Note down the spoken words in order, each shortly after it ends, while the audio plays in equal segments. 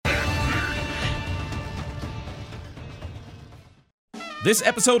This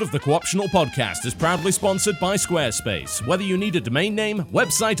episode of the Co-optional Podcast is proudly sponsored by Squarespace. Whether you need a domain name,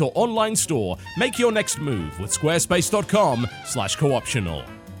 website, or online store, make your next move with squarespace.com/cooptional.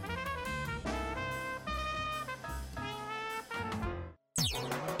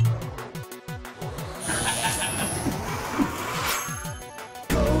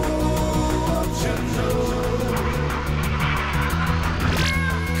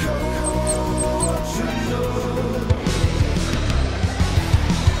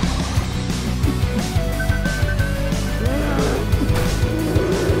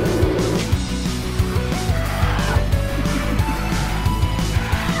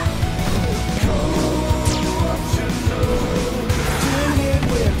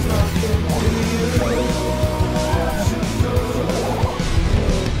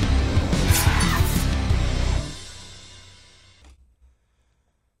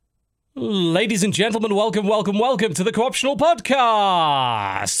 Ladies and gentlemen, welcome to the Co-optional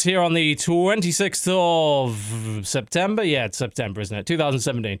Podcast here on the 26th of September. Yeah, it's September, isn't it?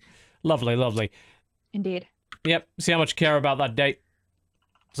 2017. Lovely. Indeed. Yep. See how much you care about that date?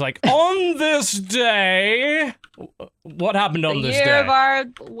 It's like, on this day... What happened on this day? The year of our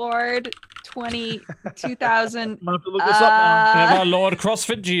Lord 2000. I'm gonna have to look this up now. We have our Lord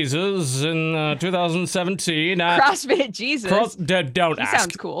CrossFit Jesus in 2017. CrossFit Jesus. Don't he ask.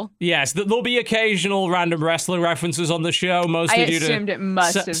 Sounds cool. Yes, there'll be occasional random wrestling references on the show, mostly I due assumed to it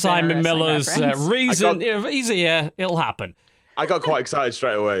must have been Simon a Miller's reference. reason. He's here. It'll happen. I got quite excited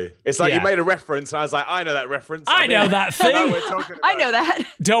straight away. It's like you made a reference, and I was like, I know that reference. I know that thing. I know that.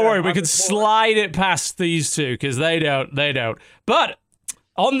 Don't worry, we can slide it past these two because they don't. But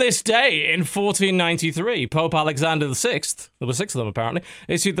on this day in 1493, Pope Alexander VI, there were 6 of them apparently,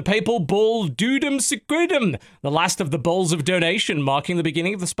 issued the papal bull Dudum Secretum, the last of the bulls of donation, marking the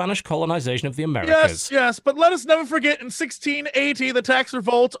beginning of the Spanish colonization of the Americas. Yes, but let us never forget in 1680, the tax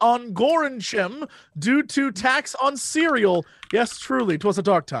revolt on Gorenchim due to tax on cereal. Yes, truly, 'twas a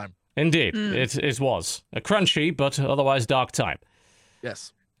dark time. Indeed, it was. A crunchy, but otherwise dark time.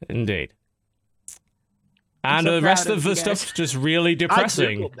 Yes. Indeed. And so the rest proud of of the you stuff's guys. just really I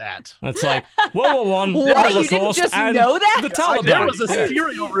depressing. Googled that. It's like World War One, What? You didn't Holocaust, just and know that? the Taliban. There was a Yeah.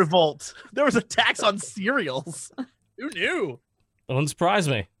 cereal revolt. There was a tax on cereals. Who knew? It wouldn't surprise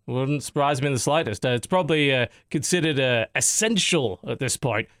me. It wouldn't surprise me in the slightest. It's probably considered essential at this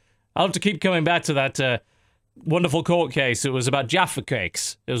point. I'll have to keep coming back to that wonderful court case. It was about Jaffa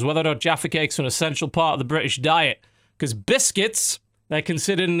cakes. It was whether or not Jaffa cakes are an essential part of the British diet. Because biscuits, they're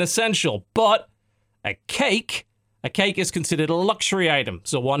considered an essential. But a cake is considered a luxury item.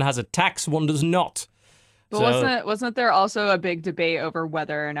 So one has a tax, one does not. But So- wasn't there also a big debate over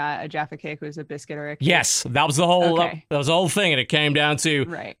whether or not a Jaffa cake was a biscuit or a cake? Yes, that was the whole Okay. that was the whole thing, and it came down to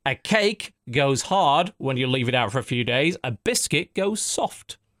Right. a cake goes hard when you leave it out for a few days. A biscuit goes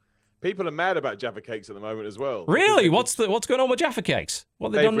soft. People are mad about Jaffa cakes at the moment as well. Really? What's going on with Jaffa cakes? What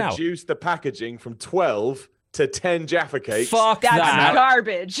have they They've done now? reduced the packaging from 12 to 10 Jaffa cakes. Fuck That's that.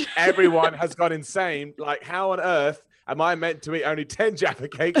 garbage. Everyone has gone insane. Like, how on earth am I meant to eat only 10 Jaffa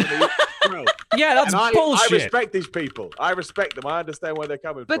cakes? And eat 12? Yeah, that's And I bullshit. respect these people. I respect them. I understand where they're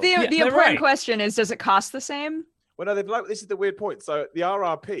coming But from. the they're important right. question is, does it cost the same? Well, no, this is the weird point. So the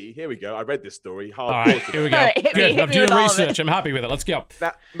RRP, here we go. I read this story. All right, here we go. All right, hit me- Good. hit I'm me doing with all of it. research. I'm happy with it. Let's go.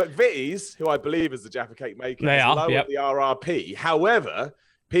 Now, McVitie's, who I believe is the Jaffa cake maker, They has are, lowered yep. the RRP. However,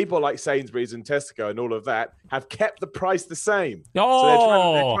 people like Sainsbury's and Tesco and all of that have kept the price the same. So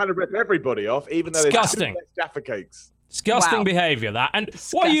they're trying to rip everybody off, even though there's Disgusting. 2 less Jaffa cakes. Disgusting Wow. behavior, that. And what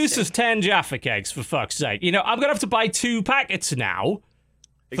Disgusting. use is 10 Jaffa cakes, for fuck's sake? You know, I'm going to have to buy 2 packets now.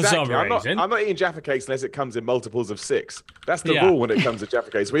 For some reason. I'm not eating Jaffa cakes unless it comes in multiples of 6. That's the Yeah. rule when it comes to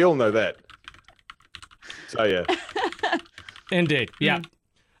Jaffa cakes. We all know that. So, yeah. Indeed, yeah.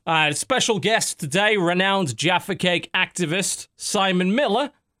 Special guest today, renowned Jaffa Cake activist Simon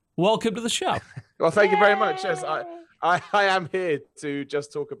Miller. Welcome to the show. Well, thank you very much. Yes, I am here to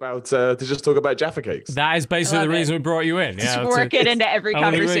just talk about Jaffa cakes. That is basically love the it. reason we brought you in. Just Yeah, work it into every only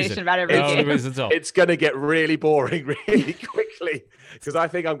conversation reason. about every No other game. reason at all. It's going to get really boring really quickly because I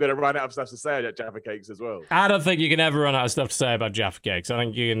think I'm going to run out of stuff to say about Jaffa cakes as well. I don't think you can ever run out of stuff to say about Jaffa Cakes. I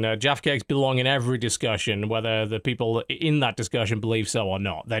think you can. Jaffa Cakes belong in every discussion, whether the people in that discussion believe so or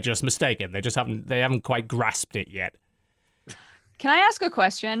not. They're just mistaken. They haven't quite grasped it yet. Can I ask a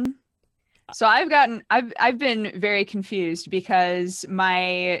question? So I've been very confused because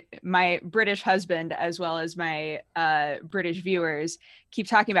my British husband as well as my British viewers keep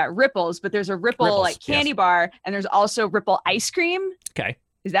talking about Ripples, but there's a Ripple Ripples, like candy yes. bar and there's also Ripple ice cream. Okay.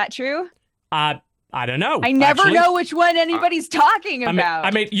 Is that true? I don't know. I never actually. know which one anybody's talking about.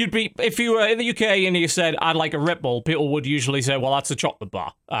 I mean, you'd be if you were in the UK and you said I'd like a Ripple, people would usually say, "Well, that's a chocolate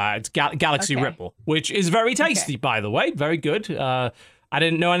bar. It's Galaxy Okay. Ripple, which is very tasty, by the way, very good." I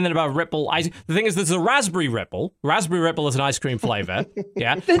didn't know anything about Ripple ice. The thing is, there's a Raspberry Ripple. Raspberry Ripple is an ice cream flavor.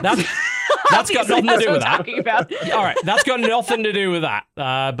 Yeah, that's got nothing to do with that. Talking about. All right, that's got nothing to do with that.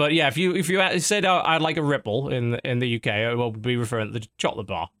 But yeah, if you said I'd like a Ripple in the UK, it will be referring to the chocolate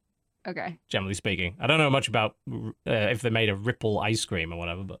bar. Okay. Generally speaking, I don't know much about if they made a Ripple ice cream or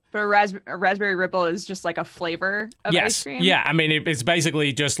whatever, but a Raspberry Ripple is just like a flavor of ice cream? Yeah, I mean, it's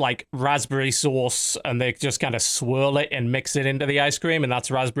basically just like raspberry sauce, and they just kind of swirl it and mix it into the ice cream, and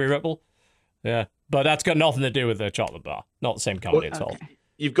that's Raspberry Ripple. Yeah, but that's got nothing to do with the chocolate bar. Not the same company at all.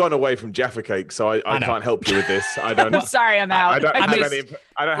 You've gone away from Jaffa Cake, so I can't help you with this. I don't. I'm sorry, I'm out. I don't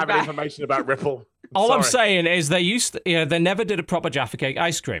have any information about Ripple. I'm saying is they never did a proper Jaffa Cake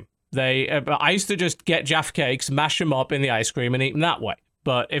ice cream. I used to just get Jaffa Cakes, mash them up in the ice cream, and eat them that way.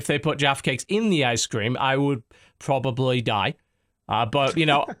 But if they put Jaffa Cakes in the ice cream, I would probably die. But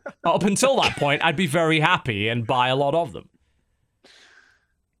up until that point, I'd be very happy and buy a lot of them.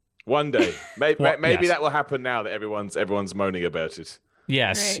 One day, maybe Yes. that will happen now that everyone's moaning about it.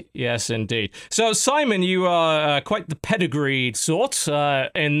 Yes, Right. yes, indeed. So, Simon, you are quite the pedigreed sort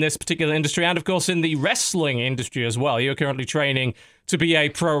in this particular industry, and of course in the wrestling industry as well. You're currently training to be a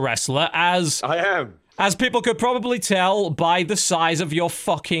pro wrestler, as I am. As people could probably tell by the size of your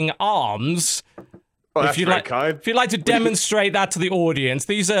fucking arms. Oh, that's very kind. If you'd like to demonstrate that to the audience,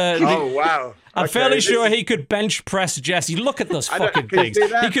 these are... Oh, wow. I'm Okay, fairly this sure is- he could bench press Jesse. Look at those I don't- fucking can you things. see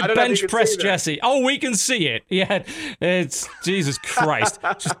that? He I could don't know if you bench can press see that. Jesse. Oh, we can see it. Yeah, it's Jesus Christ,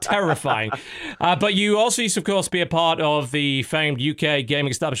 just terrifying. But you also used to, of course, be a part of the famed UK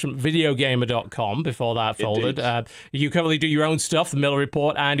gaming establishment Videogamer.com before that folded. Indeed. You currently do your own stuff, the Miller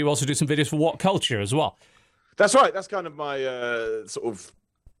Report, and you also do some videos for What Culture as well. That's right. That's kind of my sort of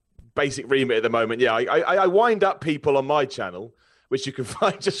basic remit at the moment. Yeah, I wind up people on my channel, which you can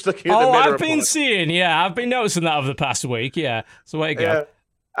find just looking at the Oh, Miller I've been Report. seeing, I've been noticing that over the past week. Yeah, so way to go.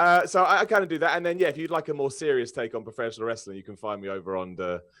 Yeah. So I kind of do that, and then if you'd like a more serious take on professional wrestling, you can find me over on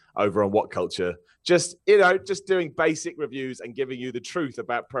What Culture. Just doing basic reviews and giving you the truth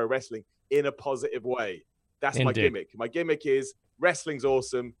about pro wrestling in a positive way. That's my Indeed. gimmick. My gimmick is wrestling's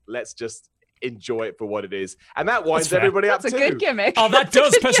awesome. Let's just enjoy it for what it is, and that winds fair. everybody up That's a too. good gimmick. Oh, that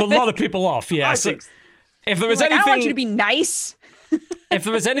does piss a lot of people off. Yeah. I So think if there was Like, I don't want you to anything, be nice. if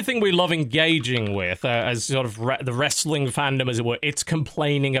there was anything we love engaging with as sort of the wrestling fandom, as it were, it's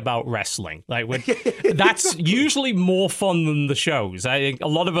complaining about wrestling. Like that's usually more fun than the shows. I think a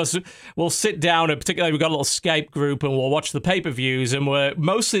lot of us will sit down, and particularly we've got a little Skype group, and we'll watch the pay-per-views, and we're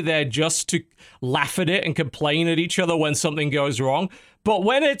mostly there just to laugh at it and complain at each other when something goes wrong. But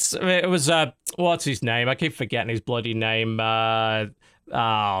when it was what's his name? I keep forgetting his bloody name.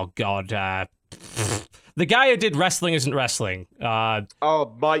 Oh God. The guy who did Wrestling Isn't Wrestling.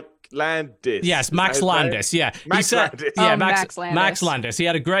 Mike Landis. Yes, Max Is that his name? Landis. Yeah, Max Landis. Yeah, Oh, Max Landis. Max Landis. He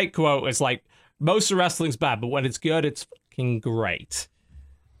had a great quote. It's like most of wrestling's bad, but when it's good, it's fucking great.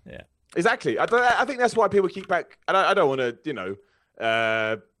 Exactly. I think that's why people keep back. And I don't want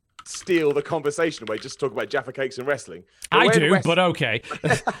to, steal the conversation away. Just talk about Jaffa Cakes and wrestling. I do, but okay.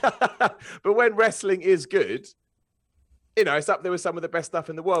 But when wrestling is good, it's up there with some of the best stuff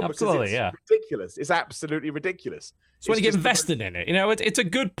in the world. Absolutely, because it's yeah. ridiculous. It's absolutely ridiculous. It's when you get just- invested in it. It's a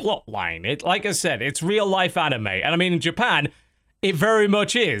good plot line. Like I said, it's real life anime, and I mean in Japan, it very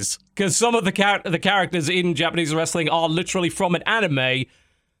much is, because some of the characters in Japanese wrestling are literally from an anime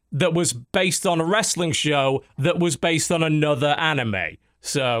that was based on a wrestling show that was based on another anime.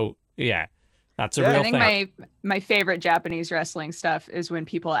 So yeah, that's a real I think thing. my favorite Japanese wrestling stuff is when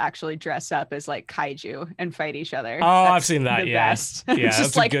people actually dress up as like kaiju and fight each other. Oh, I've That's seen that. the Yeah, best. yeah, It's that's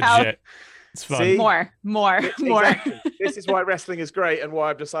just like a good how shit. It's fun. See? more. Exactly. This is why wrestling is great and why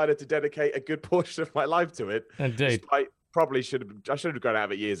I've decided to dedicate a good portion of my life to it. Indeid. I should have gone out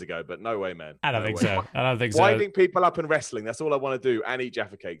of it years ago, but no way, man. I don't No think way. so. I don't think so. Winding people up in wrestling. That's all I want to do, and eat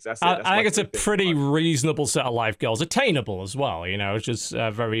Jaffa Cakes. That's it. That's I my think it's a thing. pretty reasonable set of life goals, attainable as well. Which is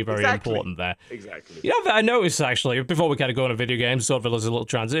very, very Exactly. important there. Exactly. I noticed actually before we kind of go into video games, sort of as a little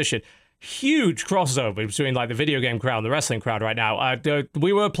transition, huge crossover between like the video game crowd and the wrestling crowd right now.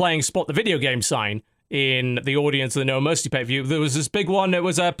 We were playing Spot the Video Game sign in the audience of the No Mercy pay-per-view. There was this big one. It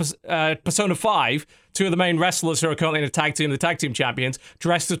was Persona 5. Two of the main wrestlers who are currently in the tag team champions,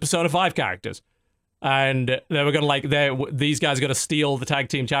 dressed as Persona 5 characters. And they were going to these guys are going to steal the tag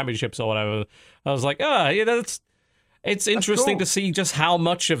team championships or whatever. I was like, it's interesting cool. to see just how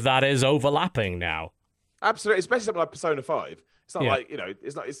much of that is overlapping now. Absolutely, especially something like Persona 5. It's not Yeah. like,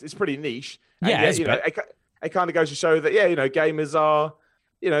 it's pretty niche. Yeah, And yet, it kind of goes to show that, gamers are,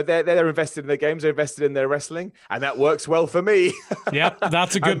 they're invested in their games, they're invested in their wrestling, and that works well for me. Yep,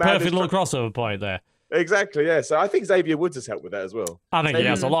 that's a And good, man perfect is little crossover point there. Exactly, yeah. So I think Xavier Woods has helped with that as well. I think he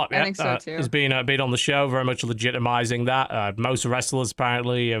has a lot. I Yeah. think so, too. He's been on the show, very much legitimizing that. Most wrestlers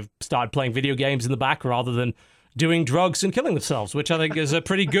apparently have started playing video games in the back rather than doing drugs and killing themselves, which I think is a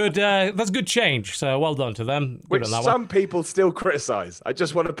pretty good. That's a good change. So well done to them. Good Which on that some one. people still criticize. I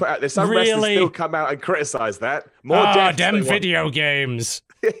just want to put out there. Some Really? wrestlers still come out and criticize that. More Ah, deaths damn they want. video games.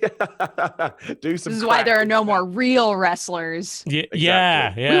 Do some. This is why crack. there are no more real wrestlers. Yeah, Exactly.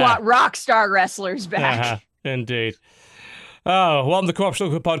 yeah. We want rock star wrestlers back. Uh-huh, indeed. Oh, well, on the Co-op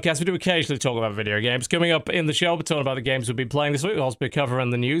Local podcast, we do occasionally talk about video games. Coming up in the show, we're talking about the games we've been playing this week. We'll also be covering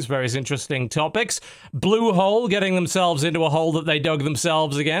the news, various interesting topics. Bluehole getting themselves into a hole that they dug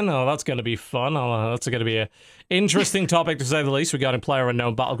themselves again. Oh, that's going to be fun. That's going to be an interesting topic, to say the least, regarding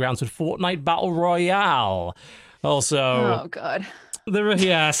PlayerUnknown Battlegrounds with Fortnite Battle Royale. Also... Oh, God.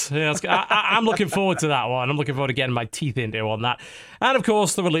 Yes. I'm looking forward to that one. I'm looking forward to getting my teeth into on that. And of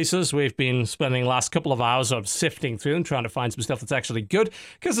course, the releases. We've been spending the last couple of hours of sifting through them, trying to find some stuff that's actually good.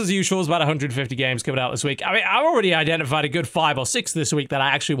 Because as usual, there's about 150 games coming out this week. I mean, I've already identified a good 5 or 6 this week that I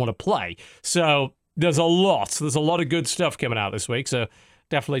actually want to play. So there's a lot. There's a lot of good stuff coming out this week. So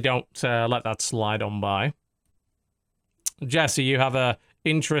definitely don't let that slide on by. Jesse, you have a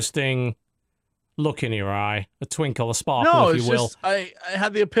interesting look in your eye, a twinkle, a sparkle, No, if it's you will. just I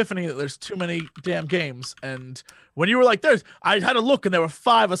had the epiphany that there's too many damn games, and when you were like, I had a look, and there were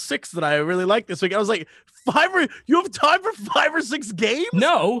 5 or 6 that I really liked this week. I was like, you have time for 5 or 6 games?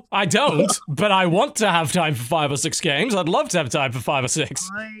 No, I don't, but I want to have time for 5 or 6 games. I'd love to have time for 5 or 6.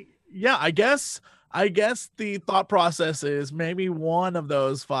 I guess the thought process is maybe one of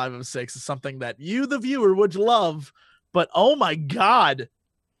those 5 or 6 is something that you, the viewer, would love, but oh my God.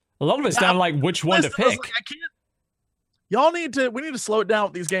 A lot of it's down like which one to Listen, I was pick. like, I can't. We need to slow it down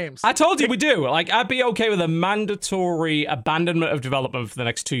with these games. I told you we do. Like, I'd be okay with a mandatory abandonment of development for the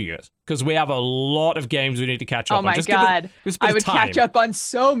next 2 years because we have a lot of games we need to catch up Oh on. my Just give it- God. just a bit I of would time. catch up on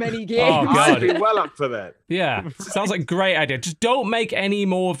so many games. Oh, God. I'd be well up for that. Yeah, sounds like a great idea. Just don't make any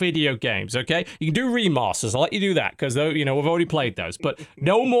more video games, okay? You can do remasters. I'll let you do that because, we've already played those. But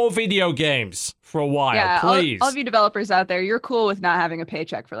no more video games for a while, Yeah, please. all of you developers out there, you're cool with not having a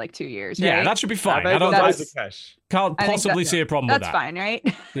paycheck for like 2 years, right? Yeah, that should be fine. They've I got don't loads of cash. can't I think possibly that- see a problem That's with that. fine,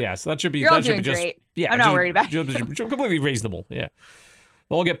 right? Yes, that should be. You're all that should doing be just, great. Yeah, I'm not just- worried about just completely reasonable. Yeah,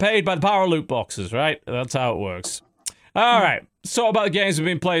 we'll get paid by the power of loot boxes, right? That's how it works. All right. So about the games we've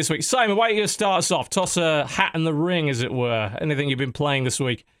been playing this week, Simon, why don't you start us off? Toss a hat in the ring, as it were. Anything you've been playing this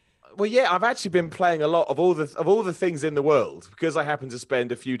week? Well, yeah, I've actually been playing a lot of all the things in the world because I happen to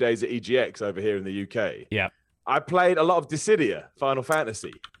spend a few days at EGX over here in the UK. Yeah. I played a lot of Dissidia, Final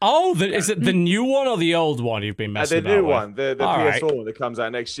Fantasy. Oh, is it the new one or the old one you've been messing The about new with? one, the All PS4 right. one that comes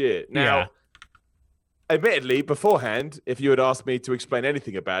out next year. Now, Yeah. admittedly, beforehand, if you had asked me to explain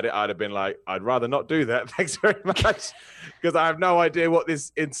anything about it, I'd have been like, I'd rather not do that. Thanks very much, because I have no idea what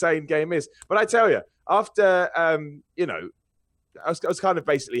this insane game is. But I tell you, after I was kind of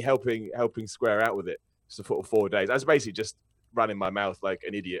basically helping Square out with it for 4 days. I was basically just running my mouth like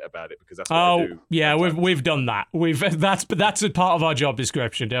an idiot about it because that's what I Oh, do. yeah, sometimes. we've done that. That's a part of our job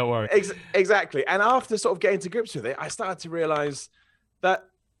description. Don't worry. Exactly. And after sort of getting to grips with it, I started to realize that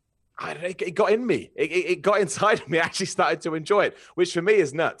it got in me. It got inside of me. I actually started to enjoy it, which for me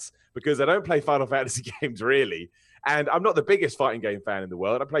is nuts because I don't play Final Fantasy games really. And I'm not the biggest fighting game fan in the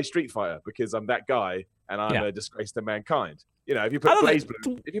world. I play Street Fighter because I'm that guy and I'm a disgrace to mankind. If you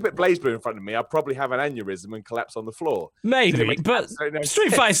put Blaze Blue in front of me, I'd probably have an aneurysm and collapse on the floor. Maybe, but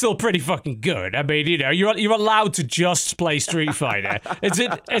Street Fighter's still pretty fucking good. I mean, you're allowed to just play Street Fighter.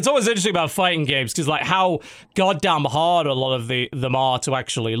 It's always interesting about fighting games because like how goddamn hard a lot of them are to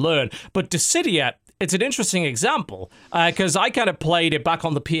actually learn. But Dissidia, it's an interesting example because I kind of played it back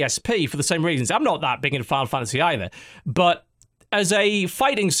on the PSP for the same reasons. I'm not that big into Final Fantasy either, but as a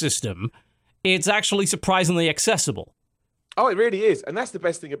fighting system, it's actually surprisingly accessible. Oh, it really is. And that's the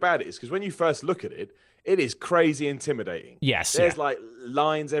best thing about it is because when you first look at it, it is crazy intimidating. Yes. There's like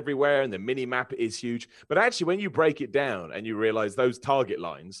lines everywhere and the mini map is huge. But actually, when you break it down and you realize those target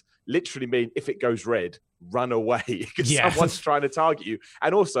lines literally mean if it goes red, run away because someone's trying to target you.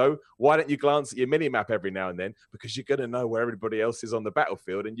 And also, why don't you glance at your mini map every now and then? Because you're going to know where everybody else is on the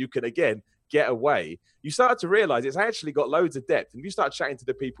battlefield and you can, again, get away. You start to realize it's actually got loads of depth. And if you start chatting to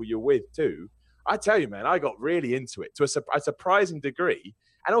the people you're with too, I tell you, man, I got really into it to a surprising degree.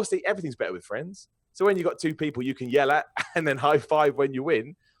 And also, everything's better with friends. So when you've got 2 people you can yell at and then high five when you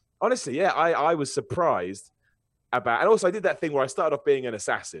win. Honestly, yeah, I was surprised about, and also I did that thing where I started off being an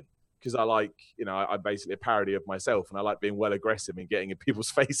assassin because I like, I'm basically a parody of myself, and I like being well aggressive and getting in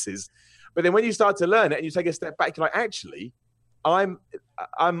people's faces. But then when you start to learn it and you take a step back, you're like, actually, I'm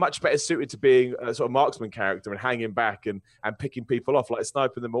much better suited to being a sort of marksman character and hanging back and picking people off, like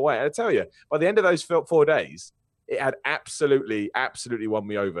sniping them away. And I tell you, by the end of those 4 days, it had absolutely won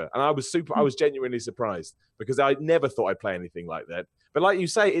me over. And I was genuinely surprised because I never thought I'd play anything like that. But like you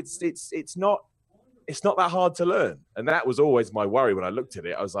say, it's not that hard to learn. And that was always my worry when I looked at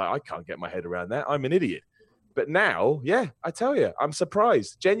it. I was like, I can't get my head around that. I'm an idiot. But now, yeah, I tell you, I'm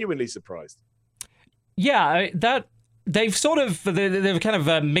surprised, genuinely surprised. Yeah, they've sort of they've kind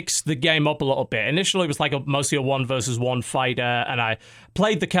of mixed the game up a little bit. Initially, it was like mostly a 1 versus 1 fight, and I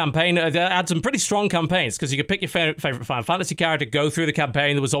played the campaign. They had some pretty strong campaigns because you could pick your favorite Final Fantasy character, go through the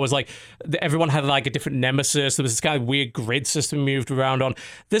campaign. There was always like everyone had like a different nemesis. There was this kind of weird grid system moved around on.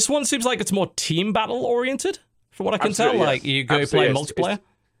 This one seems like it's more team battle oriented, from what I can tell. Yes. Like you go play multiplayer.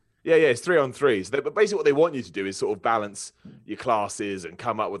 It's 3-on-3. So but basically what they want you to do is sort of balance your classes and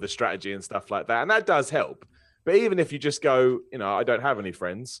come up with a strategy and stuff like that. And that does help. But even if you just go, I don't have any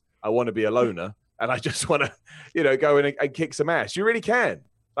friends, I want to be a loner, and I just want to, go in and kick some ass, you really can.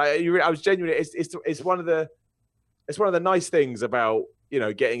 Like, I was genuinely, it's one of the nice things about,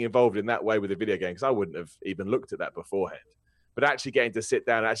 getting involved in that way with a video game, because I wouldn't have even looked at that beforehand. But actually getting to sit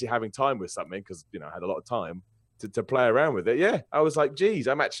down and actually having time with something, because, I had a lot of time to play around with it. Yeah, I was like, geez,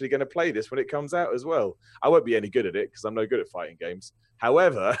 I'm actually going to play this when it comes out as well. I won't be any good at it because I'm no good at fighting games.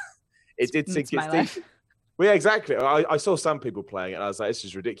 However, it did sink its teeth. Well, yeah, exactly. I saw some people playing it, and I was like, this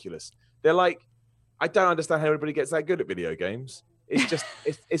is ridiculous. They're like, I don't understand how everybody gets that good at video games. It's just,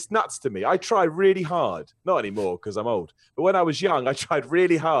 it's nuts to me. I try really hard. Not anymore because I'm old. But when I was young, I tried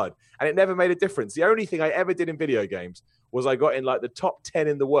really hard, and it never made a difference. The only thing I ever did in video games was I got in like the top 10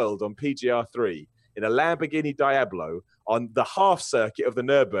 in the world on PGR3 in a Lamborghini Diablo on the half circuit of the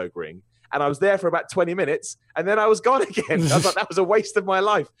Nürburgring. And I was there for about 20 minutes, and then I was gone again. I was like, that was a waste of my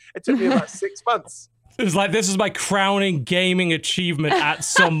life. It took me about 6 months. It was like, this is my crowning gaming achievement at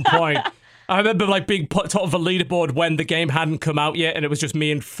some point. I remember like being put top of a leaderboard when the game hadn't come out yet, and it was just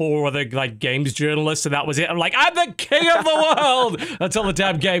me and 4 other like games journalists, and that was it. I'm like, I'm the king of the world until the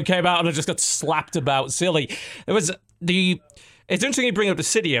damn game came out, and I just got slapped about silly. It's interesting you bring up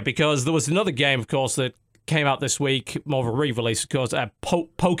Dissidia, because there was another game, of course, that came out this week, more of a re-release, of course,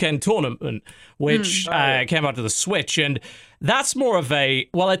 Pokken Tournament, which came out to the Switch, and that's more of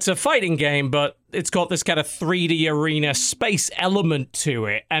it's a fighting game, but it's got this kind of 3D arena space element to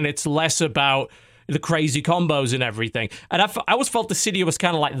it, and it's less about the crazy combos and everything. And I always felt Dissidia was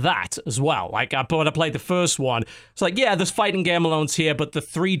kind of like that as well. Like, when I played the first one, it's like, yeah, there's fighting game elements here, but the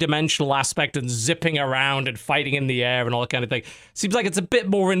 3-dimensional aspect and zipping around and fighting in the air and all that kind of thing seems like it's a bit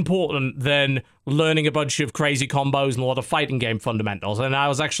more important than learning a bunch of crazy combos and a lot of fighting game fundamentals. And I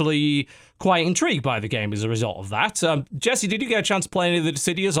was actually quite intrigued by the game as a result of that. Jesse, did you get a chance to play any of the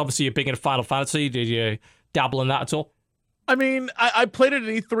Dissidias? Obviously, you're big into Final Fantasy. Did you dabble in that at all? I mean, I played it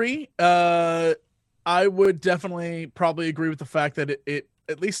at E3. I would definitely probably agree with the fact that it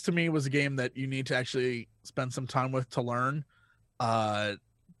at least to me was a game that you need to actually spend some time with to learn.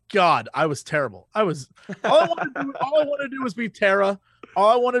 God, I was terrible. All I want to do was be Terra. All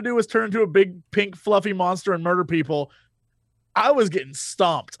I want to do is turn into a big pink fluffy monster and murder people. I was getting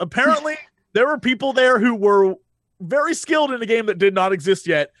stomped. Apparently, there were people there who were very skilled in a game that did not exist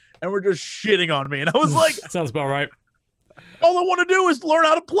yet, and were just shitting on me. And I was like, sounds about right. All I want to do is learn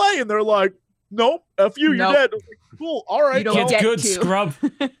how to play, and they're like, nope, F you, you're dead. Like, cool, all right. You don't get good to. scrub.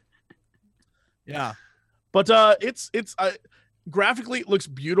 Yeah, but it's graphically it looks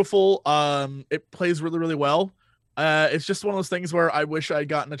beautiful. It plays really, really well. It's just one of those things where I wish I'd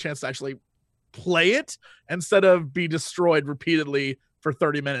gotten a chance to actually play it instead of be destroyed repeatedly for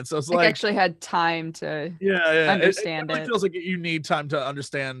 30 minutes. So it's like actually had time to understand it feels like you need time to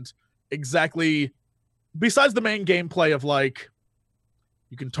understand exactly, besides the main gameplay of like,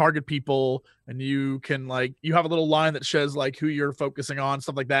 you can target people and you can like, you have a little line that says like who you're focusing on,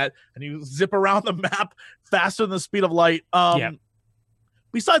 stuff like that. And you zip around the map faster than the speed of light.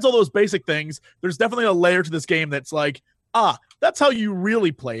 Besides all those basic things, there's definitely a layer to this game that's like, that's how you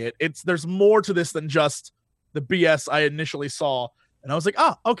really play it. There's more to this than just the BS I initially saw. And I was like,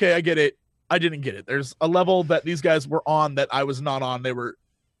 okay, I get it. I didn't get it. There's a level that these guys were on that I was not on. They were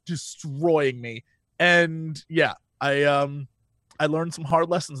destroying me. And yeah, I learned some hard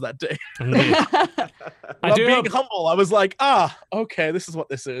lessons that day. Being humble, I was like, okay, this is what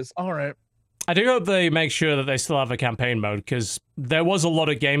this is. All right. I do hope they make sure that they still have a campaign mode, because there was a lot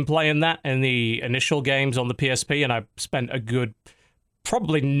of gameplay in that in the initial games on the PSP, and I spent a good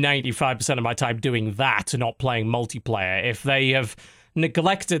probably 95% of my time doing that, not playing multiplayer. If they have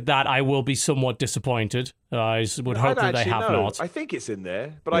neglected that, I will be somewhat disappointed. I would hope that they have not. I think it's in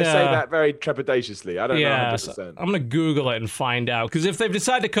there, but I say that very trepidatiously. I don't know 100%. So I'm going to Google it and find out, because if they've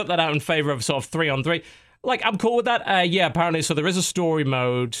decided to cut that out in favor of sort of 3-on-3, like, I'm cool with that. Apparently, so there is a story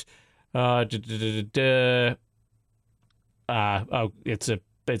mode. It's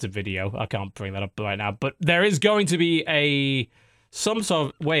a video. I can't bring that up right now, but there is going to be some sort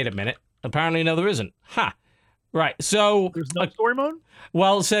of... Wait a minute. Apparently, no, there isn't. Right, so... There's no story mode?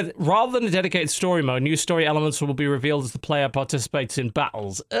 Well, it said, rather than a dedicated story mode, new story elements will be revealed as the player participates in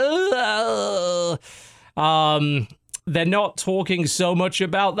battles. They're not talking so much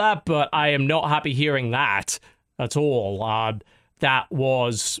about that, but I am not happy hearing that at all. That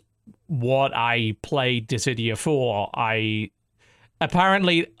was what I played Dissidia for.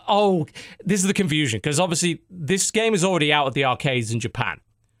 Apparently... Oh, this is the confusion, because obviously this game is already out at the arcades in Japan.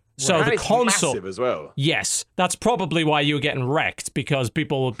 So and the it's console massive as well. Yes, that's probably why you were getting wrecked, because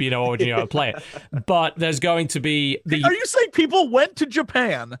people would already know how to play it. But there's going to be the... Are you saying people went to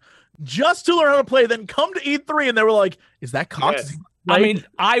Japan just to learn how to play, then come to E3 and they were like, "Is that Cox?" Yes. I mean,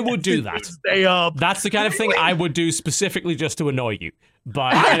 I would do that. Stay up. That's the kind of thing I would do specifically just to annoy you.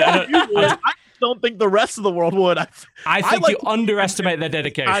 But I don't think the rest of the world would. I think you underestimate their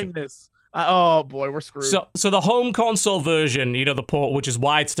dedication. Kindness. Oh boy, we're screwed. So the home console version, the port, which is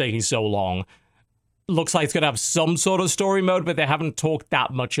why it's taking so long, looks like it's going to have some sort of story mode, but they haven't talked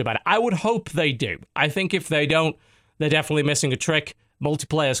that much about it. I would hope they do. I think if they don't, they're definitely missing a trick.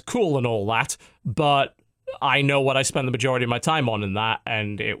 Multiplayer's cool and all that, but I know what I spent the majority of my time on in that,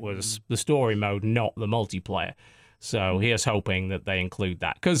 and it was the story mode, not the multiplayer. So here's hoping that they include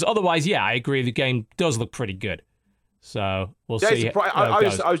that. Because otherwise, I agree, the game does look pretty good. So we'll see.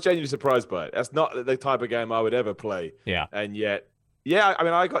 I was genuinely surprised by it. That's not the type of game I would ever play. Yeah. And yet, I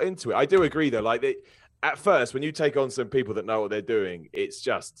mean, I got into it. I do agree, though. Like, at first, when you take on some people that know what they're doing, it's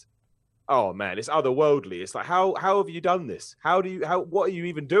just, oh man, it's otherworldly. It's like, how have you done this? What are you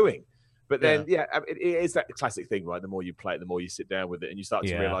even doing? But then, it is that classic thing, right? The more you play it, the more you sit down with it, and you start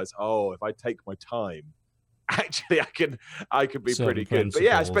to realize, oh, if I take my time, actually, I could be pretty good. But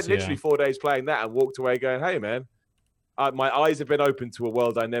I spent literally 4 days playing that and walked away going, hey, man, my eyes have been opened to a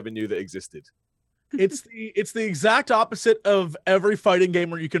world I never knew that existed. It's the exact opposite of every fighting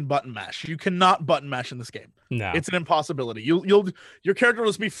game where you can button mash. You cannot button mash in this game. No, it's an impossibility. Your character will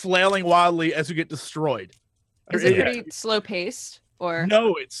just be flailing wildly as you get destroyed. Is it pretty slow paced? Or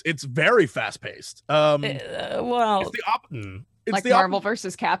no, it's very fast paced. Well, it's the opposite. It's like Marvel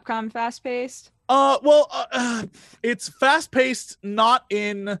versus Capcom fast paced. It's fast paced, not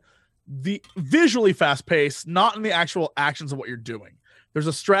in the visually fast paced, not in the actual actions of what you're doing. There's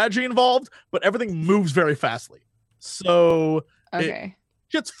a strategy involved, but everything moves very fastly. So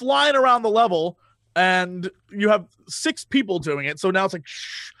shit's flying around the level, and you have 6 people doing it. So now it's like,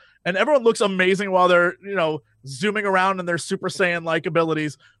 shh, and everyone looks amazing while they're zooming around in their Super Saiyan like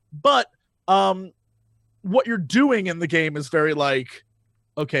abilities. But what you're doing in the game is very like,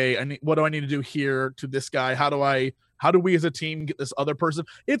 okay, what do I need to do here to this guy? How do we as a team get this other person?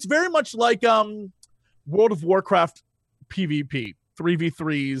 It's very much like World of Warcraft PvP,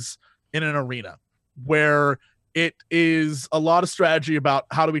 3v3s in an arena, where it is a lot of strategy about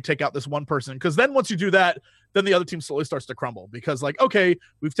how do we take out this one person. Because then once you do that, then the other team slowly starts to crumble, because like, okay,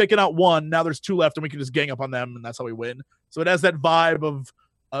 we've taken out 1, now there's 2 left, and we can just gang up on them, and that's how we win. So it has that vibe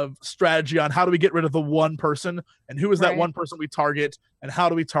of strategy on how do we get rid of the one person, and who is that one person we target, and how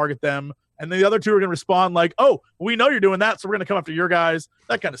do we target them, and then the other 2 are going to respond like, oh, we know you're doing that, so we're going to come after your guys,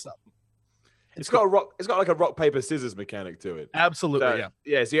 that kind of stuff. It's got like a rock paper scissors mechanic to it. Absolutely,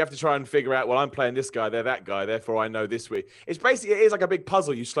 yeah. So you have to try and figure out, well, I'm playing this guy, they're that guy, therefore I know this way. It is like a big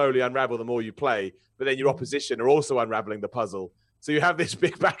puzzle. You slowly unravel the more you play, but then your opposition are also unraveling the puzzle. So you have this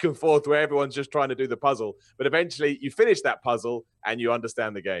big back and forth where everyone's just trying to do the puzzle, but eventually you finish that puzzle and you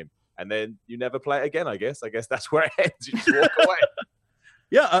understand the game, and then you never play it again. I guess that's where it ends. You just walk away.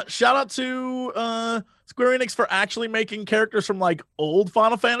 Shout out to Square Enix for actually making characters from like old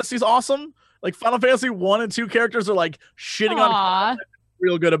Final Fantasies awesome. Like Final Fantasy 1 and 2 characters are like shitting on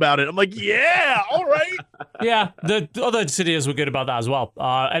real good about it. I'm like, yeah, all right. Yeah, the other Dissidias were good about that as well.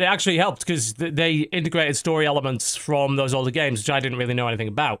 And it actually helped because they integrated story elements from those older games, which I didn't really know anything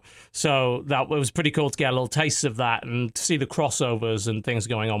about. So it was pretty cool to get a little taste of that and to see the crossovers and things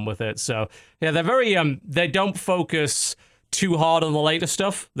going on with it. So yeah, they're very they don't focus too hard on the later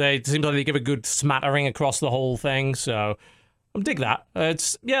stuff. It seems like they give a good smattering across the whole thing. So I dig that.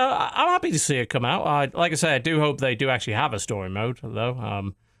 I'm happy to see it come out. Like I say, I do hope they do actually have a story mode,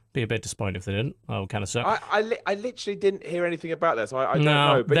 though. Be a bit disappointed if they didn't. Oh, kind of suck. I literally didn't hear anything about that, so I don't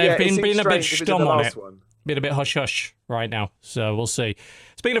No, know. But they've yeah, been it seems a bit strange if it's in stum the on last it. one. Been a bit hush-hush right now, so we'll see.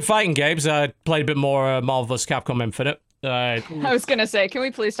 Speaking of fighting games, I played a bit more Marvel vs. Capcom Infinite. I was gonna say, can we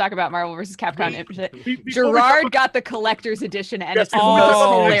please talk about Marvel vs. Capcom Infinite? Before we talk Gerard about- got the collector's edition, and Yes, it's the oh most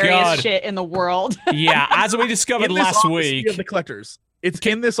my hilarious God. shit in the world. Yeah, as we discovered in this last office, we week. have the collectors. It's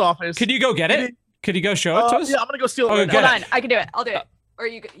in this office. Could you go get it? Could you go show it to us? Yeah, I'm gonna go steal it. Oh, right get now. Hold on, I can do it. I'll do it. Or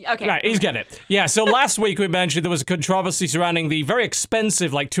you? Okay. Right, he's getting it. Yeah, so last week we mentioned there was a controversy surrounding the very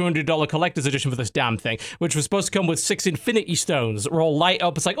expensive, like $200 collector's edition for this damn thing, which was supposed to come with 6 Infinity Stones that were all light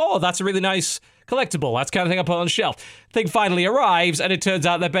up. It's like, oh, that's a really nice collectible. That's the kind of thing I put on the shelf. Thing finally arrives, and it turns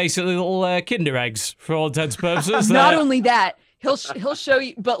out they're basically little Kinder eggs for all intents and purposes. Not only that, he'll show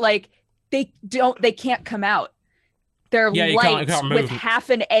you, but like they can't come out. They're Yeah, you light can't with move them.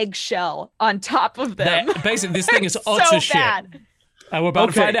 half an eggshell on top of them. Basically, this thing is It's utter so shit. bad. And we're about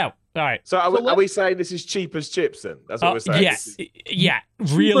to Okay. find out. All right. So are we saying this is cheap as chips then? That's what we're saying. Yeah, This is- yeah,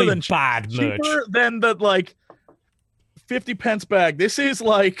 really than bad merch. Cheaper than the like 50 pence bag. This is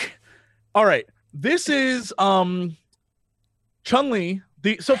like, all right. This is Chun-Li.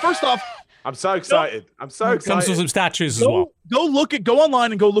 So first off, I'm so excited. I'm so Comes with excited. some statues as well. go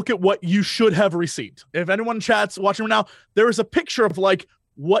online and go look at what you should have received. If anyone in chat's watching right now, there is a picture of like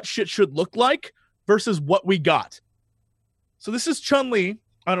what shit should look like versus what we got. So this is Chun-Li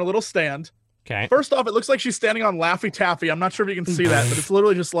on a little stand. Okay. First off, it looks like she's standing on Laffy Taffy. I'm not sure if you can see that, but it's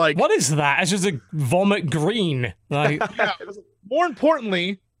literally just like. What is that? It's just a vomit green. Like, More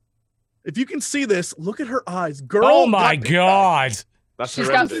importantly, if you can see this, look at her eyes. Girl. oh my got- god. That's She's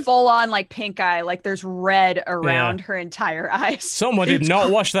got horrendous. full on like pink eye, like there's red around her entire eyes. Someone did It's not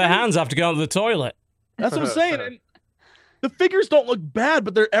wash their hands after going to the toilet. That's what I'm saying. And the figures don't look bad,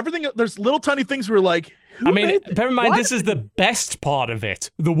 but they're everything. There's little tiny things where like, who I mean, made this? bear in mind, What? this is the best part of it.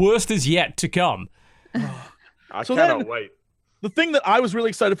 The worst is yet to come. I So cannot then- wait. The thing that I was really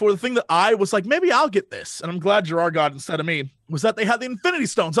excited for, the thing that I was like, maybe I'll get this, and I'm glad Gerard got it instead of me, was that they had the Infinity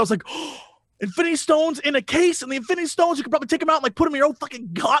Stones. I was like, oh, Infinity Stones in a case, and the Infinity Stones, you could probably take them out and like put them in your own fucking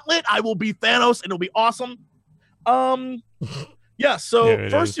gauntlet. I will be Thanos, and it'll be awesome. Yeah. So There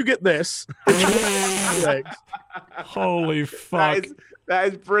it first is. you get this. Holy fuck. That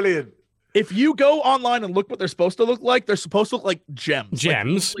is brilliant. If you go online and look what they're supposed to look like, they're supposed to look like gems. Like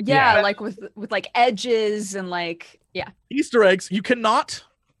Gems. Yeah, like with like edges and like Easter eggs. You cannot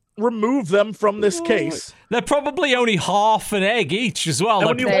remove them from this case. They're probably only half an egg each as well. And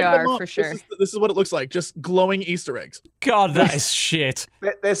Like, when you They light them are, up, for sure. This is what it looks like, just glowing Easter eggs. God, that is shit.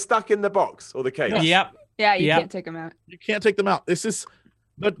 They're stuck in the box or the case. Yep. yeah, you Yep. can't take them out. You can't take them out. This is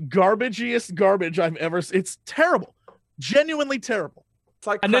the garbagiest garbage I've ever seen. It's terrible. Genuinely terrible. It's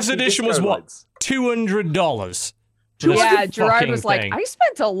like And this crappy edition disco was what? lights. $200. Yeah, Gerard was like, I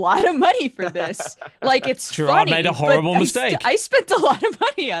spent a lot of money for this. Like it's Gerard funny, made a but horrible I mistake. I spent a lot of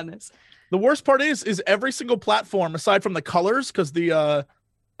money on this. The worst part is every single platform, aside from the colors, because the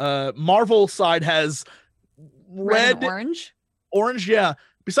Marvel side has Red red, and orange. orange, yeah.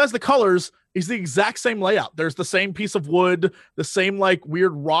 Besides the colors, is the exact same layout. There's the same piece of wood, the same like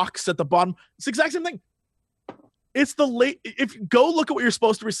weird rocks at the bottom. It's the exact same thing. It's the late. If you go look at what you're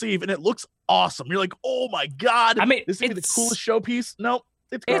supposed to receive, and it looks awesome. You're like, oh my god! I mean, this is the it's- coolest showpiece. No,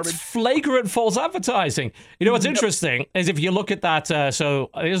 it's garbage. It's flagrant false advertising. You know what's interesting is if you look at that. So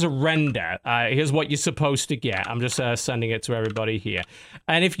here's a render. Here's what you're supposed to get. I'm just sending it to everybody here.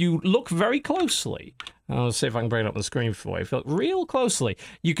 And if you look very closely, I'll see if I can bring it up on the screen for you. If you look real closely,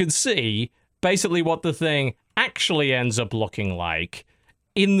 you can see basically what the thing actually ends up looking like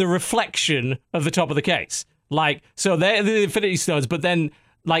in the reflection of the top of the case. Like, so they're the Infinity Stones, but then,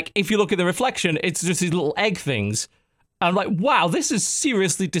 like, if you look at the reflection, it's just these little egg things. I'm like, wow, this is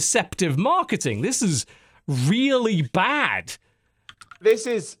seriously deceptive marketing. This is really bad. This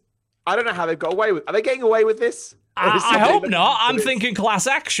is. I don't know how they've got away with. Are they getting away with this? Or is I somebody hope looking not. for I'm this? thinking class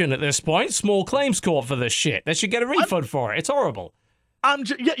action at this point. Small claims court for this shit. They should get a refund for it. It's horrible.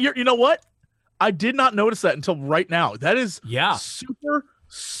 Yeah, you know what? I did not notice that until right now. That is Yeah.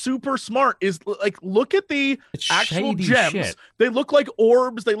 super smart. Is like, look at the It's actual shady gems. shit. They look like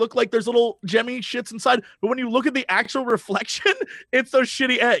orbs. They look like there's little gemmy shits inside. But when you look at the actual reflection, it's those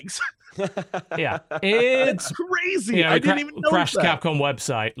shitty eggs. Yeah. It's Crazy. you know, I didn't even notice crashed that. Capcom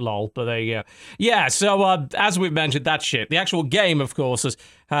website, lol. But there you go. Yeah. So as we've mentioned, that shit. The actual game, of course, has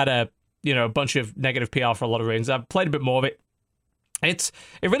had a bunch of negative PR for a lot of reasons. I've played a bit more of it. It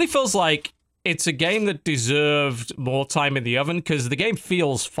really feels like it's a game that deserved more time in the oven because the game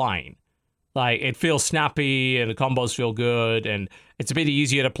feels fine. Like, it feels snappy, and the combos feel good, and it's a bit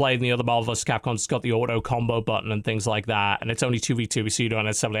easier to play than the other Marvel vs. Capcom. It's got the auto combo button and things like that, and it's only 2v2, so you don't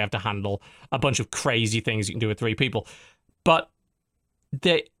necessarily have to handle a bunch of crazy things you can do with 3 people. But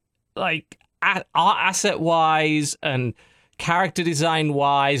asset-wise and character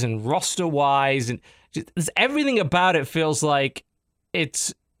design-wise and roster-wise, and just, everything about it feels like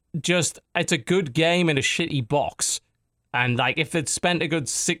it's a good game in a shitty box. And like, if they'd spent a good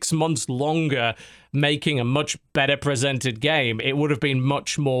 6 months longer making a much better presented game, it would have been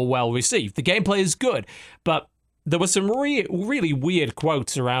much more well received. The gameplay is good, but there were some really weird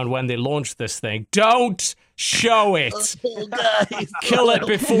quotes around when they launched this thing. Don't show it. Kill it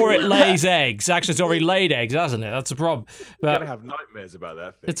before it lays eggs. Actually, it's already laid eggs, hasn't it? That's the problem. You're gonna have nightmares about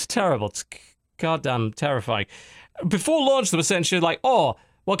that thing. It's terrible. It's goddamn terrifying. Before launch, they were essentially like, oh,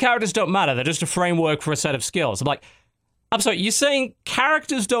 well, characters don't matter. They're just a framework for a set of skills. I'm like, I'm sorry, you're saying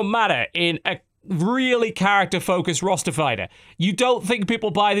characters don't matter in a really character-focused roster fighter? You don't think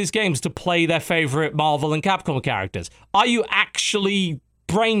people buy these games to play their favorite Marvel and Capcom characters? Are you actually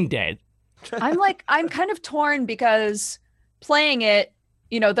brain dead? I'm kind of torn because playing it,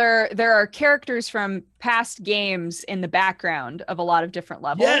 you know, there are characters from past games in the background of a lot of different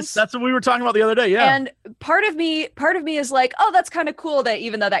levels. Yes, that's what we were talking about the other day. Yeah. And part of me is like, oh, that's kind of cool that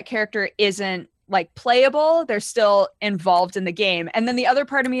even though that character isn't like playable, they're still involved in the game. And then the other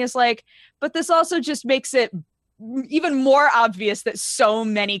part of me is like, but this also just makes it even more obvious that so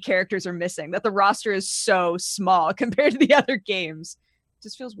many characters are missing, that the roster is so small compared to the other games. It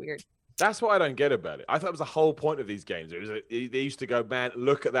just feels weird. That's what I don't get about it. I thought it was the whole point of these games. They used to go, man,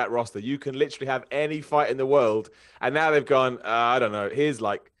 look at that roster. You can literally have any fight in the world. And now they've gone, I don't know, here's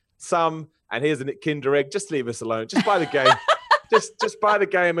like some, and here's a Kinder Egg. Just leave us alone. Just buy the game. Just buy the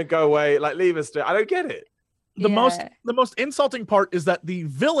game and go away. Like, leave us to. I don't get it. The most insulting part is that the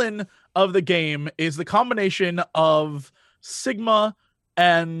villain of the game is the combination of Sigma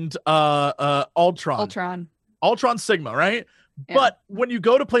and Ultron Sigma, right? Yeah. But when you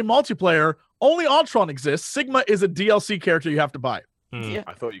go to play multiplayer, only Ultron exists. Sigma is a DLC character you have to buy. Yeah.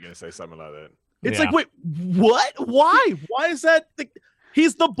 I thought you were going to say something like that. It's like, wait, what? Why is that?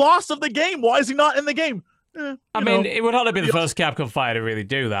 He's the boss of the game. Why is he not in the game? I mean, it would hardly be the first Capcom fighter to really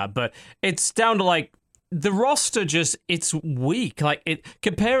do that, but it's down to like the roster it's weak. Like,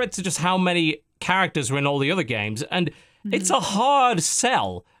 compare it to just how many characters were in all the other games, and it's a hard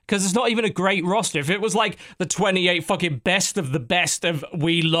sell because it's not even a great roster. If it was like the 28 fucking best of the best of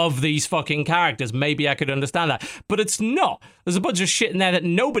we love these fucking characters, maybe I could understand that. But it's not. There's a bunch of shit in there that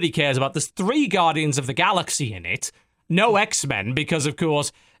nobody cares about. There's 3 Guardians of the Galaxy in it, no X-Men because, of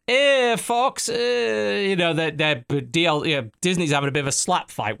course, Fox, you know, Disney's having a bit of a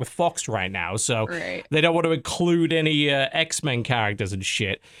slap fight with Fox right now, so they don't want to include any X-Men characters and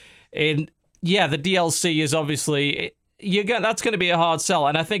shit. And yeah, the DLC is obviously that's going to be a hard sell,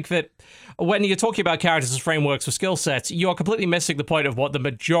 and I think that when you're talking about characters as frameworks for skill sets, you are completely missing the point of what the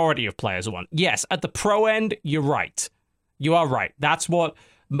majority of players want. Yes, at the pro end, you're right. You are right. That's what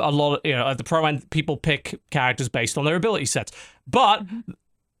a lot of, at the pro end, people pick characters based on their ability sets, but.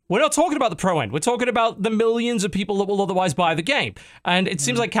 We're not talking about the pro end. We're talking about the millions of people that will otherwise buy the game. And it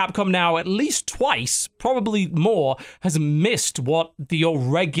seems like Capcom now, at least twice, probably more, has missed what the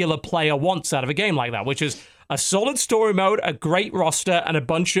regular player wants out of a game like that, which is a solid story mode, a great roster, and a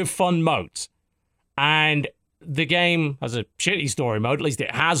bunch of fun modes. And the game has a shitty story mode, at least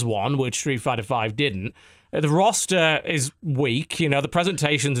it has one, which Street Fighter V didn't. The roster is weak, the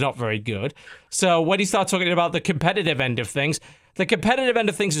presentation's not very good. So when you start talking about the competitive end of things, the competitive end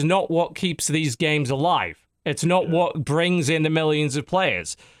of things is not what keeps these games alive. It's not what brings in the millions of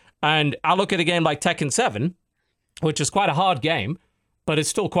players. And I look at a game like Tekken 7, which is quite a hard game, but it's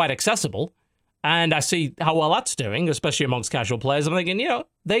still quite accessible. And I see how well that's doing, especially amongst casual players. I'm thinking,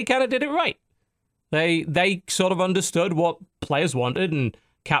 they kind of did it right. They sort of understood what players wanted, and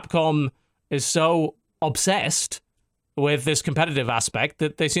Capcom is so obsessed with this competitive aspect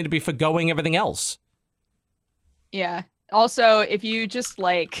that they seem to be forgoing everything else. Yeah. Also, if you just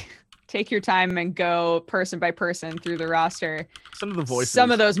take your time and go person by person through the roster,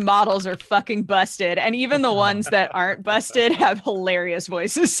 some of those models are fucking busted, and even the ones that aren't busted have hilarious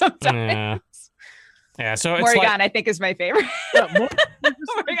voices sometimes. Yeah, so it's Morrigan, I think, is my favorite. Yeah,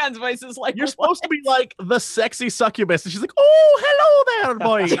 Morrigan's voice is like, you're supposed to be like the sexy succubus, and she's like, "Oh, hello there,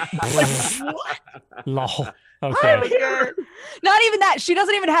 boy." What? Lol. Okay. Not even that. She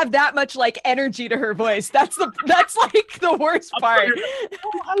doesn't even have that much energy to her voice. That's the worst part.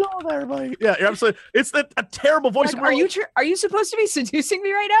 Oh, hello there, boy. Yeah, you're absolutely. It's a terrible voice. Are you supposed to be seducing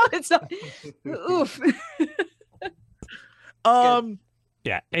me right now? It's not. Oof.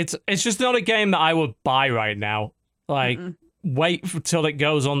 Yeah, it's just not a game that I would buy right now. Like, wait till it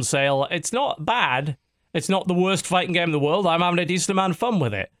goes on sale. It's not bad. It's not the worst fighting game in the world. I'm having a decent amount of fun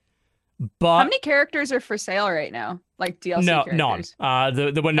with it. But How many characters are for sale right now? Like DLC characters? None.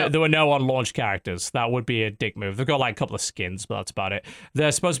 There were no on-launch characters. That would be a dick move. They've got like a couple of skins, but that's about it.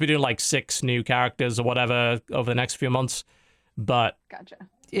 They're supposed to be doing like 6 new characters or whatever over the next few months. But Gotcha.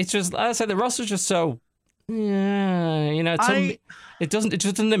 it's just, like I said, the roster's just so, yeah, you know, it just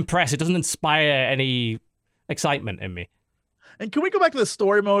doesn't impress. It doesn't inspire any excitement in me. And can we go back to the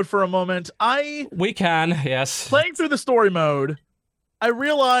story mode for a moment? We can, yes. Playing through the story mode, I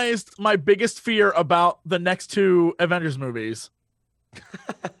realized my biggest fear about the next 2 Avengers movies.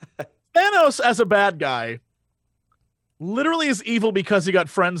 Thanos as a bad guy literally is evil because he got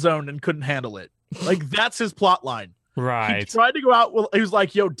friend zoned and couldn't handle it. Like, that's his plot line. Right. He tried to go out. Well, he was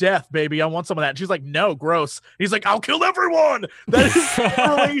like, "Yo, death, baby, I want some of that." And she's like, "No, gross." He's like, "I'll kill everyone." That is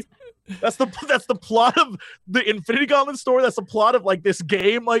literally that's the plot of the Infinity Gauntlet story. That's the plot of like this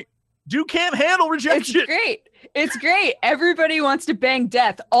game. Like, you can't handle rejection. It's great. It's great. Everybody wants to bang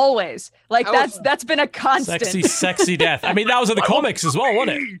death always. Like that's been a constant. Sexy death. I mean, that was in the comics as well,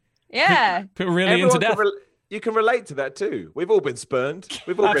 wasn't it? Yeah. People really into death. You can relate to that too. We've all been spurned.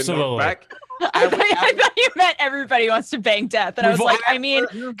 We've all been knocked back. I thought you meant everybody wants to bang death. And I was like, I mean,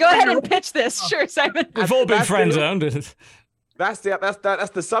 go ahead and pitch this. Sure, Simon. We've all been friend zoned. That's the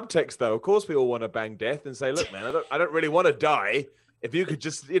subtext though. Of course we all want to bang death and say, look, man, I don't really want to die. If you could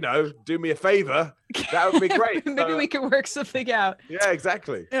just, do me a favor, that would be great. Maybe we could work something out. Yeah,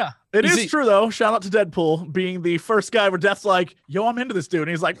 exactly. Yeah, it is true though. Shout out to Deadpool being the first guy where Death's like, "Yo, I'm into this dude," and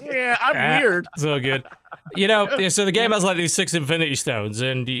he's like, "Yeah, I'm weird." So good. So the game has like these 6 Infinity Stones,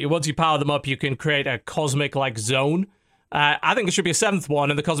 and once you power them up, you can create a cosmic like zone. I think there should be a 7th one,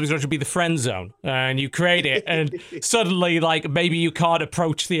 and the cosmic zone should be the friend zone. And you create it, and suddenly, like, maybe you can't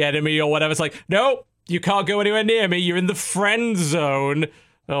approach the enemy or whatever. It's like, no, you can't go anywhere near me. You're in the friend zone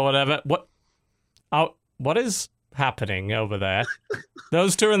or whatever. What is happening over there?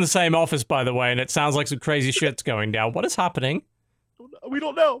 Those 2 are in the same office, by the way, and it sounds like some crazy shit's going down. What is happening? We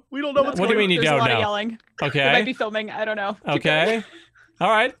don't know. We don't know what's what going on. do you mean you There's don't a lot know? of yelling. Okay. They might be filming. I don't know. Okay. All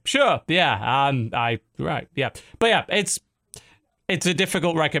right. Sure. Yeah. Right. Yeah. But yeah, it's a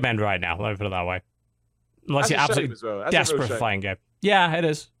difficult recommend right now. Let me put it that way. Unless you're absolutely desperate for a fighting game. Yeah, it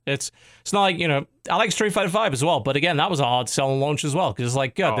is. It's not like, I like Street Fighter 5 as well, but again, that was a hard sell and launch as well, because it's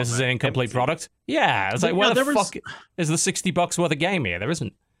like, good, this is an incomplete product. Yeah, it's like, where the fuck is the $60 worth of game here? There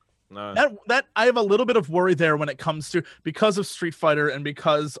isn't. No. That I have a little bit of worry there when it comes to, because of Street Fighter and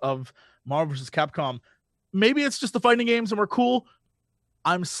because of Marvel vs. Capcom. Maybe it's just the fighting games and we're cool.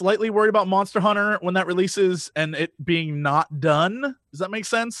 I'm slightly worried about Monster Hunter when that releases and it being not done. Does that make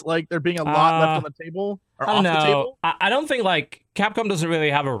sense? Like there being a lot left on the table or off the table? I don't think like Capcom doesn't really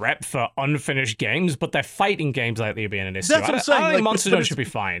have a rep for unfinished games, but their fighting games lately are being an issue. That's what I'm saying. I think like, Monster Hunter should be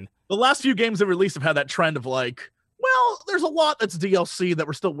fine. The last few games that released have had that trend of like, well, there's a lot that's DLC that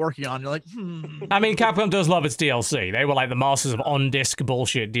we're still working on. You're like, I mean, Capcom does love its DLC. They were like the masters of on-disc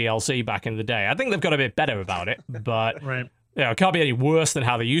bullshit DLC back in the day. I think they've got a bit better about it, but right. It can't be any worse than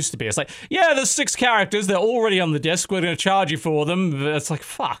how they used to be. It's like, yeah, there's 6 characters. They're already on the disc. We're going to charge you for them. It's like,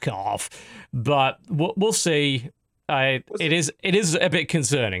 fuck off. But we'll see. It is a bit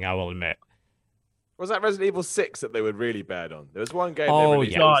concerning, I will admit. Was that Resident Evil 6 that they were really bad on? There was one game. Oh,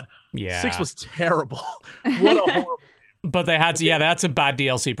 yeah. God. Yeah. 6 was terrible. What a horrible. But they had some bad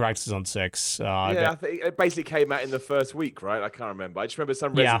DLC practices on 6. I think it basically came out in the first week, right? I can't remember. I just remember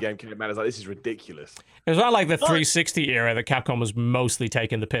some Resident game came out. I was like, this is ridiculous. It was around like the 360 era that Capcom was mostly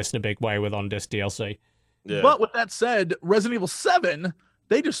taking the piss in a big way with on-disc DLC. Yeah. But with that said, Resident Evil 7,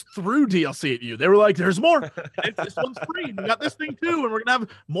 they just threw DLC at you. They were like, there's more. This one's free. We got this thing too, and we're going to have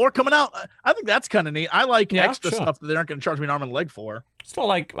more coming out. I think that's kind of neat. I like extra stuff that they aren't going to charge me an arm and a leg for. It's not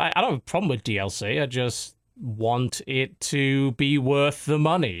like, I don't have a problem with DLC. I just want it to be worth the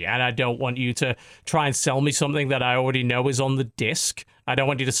money, and I don't want you to try and sell me something that I already know is on the disc. I don't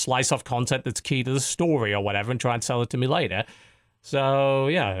want you to slice off content that's key to the story or whatever and try and sell it to me later. So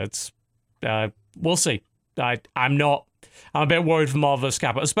yeah, it's we'll see. I'm a bit worried for Marvel vs.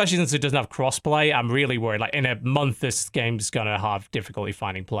 Capcom, especially since it doesn't have crossplay. I'm really worried. Like in a month, this game's gonna have difficulty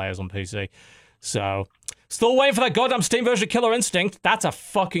finding players on PC. So still waiting for that goddamn Steam version of Killer Instinct. That's a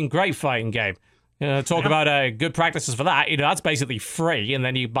fucking great fighting game. Talk about good practices for that. That's basically free, and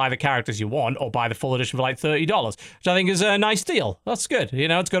then you buy the characters you want, or buy the full edition for like $30, which I think is a nice deal. That's good.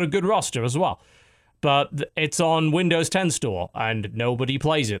 It's got a good roster as well. But it's on Windows 10 store, and nobody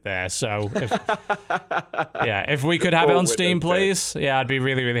plays it there. So, if we could have it on Steam, please. Yeah, I'd be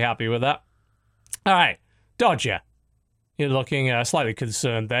really, really happy with that. All right, Dodger. You're looking slightly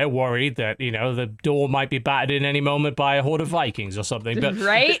concerned there, worried that, the door might be battered in any moment by a horde of Vikings or something. But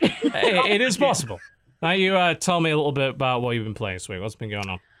Right? it is possible. Now you tell me a little bit about what you've been playing, Sweet. What's been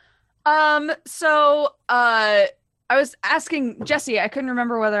going on? So I was asking Jesse, I couldn't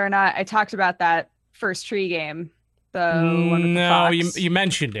remember whether or not I talked about that first tree game. The one with the No, fox. you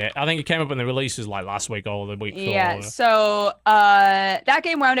mentioned it. I think it came up in the releases like last week or the week before. Yeah, so that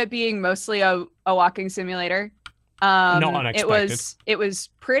game wound up being mostly a walking simulator. Not unexpected. It was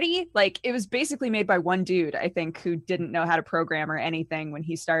pretty, like, it was basically made by one dude, I think, who didn't know how to program or anything when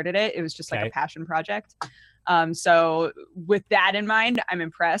he started it. It was just like a passion project. So with that in mind, I'm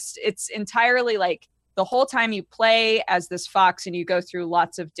impressed. It's entirely like the whole time you play as this fox and you go through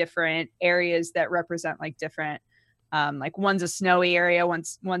lots of different areas that represent like different, like one's a snowy area,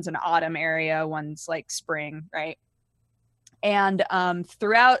 one's an autumn area, one's like spring, right? And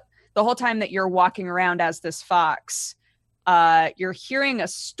throughout the whole time that you're walking around as this fox, you're hearing a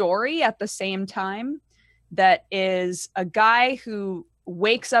story at the same time that is a guy who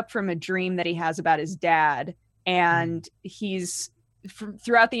wakes up from a dream that he has about his dad. And he's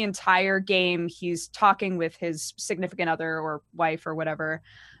throughout the entire game, he's talking with his significant other or wife or whatever.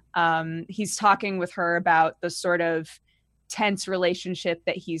 He's talking with her about the sort of tense relationship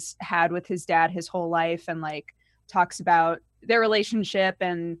that he's had with his dad his whole life, and like talks about their relationship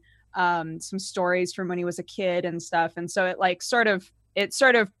and some stories from when he was a kid and stuff. And so it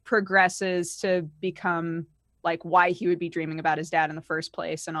sort of progresses to become like why he would be dreaming about his dad in the first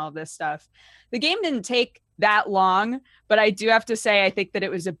place and all of this stuff. The game didn't take that long, but I do have to say, I think that it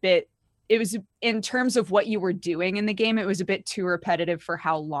was in terms of what you were doing in the game, it was a bit too repetitive for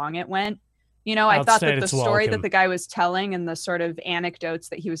how long it went. I thought that the story that the guy was telling and the sort of anecdotes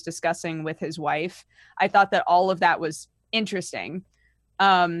that he was discussing with his wife, I thought that all of that was interesting.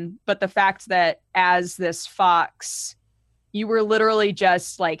 But the fact that as this fox, you were literally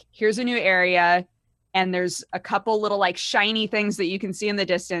just like, here's a new area and there's a couple little like shiny things that you can see in the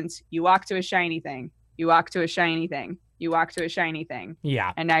distance. You walk to a shiny thing. You walk to a shiny thing. You walk to a shiny thing.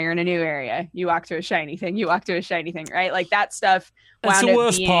 Yeah. And now you're in a new area. You walk to a shiny thing. You walk to a shiny thing, right? Like that stuff. That's the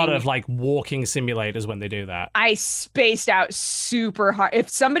worst part of like walking simulators when they do that. I spaced out super hard.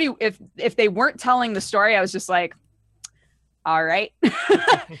 If they weren't telling the story, I was just like, all right.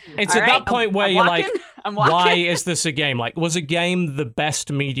 It's all at that point where you're like, I'm walking. why is this a game? Like, was a game the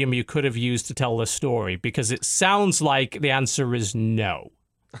best medium you could have used to tell the story? Because it sounds like the answer is no.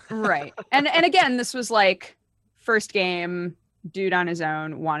 Right. And again, this was like first game, dude on his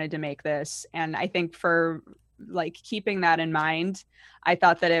own wanted to make this. And I think for like keeping that in mind, I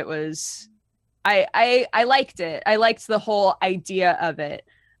thought that it was, I liked it. I liked the whole idea of it.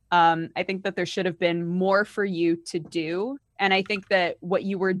 I think that there should have been more for you to do. And I think that what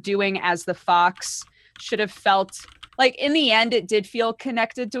you were doing as the fox should have felt like, in the end, it did feel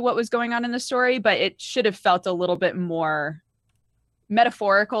connected to what was going on in the story, but it should have felt a little bit more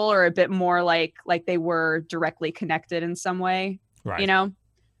metaphorical or a bit more like they were directly connected in some way, right?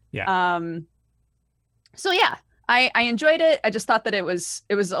 Yeah. So yeah, I enjoyed it. I just thought that it was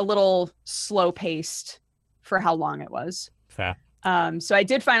a little slow paced for how long it was. Fair. So I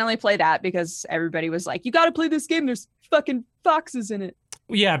did finally play that because everybody was like, you got to play this game. There's fucking foxes in it.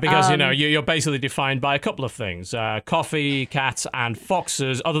 Yeah, because, you're basically defined by a couple of things. Coffee, cats, and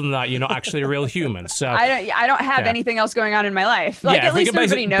foxes. Other than that, you're not actually a real human. So I don't have anything else going on in my life. Like, at least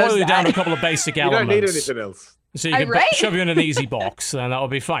everybody knows boil that. down a couple of basic elements. You don't need anything else. So you can shove you in an easy box, and that'll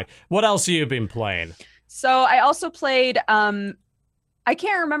be fine. What else have you been playing? So I also played, I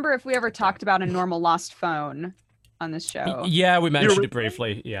can't remember if we ever talked about a normal Lost Phone on this show. Yeah, we mentioned it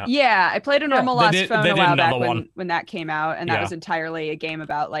briefly. Yeah, I played a normal Lost Phone a while back when that came out, and that was entirely a game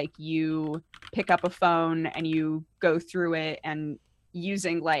about like you pick up a phone and you go through it, and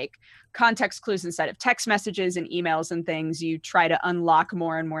using like context clues instead of text messages and emails and things, you try to unlock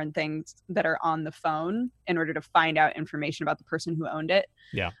more and more things that are on the phone in order to find out information about the person who owned it.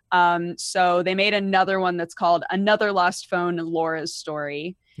 Yeah. So they made another one that's called Another Lost Phone, Laura's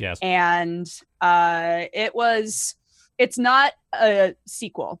Story. Yes. And it's not a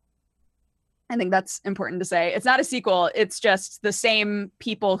sequel. I think that's important to say. It's not a sequel. It's just the same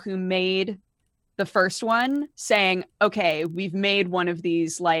people who made the first one saying, okay, we've made one of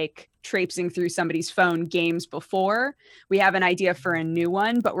these like traipsing through somebody's phone games before. We have an idea for a new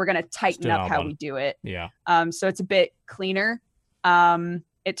one, but we're going to tighten up how we do it. Yeah. So it's a bit cleaner.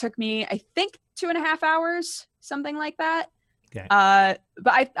 It took me, I think, 2.5 hours, something like that. Okay.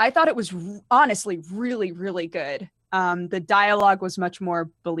 But I thought it was honestly really, really good. The dialogue was much more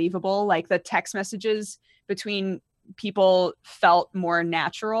believable. Like the text messages between people felt more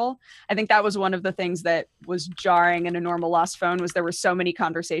natural. I think that was one of the things that was jarring in A Normal Lost Phone, was there were so many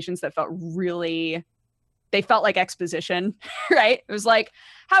conversations that felt like exposition, right? It was like,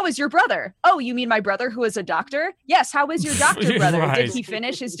 how is your brother? Oh, you mean my brother who is a doctor? Yes. How is your doctor brother? Right. Did he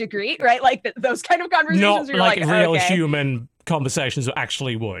finish his degree? Right? Like those kind of conversations. Not where you're like real okay. human conversations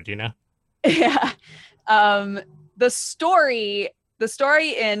actually would, you know? Yeah. The story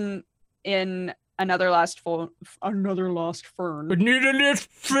in Another Lost Fern. The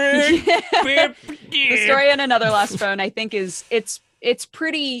story in Another Lost Phone, I think, it's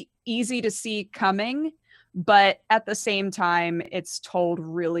pretty easy to see coming, but at the same time, it's told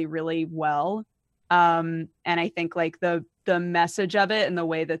really, really well. And I think like the message of it and the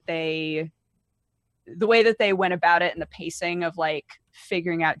way that they went about it and the pacing of like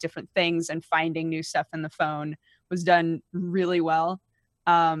figuring out different things and finding new stuff in the phone was done really well.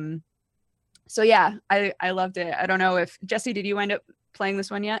 So yeah, I loved it. I don't know if Jesse, did you wind up playing this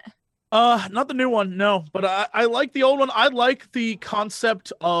one yet? Not the new one, no. But I like the old one. I like the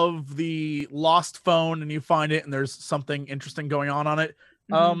concept of the lost phone, and you find it, and there's something interesting going on it.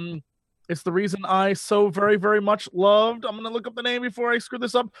 Mm-hmm. It's the reason I so very, very much loved. I'm gonna look up the name before I screw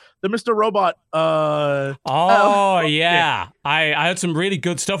this up. The Mr. Robot. Yeah. I heard some really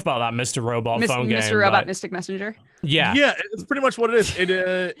good stuff about that Mr. Robot phone game. Mr. Robot Mystic Messenger. Yeah. Yeah, it's pretty much what it is.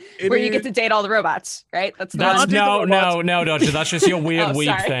 Where you get to date all the robots, right? That's the one. No, Dodger. That's just your weird weeb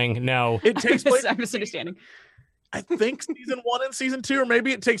sorry. thing. No. It takes place. I'm misunderstanding. I think season 1 and season 2, or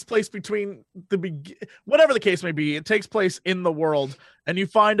maybe it takes place between whatever the case may be. It takes place in the world, and you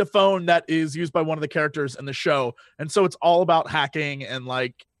find a phone that is used by one of the characters in the show, and so it's all about hacking and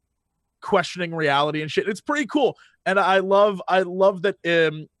like questioning reality and shit. It's pretty cool, and I love that.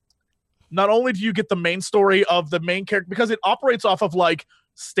 Not only do you get the main story of the main character, because it operates off of like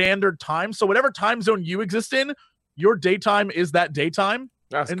standard time, so whatever time zone you exist in, your daytime is that daytime.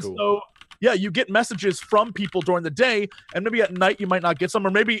 That's and cool. So yeah, you get messages from people during the day, and maybe at night you might not get some,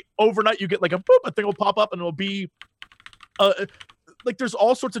 or maybe overnight you get like a thing will pop up and it'll be like there's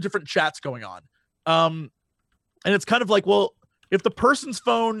all sorts of different chats going on. And it's kind of like, well, if the person's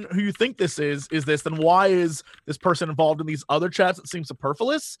phone who you think this is this, then why is this person involved in these other chats that seem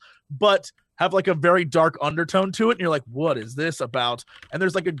superfluous, but have like a very dark undertone to it? And you're like, what is this about? And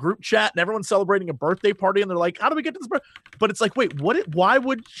there's like a group chat and everyone's celebrating a birthday party, and they're like, how do we get to this? But it's like, wait, why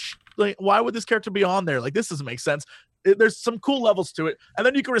would this character be on there? Like, this doesn't make sense. There's some cool levels to it. And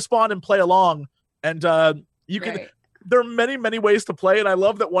then you can respond and play along. And you can, there are many, many ways to play. And I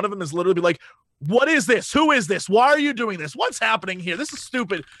love that one of them is literally like, what is this? Who is this? Why are you doing this? What's happening here? This is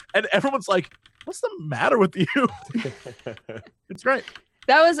stupid. And everyone's like, what's the matter with you? It's great.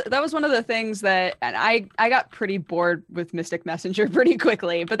 That was one of the things that, and I got pretty bored with Mystic Messenger pretty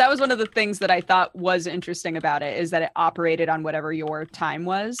quickly, but that was one of the things that I thought was interesting about it, is that it operated on whatever your time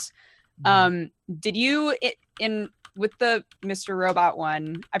was. Did you, with the Mr. Robot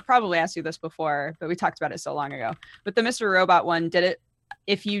one, I probably asked you this before, but we talked about it so long ago, but the Mr. Robot one,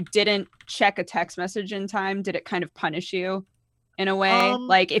 if you didn't check a text message in time, did it kind of punish you in a way?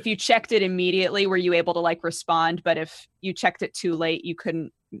 Like if you checked it immediately, were you able to like respond? But if you checked it too late, you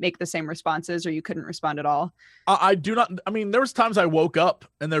couldn't make the same responses, or you couldn't respond at all? I do not. I mean, there was times I woke up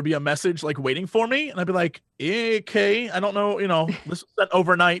and there'd be a message like waiting for me, and I'd be like, okay, I don't know, this was sent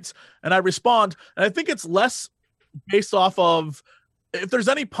overnight, and I respond. And I think it's less based off of, if there's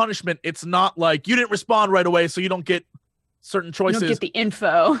any punishment, it's not like you didn't respond right away, so you don't get certain choices. You don't get the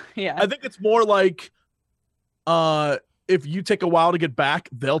info. Yeah. I think it's more like, if you take a while to get back,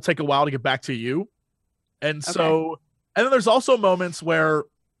 they'll take a while to get back to you. And so, and then there's also moments where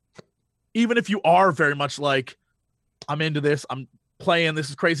even if you are very much like, I'm into this, I'm playing, this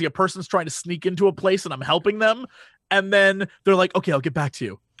is crazy, a person's trying to sneak into a place and I'm helping them, and then they're like, okay, I'll get back to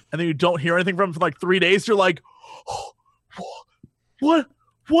you. And then you don't hear anything from them for like 3 days. You're like, oh,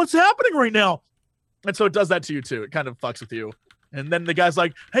 what's happening right now? And so it does that to you too. It kind of fucks with you. And then the guy's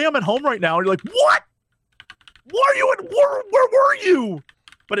like, hey, I'm at home right now. And you're like, what? Where were you?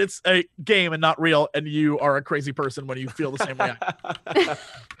 But it's a game and not real. And you are a crazy person when you feel the same way.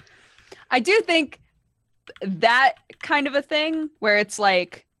 I do think that kind of a thing where it's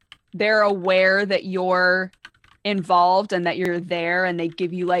like they're aware that you're involved and that you're there, and they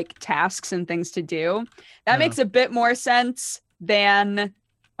give you like tasks and things to do. That makes a bit more sense than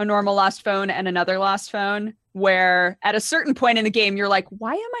A Normal Lost Phone and Another Lost Phone, where at a certain point in the game, you're like,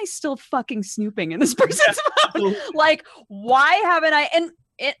 why am I still fucking snooping in this person's phone? Like, why haven't I? And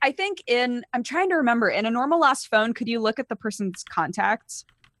I think I'm trying to remember, in A Normal Lost Phone, could you look at the person's contacts?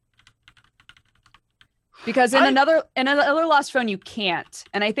 Because in another Lost Phone you can't,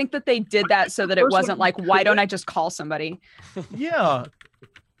 and I think that they did that so that it wasn't like, why don't I just call somebody? Yeah.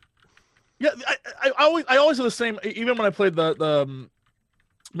 I always do the same. Even when I played the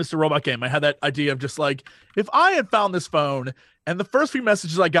Mr. Robot game, I had that idea of just like, if I had found this phone and the first few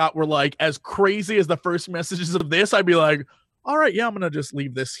messages I got were like as crazy as the first messages of this, I'd be like, all right, yeah, I'm gonna just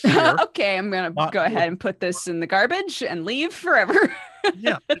leave this here. Okay, I'm gonna go ahead and put this in the garbage and leave forever.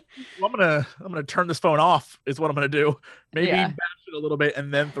 Yeah, well, I'm gonna turn this phone off. Is what I'm gonna do. Maybe bash it a little bit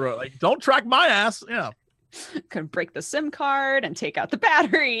and then throw it. Like, don't track my ass. Yeah. Can break the SIM card and take out the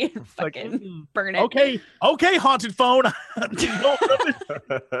battery. And fucking burn it. Okay, haunted phone.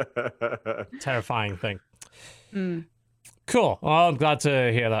 Terrifying thing. Cool. Well, I'm glad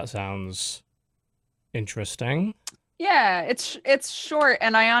to hear that. Sounds interesting. Yeah, it's short,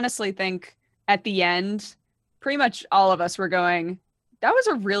 and I honestly think at the end, pretty much all of us were going, that was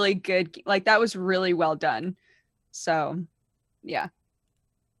a really good, like, that was really well done. So, yeah.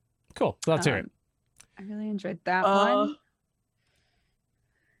 Cool. Glad to hear it. I really enjoyed that one.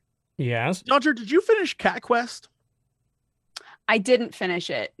 Yes. Dodger, did you finish Cat Quest? I didn't finish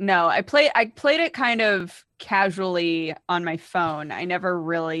it. No, I played it kind of casually on my phone. I never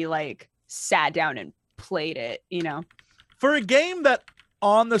really like sat down and played it, you know. For a game that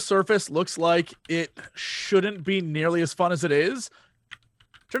on the surface looks like it shouldn't be nearly as fun as it is,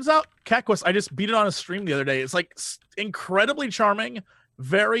 turns out Cat Quest, I just beat it on a stream the other day. It's like incredibly charming,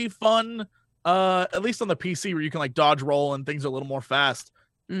 very fun, at least on the PC where you can like dodge roll and things are a little more fast.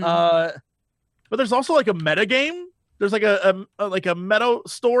 But there's also like a meta game. There's like a meta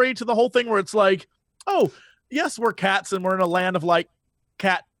story to the whole thing where it's like, oh, yes, we're cats and we're in a land of like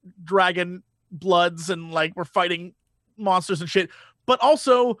cat dragon bloods and like we're fighting monsters and shit. But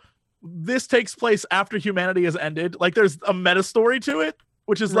also this takes place after humanity has ended. Like there's a meta story to it,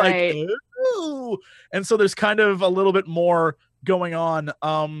 which is like, ooh. And so there's kind of a little bit more going on.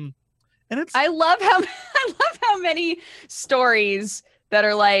 And it's I love how many stories that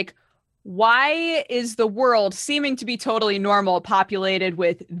are like, why is the world seeming to be totally normal populated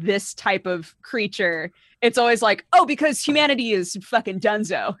with this type of creature? It's always like, oh, because humanity is fucking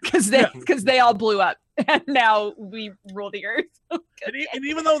dunzo because they all blew up and now we rule the earth. And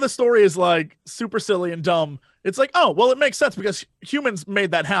even though the story is like super silly and dumb, it's like, oh, well, it makes sense because humans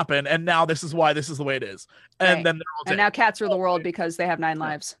made that happen and now this is why this is the way it is. And then they're all dead. And now cats rule the world because they have 9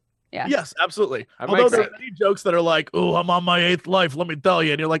 lives. Yeah. Yes, absolutely. Although there are many jokes that are like, "Oh, I'm on my 8th life, let me tell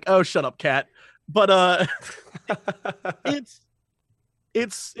you," and you're like, "Oh, shut up, cat." But it's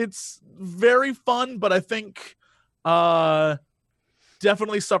very fun, but I think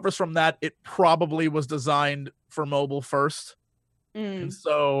definitely suffers from that. It probably was designed for mobile first, and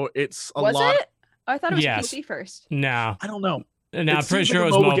so it's a lot. Was it? I thought it was PC first. No, I don't know. No, I'm pretty sure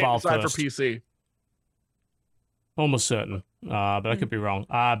it was mobile first for PC. Almost certain. But I could be wrong.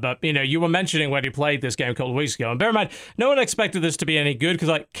 But, you know, you were mentioning when you played this game a couple of weeks ago, and bear in mind, no one expected this to be any good, because,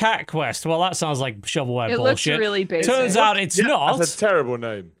 like, Cat Quest, well, that sounds like shovelware bullshit. It looks really basic. Turns out it's not. That's a terrible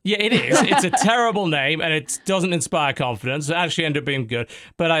name. Yeah, it is. It's a terrible name, and it doesn't inspire confidence. It actually ended up being good.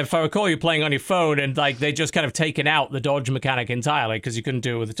 But if I recall, you're playing on your phone, and, like, they just kind of taken out the dodge mechanic entirely, because you couldn't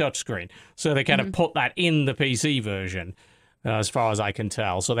do it with a touchscreen. So they kind of put that in the PC version, as far as I can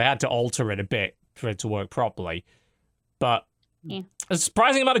tell. So they had to alter it a bit for it to work properly. But a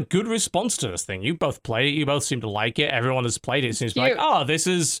surprising amount of good response to this thing. You both played it. You both seem to like it. Everyone that's played it seems like, oh, this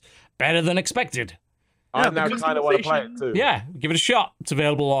is better than expected. I now kind of want to play it too. Yeah, give it a shot. It's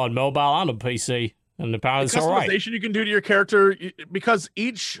available on mobile and on PC, and apparently it's all right. The customization you can do to your character, because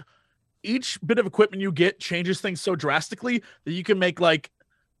each bit of equipment you get changes things so drastically that you can make like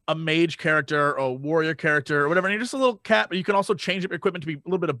a mage character or a warrior character or whatever. And you're just a little cat, but you can also change up your equipment to be a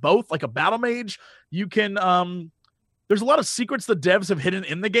little bit of both, like a battle mage. You can there's a lot of secrets the devs have hidden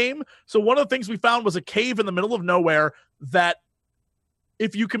in the game. So one of the things we found was a cave in the middle of nowhere that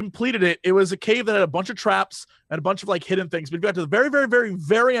if you completed it, it was a cave that had a bunch of traps and a bunch of like hidden things. But if you got to the very, very, very,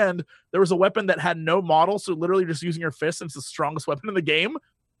 very end, there was a weapon that had no model. So literally just using your fist, and it's the strongest weapon in the game.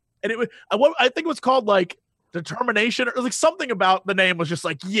 And it was, I think it was called like Determination, or like something about the name was just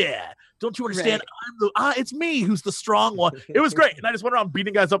like, yeah, don't you understand? Right. It's me who's the strong one. It was great. And I just went around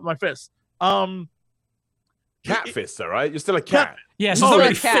beating guys up with my fists. Cat fists, all right? You're still a cat. Yes, you're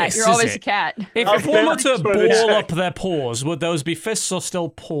a cat. You're always a cat. If one were to ball up their paws, would those be fists or still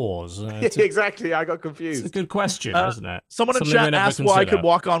paws? Exactly. I got confused. It's a good question, isn't it? Someone in chat asked why I could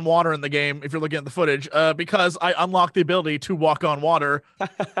walk on water in the game. If you're looking at the footage, because I unlocked the ability to walk on water.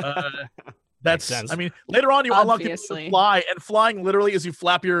 That's. I mean, later on you unlock the ability to fly, and flying literally is you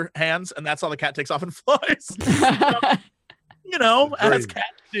flap your hands, and that's how the cat takes off and flies. You know, as cats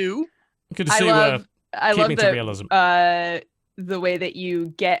do. Good to see I love Keeping to realism. the way that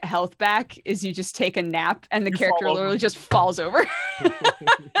you get health back is you just take a nap and the You character fall over. literally just falls over.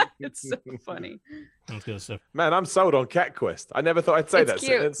 It's so funny. That's good stuff. Man, I'm sold on Cat Quest. I never thought I'd say It's that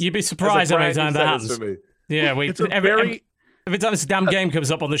cute. sentence. You'd be That's a surprised how many brand new times that sentence happens. for me. Yeah, It's a very every time this damn game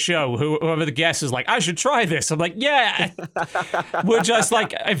comes up on the show, whoever the guest is like, I should try this. I'm like, yeah. We're just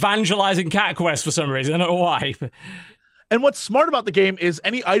like evangelizing Cat Quest for some reason. I don't know why. And what's smart about the game is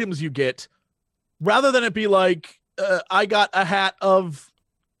any items you get, rather than it be like, I got a hat of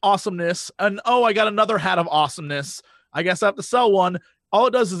awesomeness, and oh, I got another hat of awesomeness. I guess I have to sell one. All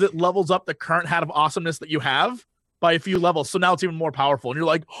it does is it levels up the current hat of awesomeness that you have by a few levels. So now it's even more powerful. And you're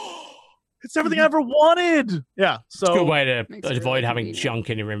like, oh, it's everything I ever wanted. Yeah. So It's a good way to Makes it avoid really having convenient. junk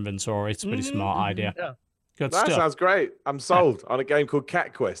in your inventory. It's a pretty smart idea. Yeah. Good That stuff. sounds great. I'm sold on a game called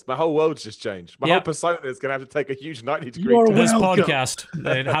Cat Quest. My whole world's just changed. My Yep. whole persona is going to have to take a huge 90-degree You're turn. This Welcome.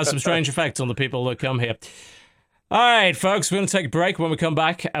 podcast, it has some strange effects on the people that come here. All right, folks, we're going to take a break. When we come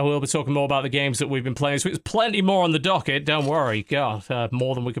back, we'll be talking more about the games that we've been playing this week. There's plenty more on the docket. Don't worry. God,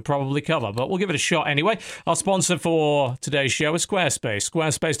 more than we could probably cover, but we'll give it a shot anyway. Our sponsor for today's show is Squarespace.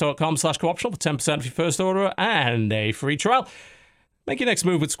 Squarespace.com/cooptional for 10% of your first order and a free trial. Make your next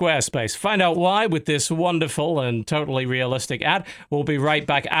move with Squarespace. Find out why with this wonderful and totally realistic ad. We'll be right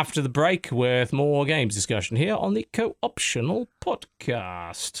back after the break with more games discussion here on the Co-Optional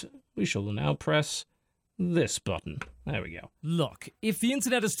Podcast. We shall now press this button. There we go. Look, if the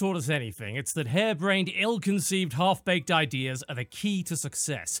internet has taught us anything, it's that harebrained, ill-conceived, half-baked ideas are the key to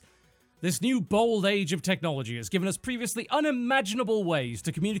success. This new bold age of technology has given us previously unimaginable ways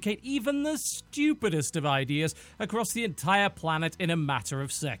to communicate even the stupidest of ideas across the entire planet in a matter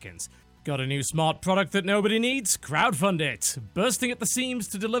of seconds. Got a new smart product that nobody needs? Crowdfund it. Bursting at the seams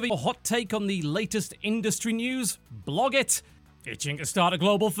to deliver a hot take on the latest industry news? Blog it. Itching to start a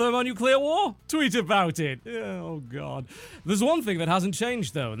global thermonuclear war? Tweet about it. Oh, God. There's one thing that hasn't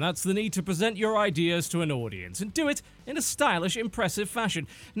changed, though, and that's the need to present your ideas to an audience and do it in a stylish, impressive fashion.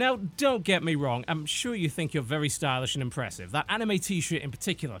 Now, don't get me wrong. I'm sure you think you're very stylish and impressive. That anime t-shirt in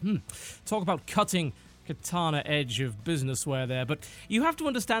particular. Talk about cutting katana edge of businesswear there, but you have to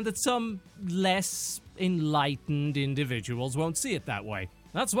understand that some less enlightened individuals won't see it that way.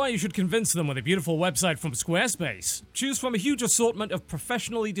 That's why you should convince them with a beautiful website from Squarespace. Choose from a huge assortment of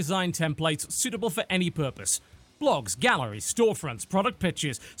professionally designed templates suitable for any purpose. Blogs, galleries, storefronts, product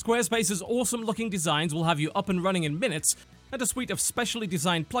pictures. Squarespace's awesome-looking designs will have you up and running in minutes, and a suite of specially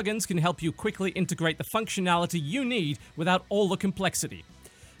designed plugins can help you quickly integrate the functionality you need without all the complexity.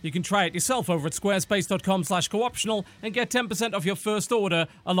 You can try it yourself over at squarespace.com/cooptional and get 10% off your first order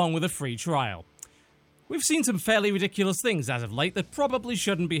along with a free trial. We've seen some fairly ridiculous things as of late that probably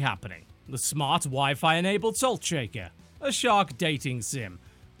shouldn't be happening. The smart Wi-Fi enabled salt shaker, a shark dating sim,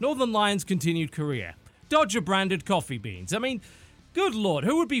 Northern Lions' continued career, Dodger branded coffee beans. I mean, good lord,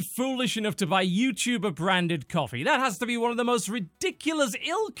 who would be foolish enough to buy YouTuber branded coffee? That has to be one of the most ridiculous,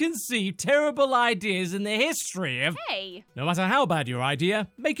 ill-conceived, terrible ideas in the history of... Hey! No matter how bad your idea,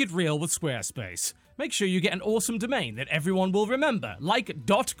 make it real with Squarespace. Make sure you get an awesome domain that everyone will remember, like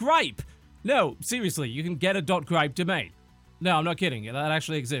 .gripe. No, seriously, you can get a .gripe domain. No, I'm not kidding. That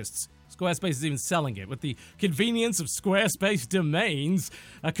actually exists. Squarespace is even selling it with the convenience of Squarespace domains.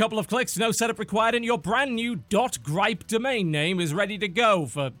 A couple of clicks, no setup required, and your brand new .gripe domain name is ready to go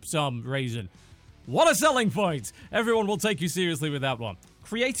for some reason. What a selling point! Everyone will take you seriously with that one.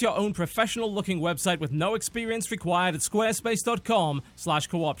 Create your own professional-looking website with no experience required at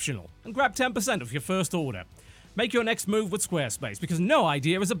squarespace.com/cooptional and grab 10% of your first order. Make your next move with Squarespace, because no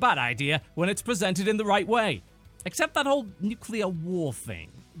idea is a bad idea when it's presented in the right way. Except that whole nuclear war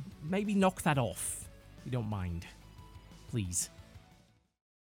thing. Maybe knock that off. You don't mind. Please.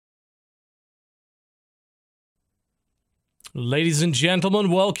 Ladies and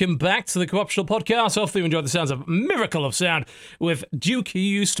gentlemen, welcome back to the Co-Optional Podcast. Hopefully you enjoyed the sounds of Miracle of Sound with Duke He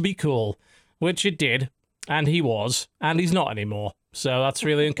Used to Be Cool, which it did, and he was, and he's not anymore. So that's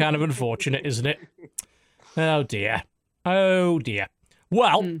really kind of unfortunate, isn't it? Oh dear. Oh dear.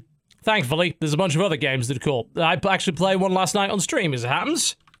 Well, thankfully, there's a bunch of other games that are cool. I actually played one last night on stream, as it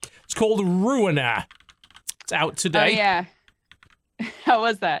happens. It's called Ruiner. It's out today. Oh yeah. How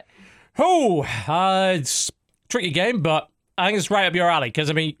was that? It's a tricky game, but I think it's right up your alley, because,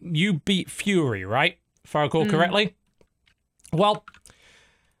 I mean, you beat Fury, right? If I recall correctly. Well,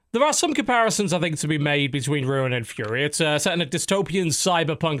 there are some comparisons, I think, to be made between Ruin and Fury. It's set in a dystopian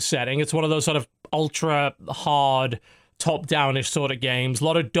cyberpunk setting. It's one of those sort of ultra-hard, top-downish sort of games. A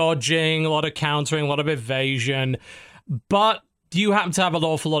lot of dodging, a lot of countering, a lot of evasion. But you happen to have an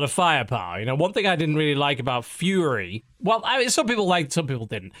awful lot of firepower. You know, one thing I didn't really like about Fury, well, some people liked, some people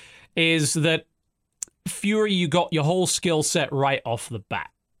didn't, is that Fury, you got your whole skill set right off the bat.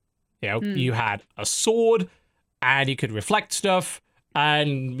 You know, you had a sword, and you could reflect stuff,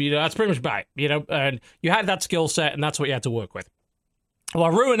 and, you know, that's pretty much about it, you know, and you had that skill set, and that's what you had to work with.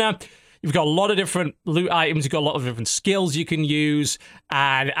 Well, Ruiner, you've got a lot of different loot items, you've got a lot of different skills you can use,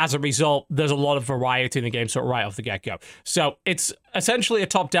 and as a result, there's a lot of variety in the game, sort of right off the get-go. So it's essentially a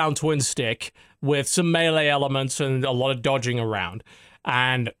top-down twin stick with some melee elements and a lot of dodging around.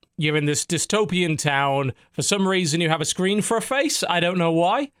 And you're in this dystopian town. For some reason, you have a screen for a face. I don't know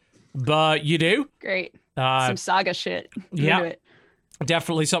why, but you do. Great. Some saga shit. Yeah,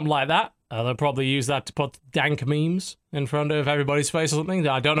 definitely something like that. They'll probably use that to put dank memes in front of everybody's face or something.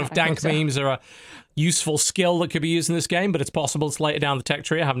 I don't know if dank memes are a useful skill that could be used in this game, but it's possible. It's later down the tech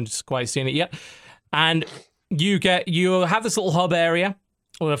tree. I haven't quite seen it yet. And you have this little hub area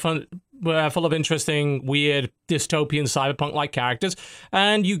where full of interesting, weird, dystopian, cyberpunk-like characters,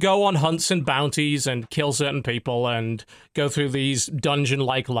 and you go on hunts and bounties and kill certain people and go through these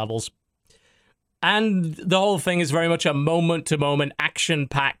dungeon-like levels. And the whole thing is very much a moment-to-moment,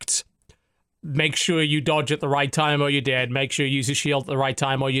 action-packed, make sure you dodge at the right time or you're dead, make sure you use your shield at the right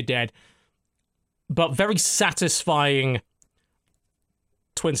time or you're dead, but very satisfying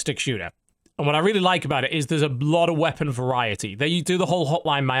twin-stick shooter. And what I really like about it is there's a lot of weapon variety. They do the whole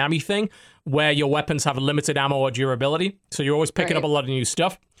Hotline Miami thing, where your weapons have a limited ammo or durability, so you're always picking up a lot of new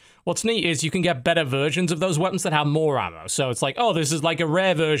stuff. What's neat is you can get better versions of those weapons that have more ammo. So it's like, oh, this is like a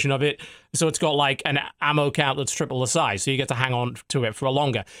rare version of it, so it's got like an ammo count that's triple the size, so you get to hang on to it for a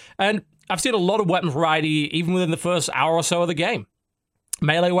longer. And I've seen a lot of weapon variety even within the first hour or so of the game.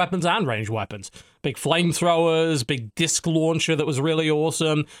 Melee weapons and ranged weapons. Big flamethrowers, big disc launcher that was really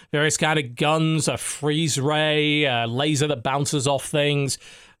awesome, various kind of guns, a freeze ray, a laser that bounces off things,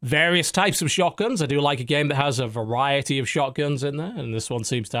 various types of shotguns. I do like a game that has a variety of shotguns in there, and this one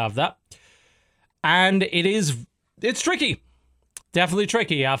seems to have that. And it's tricky. Definitely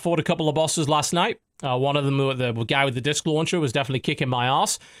tricky. I fought a couple of bosses last night. One of them, the guy with the disc launcher, was definitely kicking my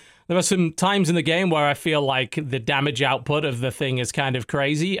ass. There are some times in the game where I feel like the damage output of the thing is kind of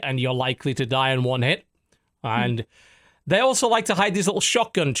crazy and you're likely to die in one hit. And they also like to hide these little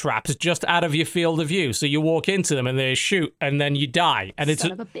shotgun traps just out of your field of view. So you walk into them and they shoot and then you die. And it's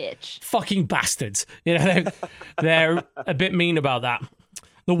Son of a bitch. Fucking bastards. You know, they're a bit mean about that.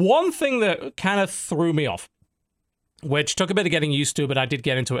 The one thing that kind of threw me off, which took a bit of getting used to, but I did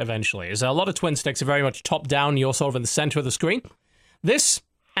get into it eventually, is a lot of twin sticks are very much top down. You're sort of in the center of the screen. This,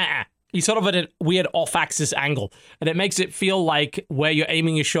 you're sort of at a weird off-axis angle, and it makes it feel like where you're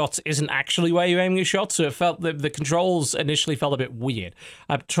aiming your shots isn't actually where you're aiming your shots, so it felt the controls initially felt a bit weird.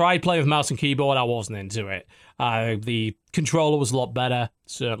 I tried playing with mouse and keyboard, I wasn't into it. The controller was a lot better,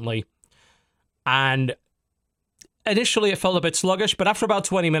 certainly, and initially it felt a bit sluggish, but after about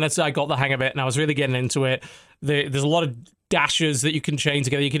 20 minutes I got the hang of it, and I was really getting into it. There's a lot of dashes that you can chain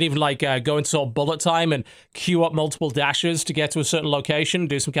together. You can even like go into sort of bullet time and queue up multiple dashes to get to a certain location,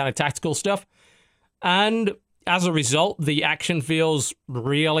 do some kind of tactical stuff. And as a result, the action feels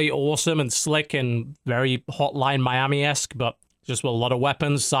really awesome and slick and very Hotline Miami-esque, but just with a lot of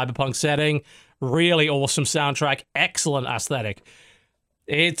weapons, cyberpunk setting, really awesome soundtrack, excellent aesthetic.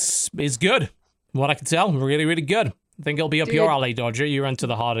 It's good. From what I can tell, really, really good. I think it'll be up your alley, Dodger. You're into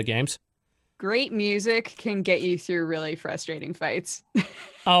the harder games. Great music can get you through really frustrating fights.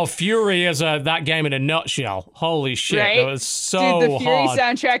 Oh, Fury is that game in a nutshell. Holy shit, right? It was so hard. Dude, the Fury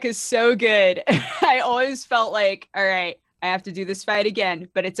soundtrack is so good. I always felt like, all right, I have to do this fight again,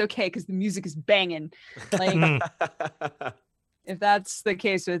 but it's okay because the music is banging. Like, if that's the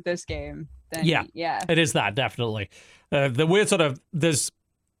case with this game, then yeah. It is that, definitely. The weird sort of,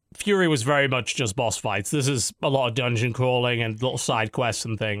 Fury was very much just boss fights. This is a lot of dungeon crawling and little side quests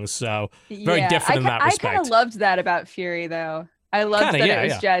and things, so very different in that respect. I kind of loved that about Fury, though. I loved that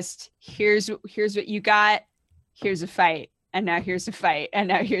it was just, here's what you got, here's a fight, and now here's a fight, and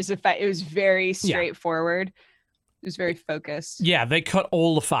now here's a fight. It was very straightforward. It was very focused. Yeah, they cut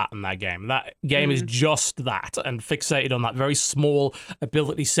all the fat in that game. That game is just that, and fixated on that very small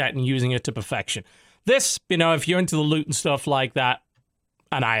ability set and using it to perfection. This, if you're into the loot and stuff like that,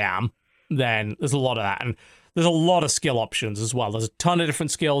 and I am, then there's a lot of that. And there's a lot of skill options as well. There's a ton of different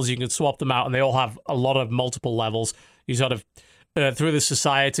skills. You can swap them out, and they all have a lot of multiple levels. You sort of, through this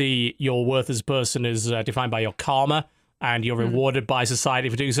society, your worth as a person is defined by your karma, and you're rewarded by society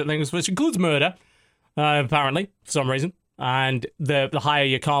for doing certain things, which includes murder, apparently, for some reason. And the higher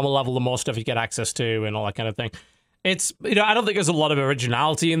your karma level, the more stuff you get access to, and all that kind of thing. It's, I don't think there's a lot of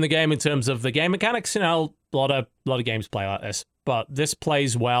originality in the game in terms of the game mechanics. A lot of games play like this. But this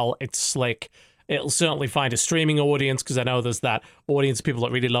plays well. It's slick. It'll certainly find a streaming audience, because I know there's that audience of people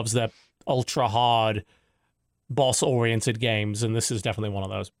that really loves the ultra hard, boss-oriented games, and this is definitely one of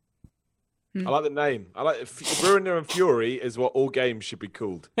those. I like the name. I like Ruiner and Fury is what all games should be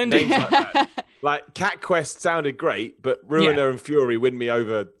called. Indeed. Names like that. Like Cat Quest sounded great, but Ruiner and Fury win me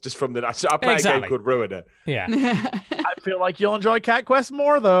over just from the. I play a game called Ruiner. Yeah. I feel like you'll enjoy Cat Quest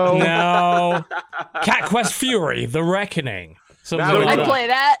more though. No. Cat Quest Fury: The Reckoning. I'd play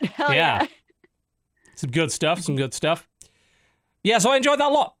that. Hell yeah. Some good stuff. Some good stuff. Yeah, so I enjoyed that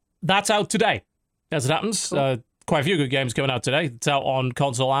a lot. That's out today, as it happens. Cool. Quite a few good games coming out today. It's out on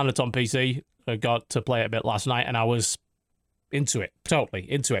console and it's on PC. I got to play it a bit last night, and I was into it. Totally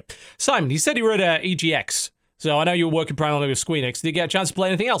into it. Simon, you said you were at EGX, so I know you were working primarily with Squeenix. Did you get a chance to play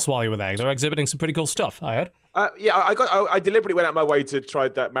anything else while you were there? They're exhibiting some pretty cool stuff, I heard. I deliberately went out my way to try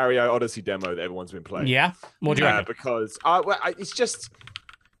that Mario Odyssey demo that everyone's been playing. Yeah? What do you reckon? Because it's just...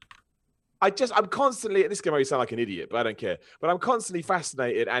 I'm constantly, this is going to sound like an idiot, but I don't care. But I'm constantly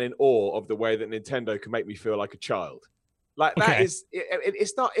fascinated and in awe of the way that Nintendo can make me feel like a child. Like that is,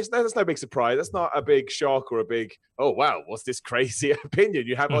 that's no big surprise. That's not a big shock or a big, oh, wow, what's this crazy opinion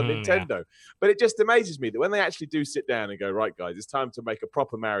you have on Nintendo? Yeah. But it just amazes me that when they actually do sit down and go, right, guys, it's time to make a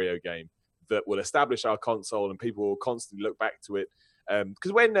proper Mario game that will establish our console and people will constantly look back to it.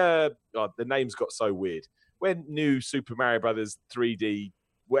 Because when the names got so weird, when new Super Mario Brothers 3D,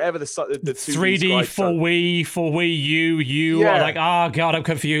 whatever the 3D for Wii U are like, oh god, I'm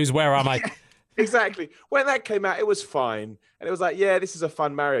confused. Where am I? Exactly. When that came out, it was fine, and it was like, yeah, this is a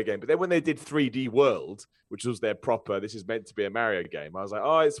fun Mario game. But then when they did 3D World, which was their proper, this is meant to be a Mario game, I was like,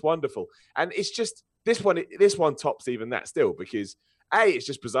 oh, it's wonderful. And it's just this one tops even that still because it's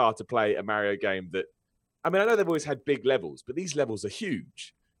just bizarre to play a Mario game that. I mean, I know they've always had big levels, but these levels are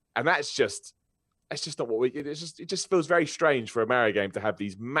huge, and that's just. It's just not what it just feels very strange for a Mario game to have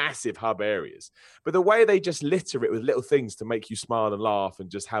these massive hub areas. But the way they just litter it with little things to make you smile and laugh and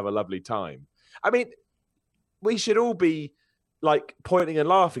just have a lovely time. I mean, we should all be like pointing and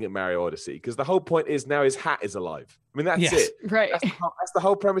laughing at Mario Odyssey because the whole point is now his hat is alive. I mean, that's it. Right. That's the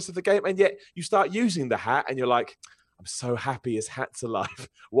whole premise of the game. And yet you start using the hat and you're like, I'm so happy his hat's alive.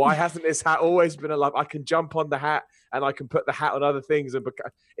 Why hasn't his hat always been alive? I can jump on the hat and I can put the hat on other things. And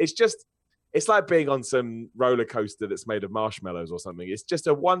it's just... It's like being on some roller coaster that's made of marshmallows or something. It's just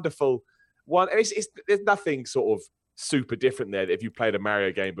a wonderful one. There's nothing sort of super different there. If you played a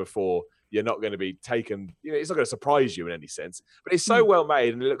Mario game before, you're not going to be taken. It's not going to surprise you in any sense. But it's so well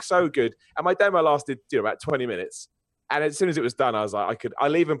made and it looks so good. And my demo lasted about 20 minutes. And as soon as it was done, I was like,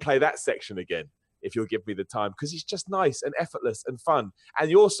 I'll even play that section again if you'll give me the time because it's just nice and effortless and fun. And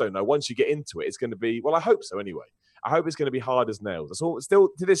you also know once you get into it, it's going to be I hope so anyway. I hope it's going to be hard as nails. It's all, still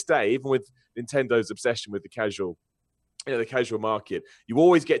to this day, even with Nintendo's obsession with the casual market, you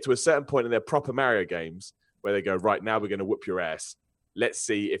always get to a certain point in their proper Mario games where they go, right, now we're going to whoop your ass. Let's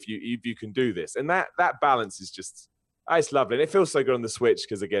see if you can do this. And that balance is just, it's lovely. And it feels so good on the Switch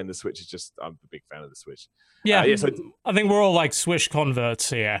because, again, the Switch is just, I'm a big fan of the Switch. Yeah, so I think we're all like Switch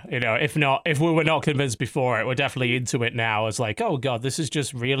converts here. If we were not convinced before it, we're definitely into it now. It's like, oh God, this is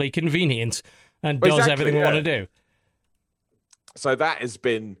just really convenient and does everything we want to do. So that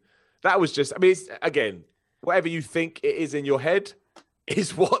was just, I mean, it's, again, whatever you think it is in your head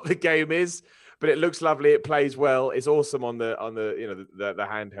is what the game is, but it looks lovely. It plays well. It's awesome on the the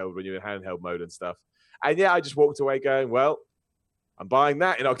handheld when you're in handheld mode and stuff. And yeah, I just walked away going, well, I'm buying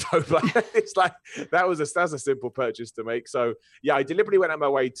that in October. It's like, that's a simple purchase to make. So yeah, I deliberately went out my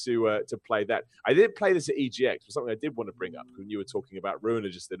way to play that. I didn't play this at EGX, but something I did want to bring up when you were talking about Ruiner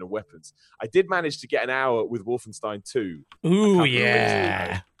just in the weapons. I did manage to get an hour with Wolfenstein 2. Ooh,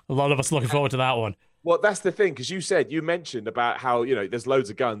 yeah. A lot of us looking forward to that one. Well, that's the thing, because you mentioned about how, there's loads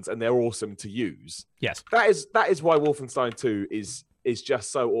of guns and they're awesome to use. Yes. That is why Wolfenstein 2 is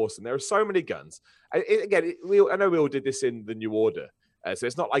just so awesome. There are so many guns. I know we all did this in the New Order. So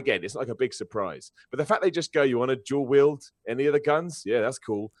it's not like a big surprise. But the fact they just go, you want to dual wield any of the guns? Yeah, that's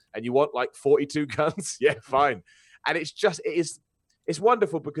cool. And you want like 42 guns? Yeah, fine. And it's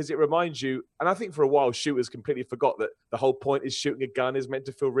wonderful because it reminds you, and I think for a while shooters completely forgot that the whole point is shooting a gun is meant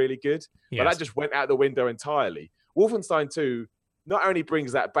to feel really good. Yes. But that just went out the window entirely. Wolfenstein 2 not only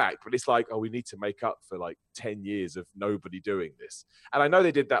brings that back, but it's like, oh, we need to make up for like 10 years of nobody doing this. And I know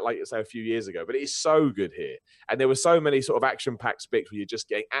they did that, like, say, a few years ago, but it is so good here. And there were so many sort of action-packed bits where you're just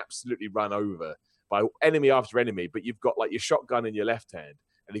getting absolutely run over by enemy after enemy, but you've got like your shotgun in your left hand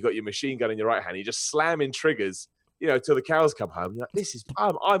and you've got your machine gun in your right hand. You're just slamming triggers, till the cows come home. You're like,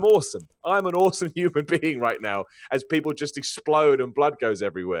 I'm awesome. I'm an awesome human being right now as people just explode and blood goes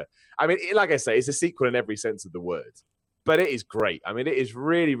everywhere. I mean, like I say, it's a sequel in every sense of the word. but it is great. I mean, it is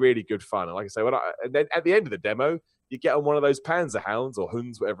really, really good fun. And like I say, and then at the end of the demo, you get on one of those Panzer Hounds or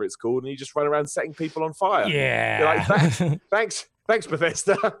Huns, whatever it's called, and you just run around setting people on fire. Yeah. You're like, thanks,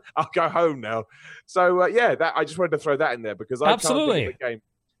 Bethesda. I'll go home now. So I just wanted to throw that in there because I can't think of a game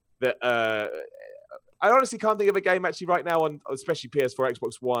that I honestly can't think of a game actually right now on especially PS4,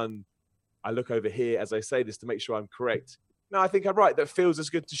 Xbox One. I look over here as I say this to make sure I'm correct. No, I think I'm right. That feels as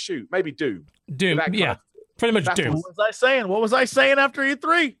good to shoot. Maybe Doom. Yeah. Pretty much Doom. What was I saying after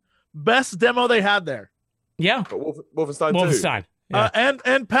E3? Best demo they had there. Yeah. But Wolfenstein 2. Yeah.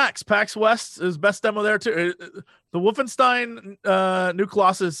 And PAX West is best demo there too. The Wolfenstein New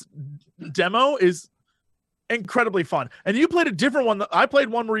Colossus demo is incredibly fun. And you played a different one. I played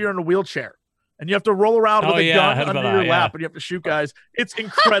one where you're in a wheelchair and you have to roll around with a gun under your lap and you have to shoot guys. It's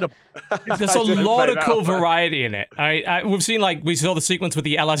incredible. There's a lot of cool variety in it. We saw the sequence with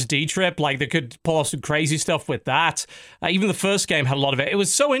the LSD trip. Like they could pull off some crazy stuff with that. Even the first game had a lot of it. It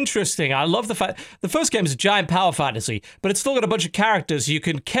was so interesting. I love the fact the first game is a giant power fantasy, but it's still got a bunch of characters you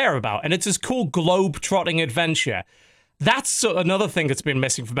can care about, and it's this cool globe-trotting adventure. That's another thing that's been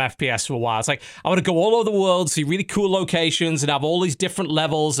missing from FPS for a while. It's like, I want to go all over the world, see really cool locations, and have all these different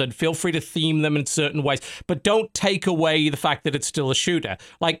levels, and feel free to theme them in certain ways, but don't take away the fact that it's still a shooter.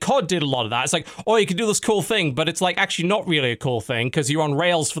 Like, COD did a lot of that. It's like, oh, you can do this cool thing, but it's like actually not really a cool thing, because you're on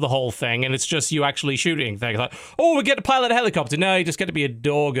rails for the whole thing, and it's just you actually shooting things. Like, oh, we get to pilot a helicopter. No, you just get to be a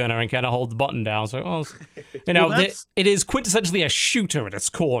door gunner and kind of hold the button down. So, it is quintessentially a shooter at its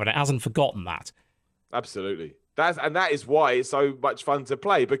core, and it hasn't forgotten that. Absolutely. That is why it's so much fun to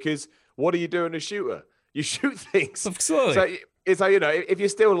play, because what are you doing as a shooter? You shoot things. Absolutely. So it's like, if you're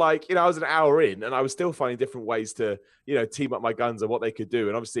still like, I was an hour in and I was still finding different ways to, team up my guns and what they could do.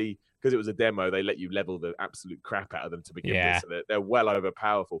 And obviously, because it was a demo, they let you level the absolute crap out of them to begin with. So they're well over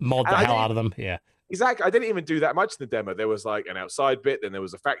powerful. Mod the hell out of them. Yeah. Exactly. I didn't even do that much in the demo. There was like an outside bit, then there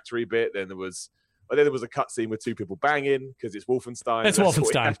was a factory bit, then there was a cutscene with two people banging because it's Wolfenstein. It's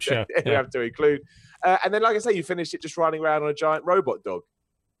Wolfenstein, sure. You have to include. And then, like I say, you finished it just running around on a giant robot dog.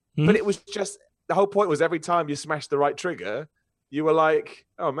 Mm-hmm. But it was just, the whole point was every time you smashed the right trigger, you were like,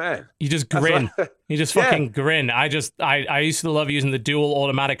 oh, man. You just grin. You just fucking grin. I used to love using the dual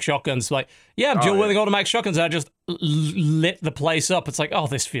automatic shotguns. Like, I'm dual wielding automatic shotguns. I just lit the place up. It's like, oh,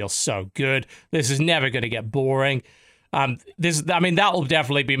 this feels so good. This is never going to get boring. That'll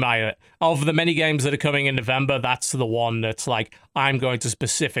definitely be my, of the many games that are coming in November, that's the one that's like, I'm going to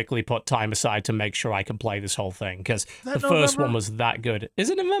specifically put time aside to make sure I can play this whole thing, because the first one was that good. Is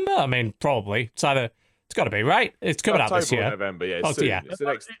it November? I mean, probably. It's got to be, right? It's coming out this year. November, it's soon. It's the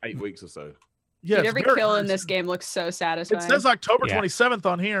next 8 weeks or so. Yeah, dude, every kill in this game looks so satisfying. It says October 27th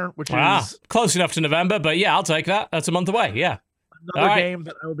on here, which is close enough to November, but I'll take that. That's a month away, Another game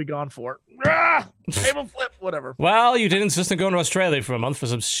that I will be gone for. Table flip, whatever. Well, you did insist on going to Australia for a month for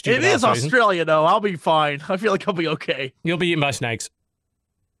some stupid reason. It is Australia, though. I'll be fine. I feel like I'll be okay. You'll be eaten by snakes.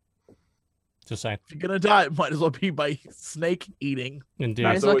 Just saying. If you're going to die, it might as well be by snake eating. Indeed.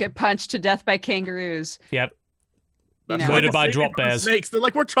 Might as well get punched to death by kangaroos. Yep. Murdered by drop bears. Snakes. They're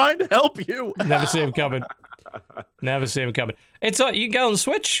like, we're trying to help you. Never see them coming. Never see them coming. It's you can go on the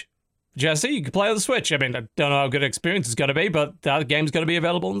Switch. Jesse, you can play on the Switch. I mean, I don't know how good an experience it's going to be, but that game's going to be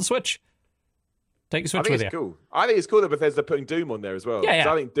available on the Switch. Take your Switch with you. Cool. I think it's cool that Bethesda putting Doom on there as well.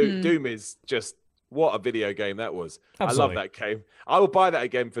 Yeah. I think Doom is just, what a video game that was. Absolutely. I love that game. I will buy that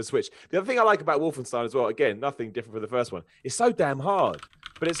again for Switch. The other thing I like about Wolfenstein as well, again, nothing different from the first one, it's so damn hard,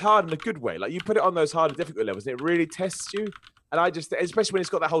 but it's hard in a good way. Like, you put it on those harder difficulty levels and it really tests you. And I just, especially when it's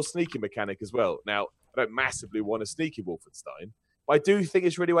got that whole sneaking mechanic as well. Now, I don't massively want a sneaky Wolfenstein, but I do think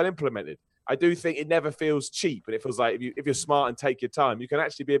it's really well implemented. I do think it never feels cheap, and it feels like if you're smart and take your time, you can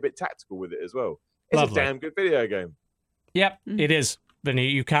actually be a bit tactical with it as well. It's a damn good video game. Yep, it is. Then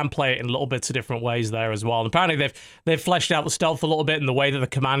you can play it in little bits of different ways there as well. And apparently they've fleshed out the stealth a little bit in the way that the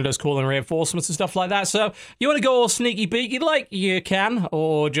commandos call in reinforcements and stuff like that. So you want to go all sneaky beaky like you can,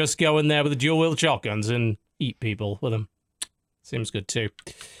 or just go in there with the dual wield shotguns and eat people with them. Seems good too.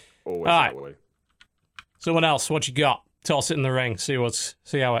 Always all that right. way. Someone else, what you got? Toss it in the ring. See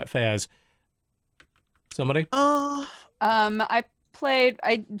how it fares. Somebody? I played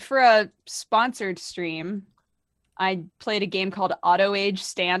for a sponsored stream. I played a game called Auto Age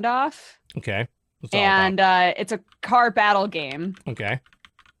Standoff. Okay. And it's a car battle game. Okay.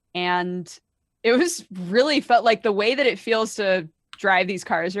 And it was really felt like the way that it feels to drive these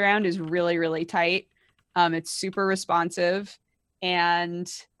cars around is really, really tight. It's super responsive,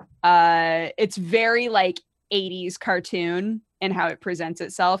 and it's very like 80s cartoon in how it presents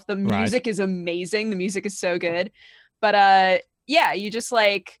itself. The music is amazing. The music is so good. But you just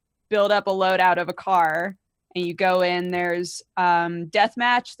like build up a loadout of a car and you go in. There's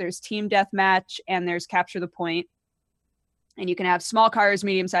deathmatch, there's team deathmatch, and there's capture the point. And you can have small cars,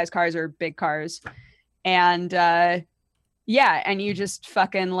 medium-sized cars, or big cars. And and you just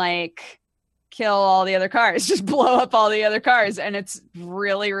fucking like kill all the other cars, just blow up all the other cars, and it's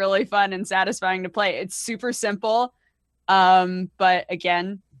really, really fun and satisfying to play. It's super simple, but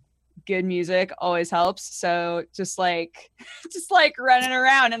again, good music always helps. So just like running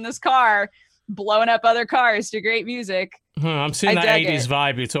around in this car, blowing up other cars to great music. I'm seeing that 80s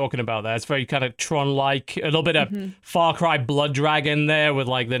vibe you're talking about there. It's very kind of Tron-like, a little bit of Far Cry Blood Dragon there with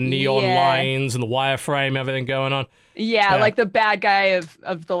like the neon lines and the wireframe, everything going on. Yeah, like the bad guy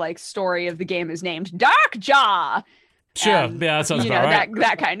of the like story of the game is named Darkjaw. Sure, yeah, that sounds about right.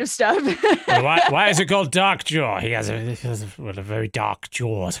 That kind of stuff. Why is it called Darkjaw? He has a very dark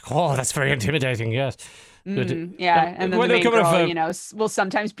jaw. Like, oh, that's very intimidating, yes. Yeah, and then the main girl, will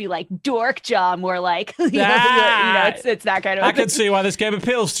sometimes be like Dorkjaw, more like, it's that kind of. I can see why this game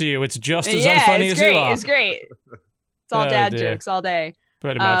appeals to you. It's just as unfunny as you are. It's great. It's all dad jokes all day.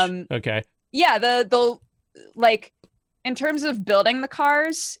 Pretty much. Okay. Yeah, the like in terms of building the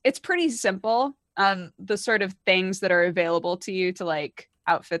cars, it's pretty simple. The sort of things that are available to you to like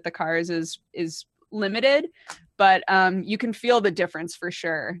outfit the cars is limited, but you can feel the difference for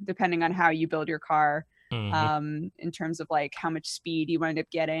sure depending on how you build your car. In terms of like how much speed you wind up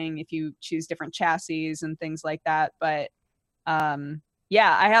getting if you choose different chassis and things like that. But I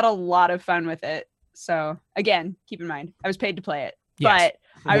had a lot of fun with it. So again, keep in mind, I was paid to play it, but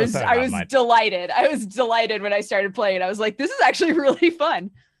I was delighted. I was delighted when I started playing. I was like, this is actually really fun.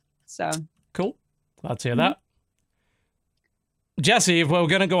 So cool. Glad to hear that. Jesse, if we're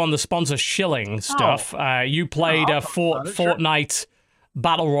going to go on the sponsor shilling stuff, you played a Fortnite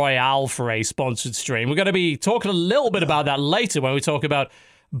Battle Royale for a sponsored stream. We're going to be talking a little bit about that later when we talk about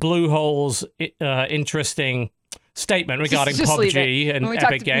Bluehole's interesting statement regarding PUBG and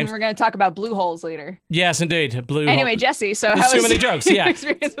Epic Games. We're going to talk about Blueholes later. Yes, indeed. Anyway, Jesse, so there's too many jokes, yeah.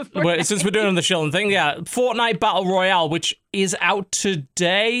 Since we're doing the shilling thing, Fortnite Battle Royale, which is out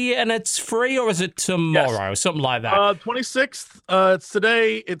today and it's free, or is it tomorrow? Yes. Something like that. 26th. It's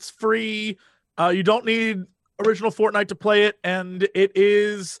today. It's free. You don't need original Fortnite to play it, and it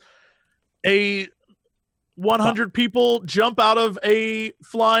is a 100 people jump out of a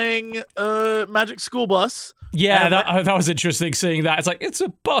flying magic school bus. Yeah, that was interesting seeing that. It's like, it's a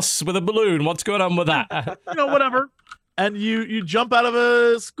bus with a balloon. What's going on with that? Whatever. And you jump out of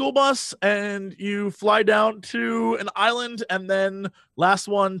a school bus and you fly down to an island, and then last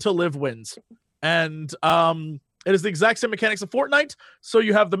one to live wins. And it is the exact same mechanics of Fortnite. So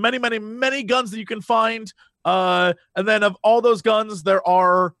you have the many, many, many guns that you can find. And then of all those guns, there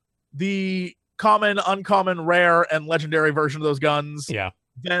are the common, uncommon, rare, and legendary version of those guns. Yeah.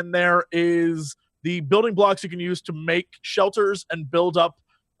 Then there is the building blocks you can use to make shelters and build up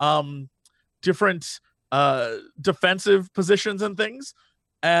different defensive positions and things.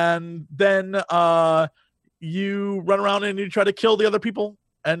 And then you run around and you try to kill the other people,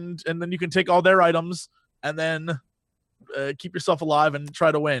 and then you can take all their items and then keep yourself alive and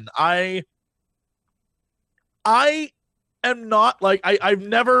try to win. I am not like I've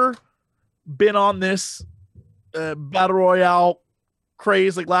never been on this battle royale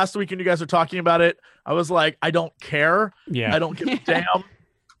craze. Like last week when you guys were talking about it, I was like, I don't care. Yeah, I don't give a damn.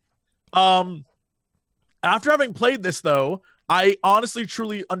 After having played this though, I honestly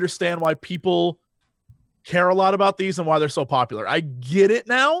truly understand why people care a lot about these and why they're so popular. I get it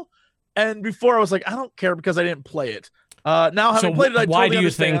now. And before I was like, I don't care because I didn't play it. Now having played it, I why totally do you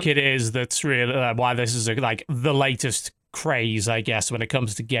understand. think it is that's really why this is like the latest craze, I guess, when it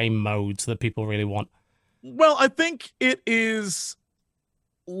comes to game modes that people really want? Well, I think it is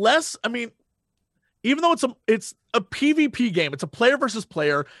less. I mean, even though it's a PvP game, it's a player versus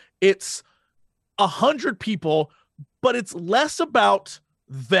player. It's 100 people, but it's less about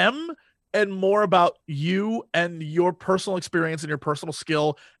them and more about you and your personal experience and your personal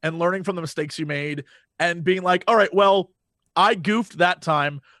skill and learning from the mistakes you made and being like, all right, well, I goofed that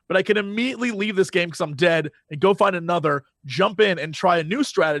time, but I can immediately leave this game because I'm dead and go find another, jump in and try a new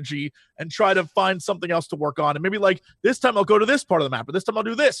strategy and try to find something else to work on. And maybe like this time I'll go to this part of the map, or this time I'll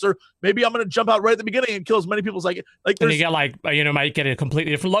do this, or maybe I'm going to jump out right at the beginning and kill as many people as like and you get like, might get a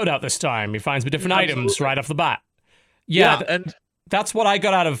completely different loadout this time. You find some different items right off the bat. Yeah. And that's what I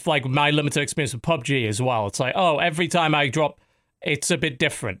got out of like my limited experience with PUBG as well. It's like, oh, every time I drop, it's a bit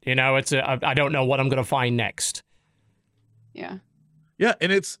different. I don't know what I'm going to find next. Yeah. Yeah,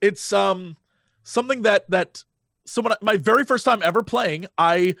 and it's something that someone, my very first time ever playing,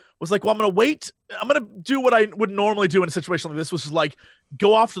 I was like, well, I'm gonna do what I would normally do in a situation like this, which is like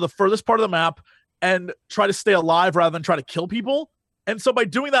go off to the furthest part of the map and try to stay alive rather than try to kill people. And so by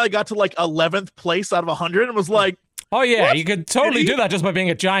doing that, I got to like 11th place out of 100 and was like, oh yeah, what? you could totally do that just by being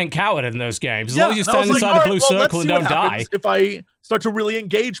a giant coward in those games. As Yeah, long as you and I was stand like, inside all the right, blue well, let's circle and see what don't die. happens if I start to really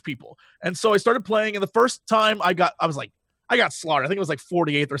engage people. And so I started playing, and the first time I got slaughtered. I think it was like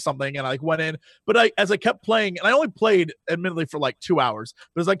 48th or something, and I like went in. But as I kept playing, and I only played admittedly for like 2 hours,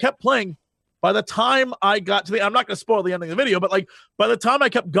 but as I kept playing, by the time I got to I'm not going to spoil the ending of the video, but like by the time I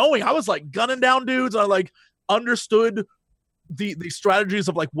kept going, I was like gunning down dudes. And I like understood the strategies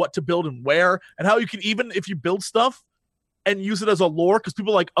of like what to build and where, and how you can, even if you build stuff and use it as a lore, because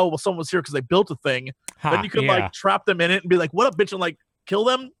people are like, oh well, someone was here because they built a thing. Then you can like trap them in it and be like, what up, bitch, and like kill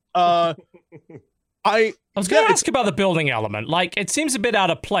them. I was going to ask about the building element. Like, it seems a bit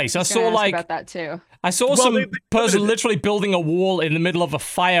out of place. I saw like about that too. I saw some person literally building a wall in the middle of a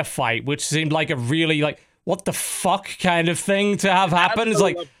firefight, which seemed like a really like what the fuck kind of thing to have happen. It's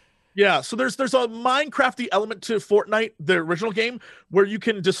like, yeah. So there's a Minecrafty element to Fortnite, the original game, where you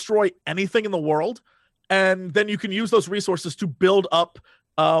can destroy anything in the world, and then you can use those resources to build up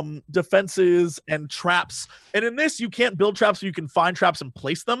defenses and traps. And in this, you can't build traps, so you can find traps and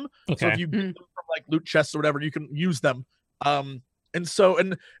place them. Okay. So if you get them from like loot chests or whatever, you can use them. And so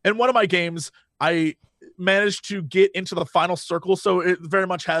in one of my games, I managed to get into the final circle. So it very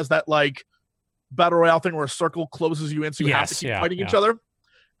much has that like battle royale thing where a circle closes you in, so you have to keep fighting each other.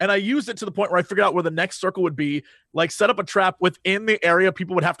 And I used it to the point where I figured out where the next circle would be, like set up a trap within the area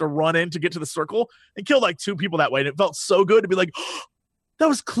people would have to run in to get to the circle, and kill like 2 people that way. And it felt so good to be like, oh, that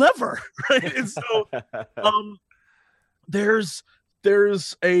was clever, right? And so there's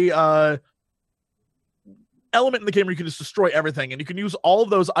a element in the game where you can just destroy everything, and you can use all of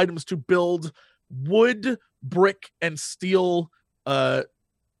those items to build wood, brick, and steel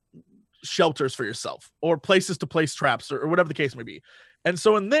shelters for yourself, or places to place traps, or whatever the case may be. And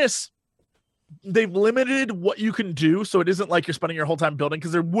so in this, they've limited what you can do, so it isn't like you're spending your whole time building,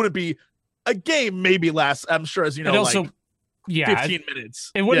 because there wouldn't be a game maybe lasts, I'm sure, as you know, also, like 15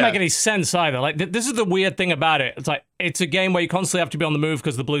 minutes. It wouldn't make any sense either. Like, this is the weird thing about it. It's like, it's a game where you constantly have to be on the move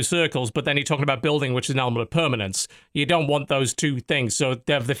because of the blue circles, but then you're talking about building, which is an element of permanence. You don't want those two things. So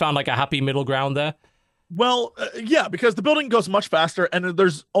have they found like a happy middle ground there? Well, yeah, because the building goes much faster, and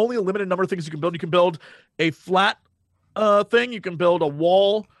there's only a limited number of things you can build. You can build a flat thing. You can build a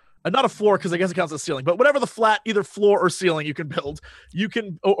wall. Not a floor, because I guess it counts as ceiling, but whatever the flat, either floor or ceiling you can build. You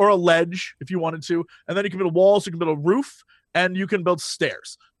can, or a ledge if you wanted to. And then you can build walls, you can build a roof, and you can build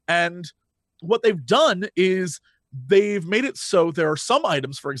stairs. And what they've done is they've made it so there are some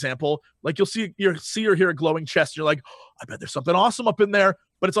items, for example, like you'll see or hear a glowing chest. You're like, oh, I bet there's something awesome up in there,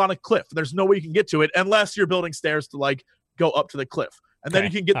 but it's on a cliff. There's no way you can get to it unless you're building stairs to like go up to the cliff. And then you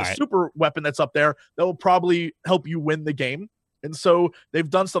can get the super weapon that's up there that will probably help you win the game. And so they've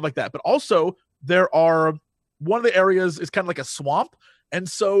done stuff like that. But also there are, one of the areas is kind of like a swamp. And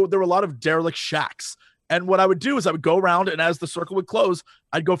so there were a lot of derelict shacks. And what I would do is I would go around, and as the circle would close,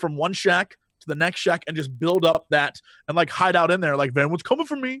 I'd go from one shack to the next shack and just build up that and like hide out in there. Like, Van, what's coming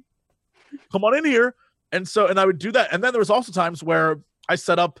for me? Come on in here. And I would do that. And then there was also times where I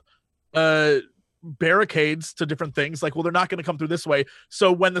set up barricades to different things. Like, well, they're not going to come through this way.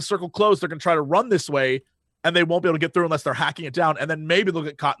 So when the circle closed, they're going to try to run this way, and they won't be able to get through unless they're hacking it down. And then maybe they'll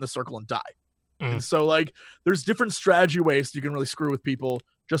get caught in the circle and die. And so like there's different strategy ways you can really screw with people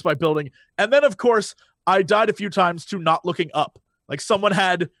just by building. And then of course I died a few times to not looking up. Like someone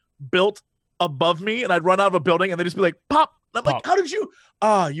had built above me, and I'd run out of a building, and they'd just be like, pop. And I'm like, how did you?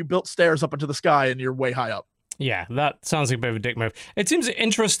 You built stairs up into the sky and you're way high up. Yeah, that sounds like a bit of a dick move. It seems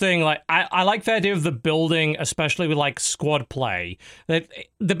interesting. Like, I like the idea of the building, especially with like squad play.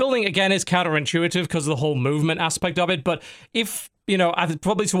 The building again is counterintuitive because of the whole movement aspect of it. But if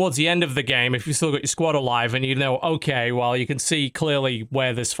probably towards the end of the game, if you still got your squad alive and okay, well, you can see clearly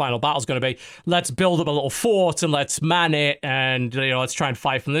where this final battle's going to be. Let's build up a little fort and let's man it, and let's try and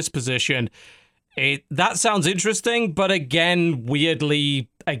fight from this position. That sounds interesting, but again, weirdly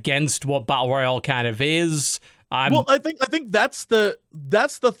against what Battle Royale kind of is. Well, I think that's the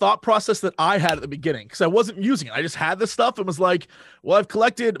thought process that I had at the beginning, because I wasn't using it. I just had this stuff and was like, well, I've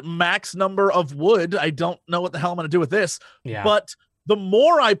collected max number of wood. I don't know what the hell I'm going to do with this. Yeah. But the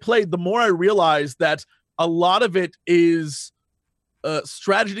more I played, the more I realized that a lot of it is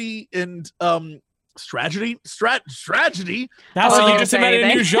strategy and strategy. That's what you just invented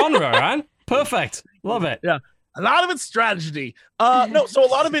a new genre, right? Perfect. Love it. Yeah. A lot of it's strategy. No, so a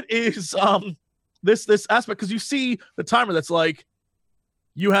lot of it is this aspect, because you see the timer that's like,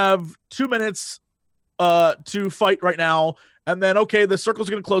 you have 2 minutes to fight right now. And then, okay, the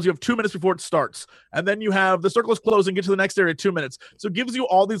circle's going to close. You have 2 minutes before it starts. And then you have the circle is closing, get to the next area 2 minutes. So it gives you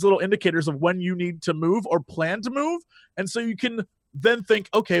all these little indicators of when you need to move or plan to move. And so you can then think,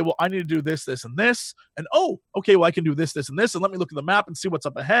 okay, well, I need to do this, this, and this. And oh, okay, well, I can do this, this, and this. And let me look at the map and see what's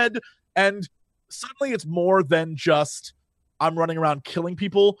up ahead. And suddenly it's more than just I'm running around killing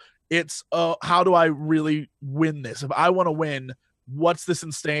people. It's how do I really win this? If I want to win, what's this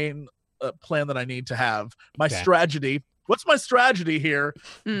insane plan that I need to have? My strategy. What's my strategy here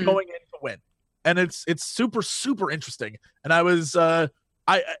going in to win? And it's super, super interesting. And I was the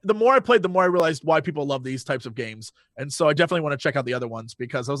more I played, the more I realized why people love these types of games. And so I definitely want to check out the other ones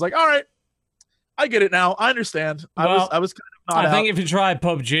because I was like, all right, I get it now. I understand. Well, I was kind of not I think if you try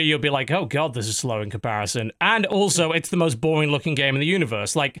PUBG, you'll be like, oh god, this is slow in comparison. And also, it's the most boring looking game in the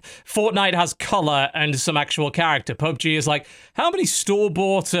universe. Like, Fortnite has color and some actual character. PUBG is like, how many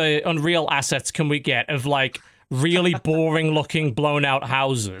store-bought Unreal assets can we get of like really boring looking blown out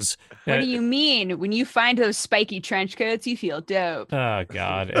houses? What do you mean? When you find those spiky trench coats, you feel dope. Oh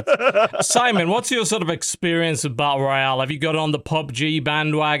god. Simon, what's your sort of experience with Battle Royale? Have you got on the PUBG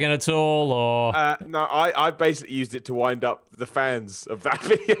bandwagon at all, or no, I basically used it to wind up the fans of that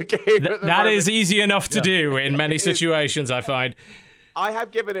video game. That is easy enough to do in many situations, I find. I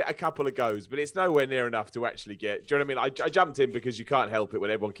have given it a couple of goes, but it's nowhere near enough to actually get. Do you know what I mean? I jumped in because you can't help it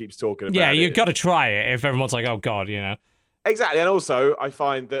when everyone keeps talking about it. Yeah, you've got to try it if everyone's like, oh god, you know. Exactly, and also I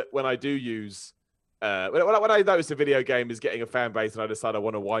find that when I do use, when I notice a video game is getting a fan base and I decide I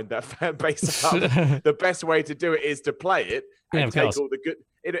want to wind that fan base up, the best way to do it is to play it and take all the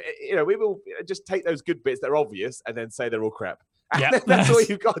good. We will just take those good bits that are obvious and then say they're all crap. And that's all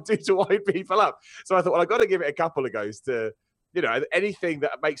you've got to do to wind people up. So I thought, well, I've got to give it a couple of goes to, anything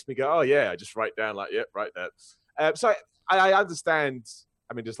that makes me go, oh yeah, I just write down like, yep, right there. So I understand.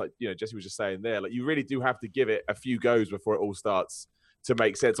 I mean, just like, Jesse was just saying there, like you really do have to give it a few goes before it all starts to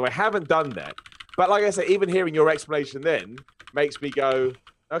make sense. So I haven't done that. But like I said, even hearing your explanation then makes me go,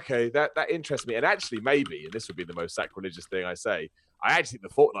 okay, that interests me. And actually, maybe, and this would be the most sacrilegious thing I say, I actually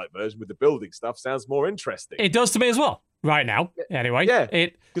think the Fortnite version with the building stuff sounds more interesting. It does to me as well, right now, anyway. Yeah,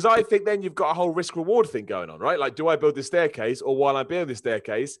 because I think then you've got a whole risk-reward thing going on, right? Like, do I build this staircase, or while I'm building this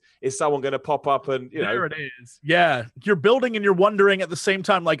staircase, is someone going to pop up and, There it is. Yeah, you're building and you're wondering at the same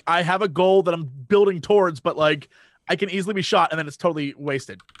time, like, I have a goal that I'm building towards, but, like, I can easily be shot, and then it's totally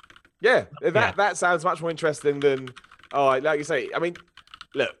wasted. Yeah, that sounds much more interesting than, like you say, I mean,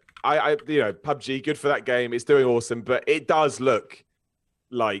 look, I PUBG, good for that game. It's doing awesome, but it does look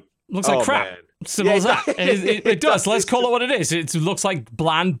like looks like crap. Man. Simple as that. It does. Let's call it what it is. It looks like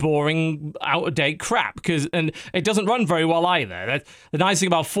bland, boring, out of date crap. And it doesn't run very well either. The nice thing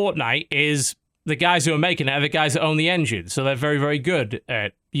about Fortnite is the guys who are making it are the guys that own the engine, so they're very, very good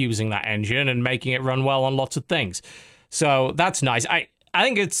at using that engine and making it run well on lots of things. So that's nice. I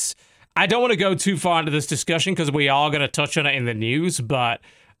think it's. I don't want to go too far into this discussion because we are going to touch on it in the news, but.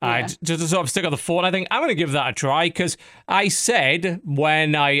 Just to sort of stick on the Fortnite thing, I'm going to give that a try because I said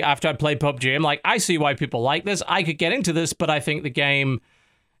after I played PUBG, I'm like, I see why people like this. I could get into this, but I think the game,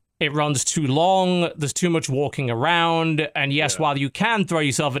 it runs too long. There's too much walking around. And yes, while you can throw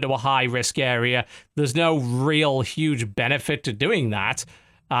yourself into a high risk area, there's no real huge benefit to doing that.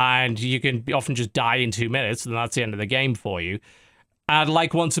 And you can often just die in 2 minutes and that's the end of the game for you. I'd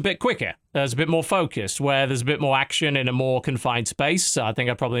like one's a bit quicker. There's a bit more focused, where there's a bit more action in a more confined space. So I think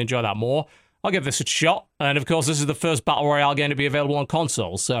I'd probably enjoy that more. I'll give this a shot. And of course, this is the first Battle Royale game to be available on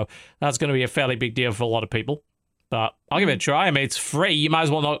consoles. So that's going to be a fairly big deal for a lot of people. But I'll give it a try. I mean, it's free. You might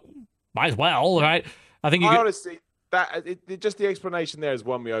as well, right? I think honestly, just the explanation there has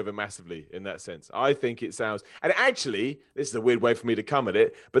won me over massively in that sense. I think it sounds, and actually, this is a weird way for me to come at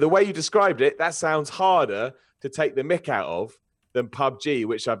it, but the way you described it, that sounds harder to take the mick out of than PUBG,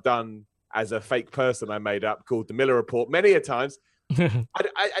 which I've done as a fake person I made up called the Miller Report many a times.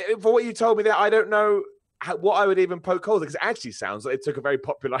 For what you told me there, I don't know what I would even poke holes because it actually sounds like it took a very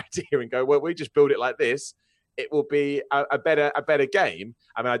popular idea and go, well, we just build it like this. It will be a better game.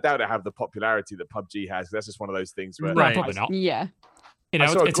 I mean, I doubt it have the popularity that PUBG has. That's just one of those things where probably not. Yeah,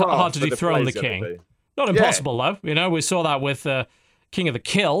 it's hard to dethrone the king. Not impossible though. We saw that with King of the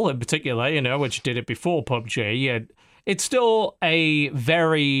Kill in particular. Which did it before PUBG. It's still a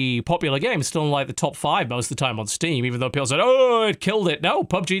very popular game. It's still in like the top 5 most of the time on Steam, even though people said, oh, it killed it. No,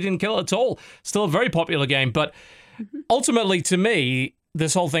 PUBG didn't kill it at all. Still a very popular game. But ultimately, to me,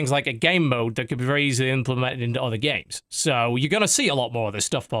 this whole thing's like a game mode that could be very easily implemented into other games. So you're going to see a lot more of this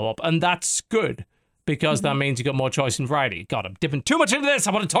stuff pop up. And that's good because that means you got more choice and variety. God, I'm dipping too much into this.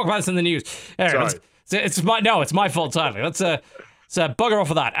 I want to talk about this in the news. Anyway, it's my fault entirely. Let's bugger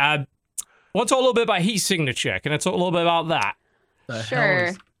off of that. want to talk a little bit about heat signature. Can I talk a little bit about that? The hell Sure.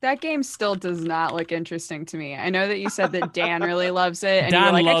 is- That game still does not look interesting to me. I know that you said that Dan really loves it, and Dan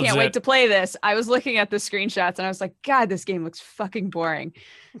you're like, I loves can't it. wait to play this. I was looking at the screenshots, and I was like, God, this game looks fucking boring.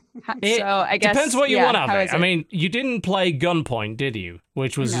 It So I guess depends what you yeah, want out of how it. is I mean, you didn't play Gunpoint, did you?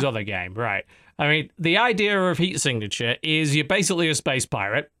 Which was his No. other game, right? I mean, the idea of heat signature is you're basically a space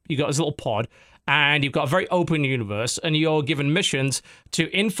pirate. You got this little pod, and you've got a very open universe, and you're given missions to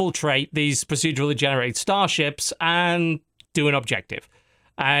infiltrate these procedurally generated starships and do an objective.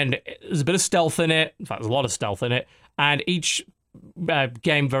 And there's a bit of stealth in it. In fact, there's a lot of stealth in it. And each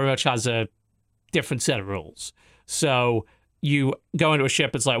game very much has a different set of rules. So you go into a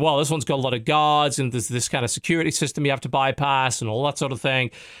ship, it's like, well, this one's got a lot of guards, and there's this kind of security system you have to bypass and all that sort of thing.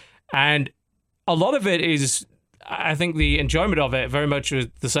 And a lot of it is, I think the enjoyment of it, very much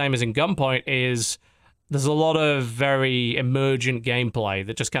the same as in Gunpoint, is there's a lot of very emergent gameplay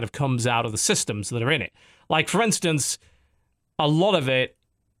that just kind of comes out of the systems that are in it. Like, for instance, a lot of it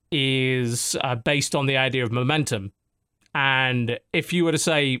is based on the idea of momentum. And if you were to,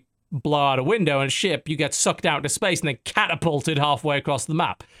 say, blow out a window in a ship, you get sucked out into space and then catapulted halfway across the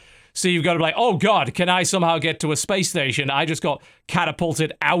map. So you've got to be like, oh God, can I somehow get to a space station? I just got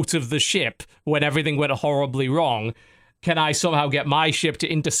catapulted out of the ship when everything went horribly wrong. Can I somehow get my ship to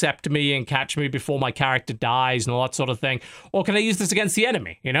intercept me and catch me before my character dies and all that sort of thing? Or can I use this against the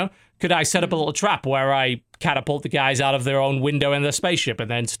enemy, you know? Could I set up a little trap where I catapult the guys out of their own window in their spaceship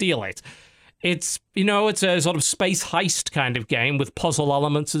and then steal it? It's, you know, it's a sort of space heist kind of game with puzzle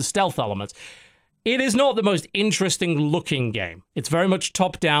elements and stealth elements. It is not the most interesting looking game. It's very much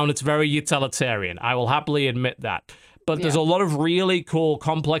top down. It's very utilitarian. I will happily admit that. But there's a lot of really cool,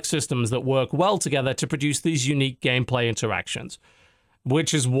 complex systems that work well together to produce these unique gameplay interactions,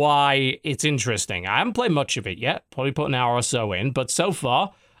 which is why it's interesting. I haven't played much of it yet, probably put an hour or so in, but so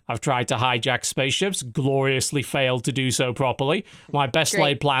far, I've tried to hijack spaceships, gloriously failed to do so properly. My best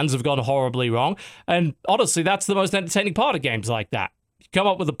laid plans have gone horribly wrong. And honestly, that's the most entertaining part of games like that. You come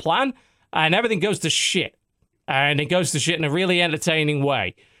up with a plan, and everything goes to shit. And it goes to shit in a really entertaining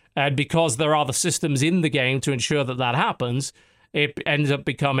way. And because there are the systems in the game to ensure that that happens, it ends up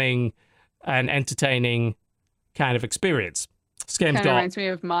becoming an entertaining kind of experience. This game's Kind of got... reminds me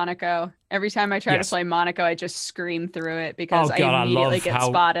of Monaco. Every time I try Yes. to play Monaco, I just scream through it because Oh, God, I I immediately love get how-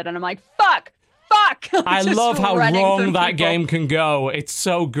 spotted, and I'm like, fuck! I'm I just love how running wrong from that people. game can go. It's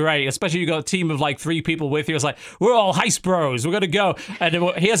so great, especially you got a team of like 3 people with you. It's like, we're all heist bros. We're gonna go, and then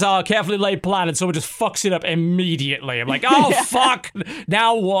here's our carefully laid plan, and someone just fucks it up immediately. I'm like, oh fuck!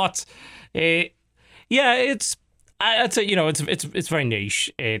 Now what? I'd say, you know, it's very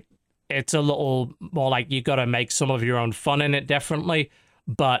niche. It's a little more like you got to make some of your own fun in it, definitely,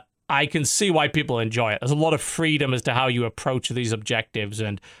 but I can see why people enjoy it. There's a lot of freedom as to how you approach these objectives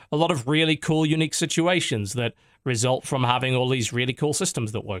and a lot of really cool, unique situations that result from having all these really cool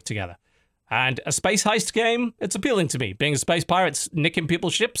systems that work together. And a space heist game, it's appealing to me. Being a space pirate, nicking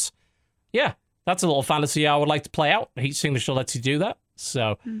people's ships, yeah, that's a little fantasy I would like to play out. Heat Signature lets you do that.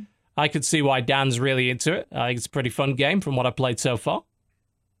 So I could see why Dan's really into it. I think it's a pretty fun game from what I've played so far.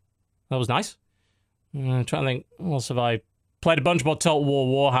 That was nice. I'm trying to think, what else have I played? A bunch more Total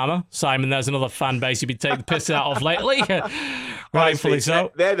War Warhammer. Simon, there's another fan base you've been taking the piss out of lately. Rightfully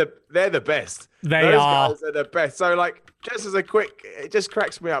so. They're the best. They Those are. guys are the best. So like, just as a quick, it just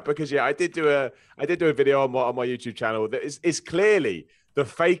cracks me up because I did do a video on my YouTube channel that is clearly the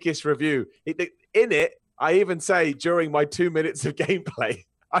fakest review. In it, I even say during my 2 minutes of gameplay,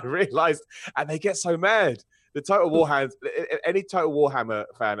 I realized, and they get so mad. The Total Warhammer, any Total Warhammer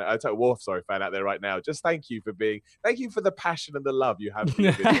fan, Total War fan out there right now, just thank you for the passion and the love you have for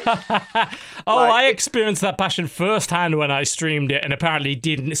your videos. I experienced that passion firsthand when I streamed it and apparently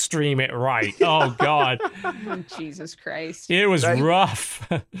didn't stream it right. Oh, God. Oh, Jesus Christ. It was rough.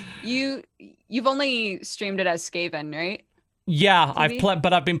 You've only streamed it as Skaven, right? Yeah,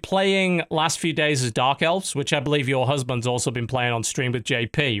 TV? I've been playing last few days as Dark Elves, which I believe your husband's also been playing on stream with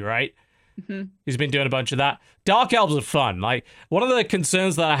JP, right? Mm-hmm. He's been doing a bunch of that. Dark Elves are fun. Like, one of the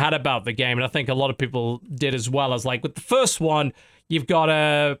concerns that I had about the game, and I think a lot of people did as well, is like with the first one, you've got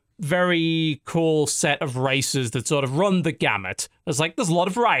a very cool set of races that sort of run the gamut. There's a lot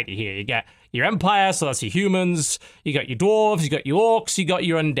of variety here. You get your Empire, so that's your humans. You got your dwarves, you got your orcs, you got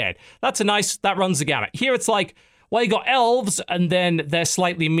your undead. That runs the gamut. Here it's like, well, you got elves, and then their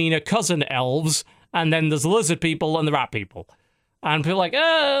slightly meaner cousin elves, and then there's the lizard people and the rat people. And people are like,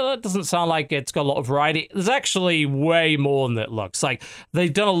 that doesn't sound like it's got a lot of variety. There's actually way more than it looks. Like,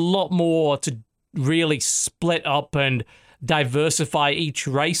 they've done a lot more to really split up and diversify each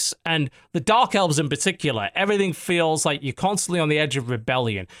race. And the Dark Elves in particular, everything feels like you're constantly on the edge of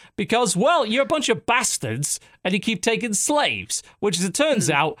rebellion because, well, you're a bunch of bastards and you keep taking slaves, which as it turns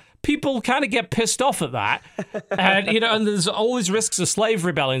out, people kind of get pissed off at that. And, and there's always risks of slave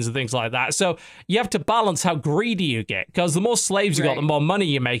rebellions and things like that. So you have to balance how greedy you get, because the more slaves you got, the more money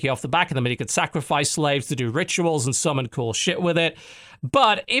you're making off the back of them. And you can sacrifice slaves to do rituals and summon cool shit with it.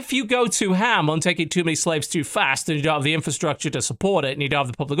 But if you go too ham on taking too many slaves too fast and you don't have the infrastructure to support it and you don't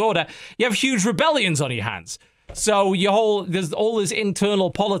have the public order, you have huge rebellions on your hands. So there's all this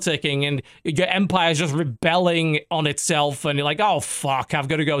internal politicking and your empire's just rebelling on itself and you're like, oh, fuck, I've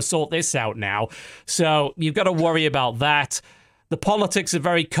got to go sort this out now. So you've got to worry about that. The politics are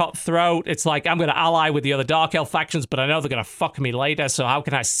very cutthroat. It's like, I'm going to ally with the other Dark Elf factions, but I know they're going to fuck me later, so how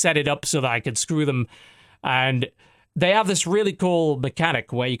can I set it up so that I can screw them? And they have this really cool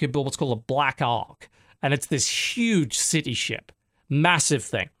mechanic where you can build what's called a Black Ark, and it's this huge city ship, massive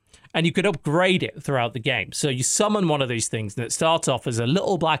thing. And you could upgrade it throughout the game. So you summon one of these things, and it starts off as a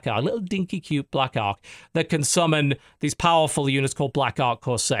little Black Ark, little dinky cute Black Ark that can summon these powerful units called Black Ark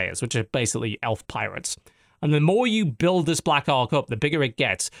Corsairs, which are basically elf pirates. And the more you build this Black Ark up, the bigger it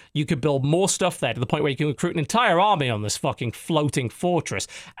gets. You can build more stuff there to the point where you can recruit an entire army on this fucking floating fortress.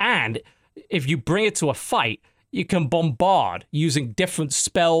 And if you bring it to a fight, you can bombard using different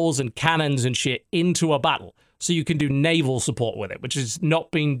spells and cannons and shit into a battle. So you can do naval support with it, which has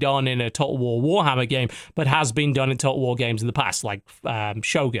not been done in a Total War Warhammer game, but has been done in Total War games in the past, like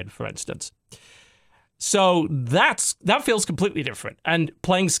Shogun, for instance. So that feels completely different. And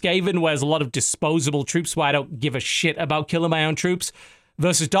playing Skaven, where there's a lot of disposable troops where I don't give a shit about killing my own troops,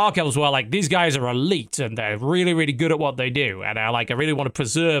 versus Dark Elves, where like these guys are elite and they're really, really good at what they do, and I really want to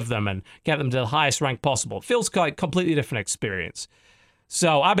preserve them and get them to the highest rank possible. It feels like a completely different experience.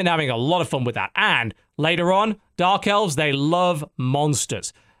 So I've been having a lot of fun with that. And later on, Dark Elves, they love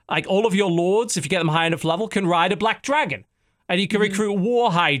monsters. Like all of your lords, if you get them high enough level, can ride a black dragon. And you can recruit war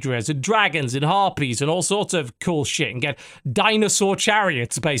hydras and dragons and harpies and all sorts of cool shit and get dinosaur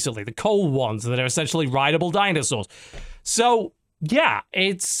chariots, basically, the cold ones that are essentially rideable dinosaurs. So yeah,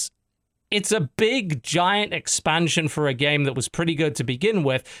 it's a big, giant expansion for a game that was pretty good to begin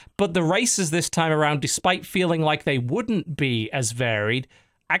with, but the races this time around, despite feeling like they wouldn't be as varied,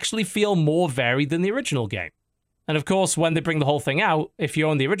 actually feel more varied than the original game. And of course, when they bring the whole thing out, if you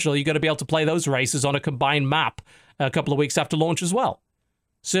own the original, you've got to be able to play those races on a combined map a couple of weeks after launch as well.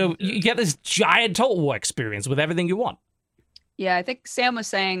 So you get this giant Total War experience with everything you want. Yeah, I think Sam was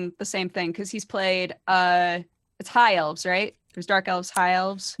saying the same thing because he's played, it's High Elves, right? There's Dark Elves, High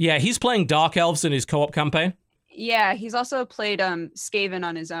Elves. Yeah, he's playing Dark Elves in his co-op campaign. Yeah, he's also played Skaven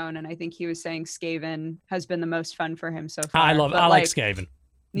on his own, and I think he was saying Skaven has been the most fun for him so far. I like Skaven.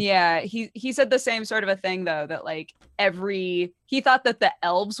 Yeah, he said the same sort of a thing though, that like he thought that the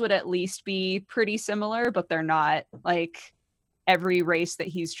elves would at least be pretty similar, but they're not. Like every race that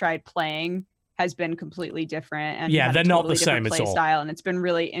he's tried playing has been completely different, and yeah, they're not the same play at all. Style, and it's been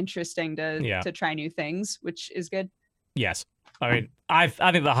really interesting to try new things, which is good. Yes. I mean, I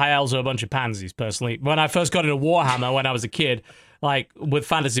think the High Elves are a bunch of pansies, personally. When I first got into Warhammer when I was a kid, like with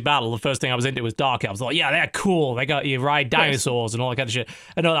Fantasy Battle, the first thing I was into was Dark Elves. Like, yeah, they're cool. They got you ride dinosaurs and all that kind of shit.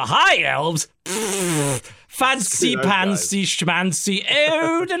 And the High Elves, fancy pansy schmancy.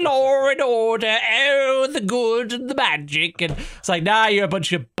 Oh, the law and order. Oh, the good and the magic. And it's like, nah, you're a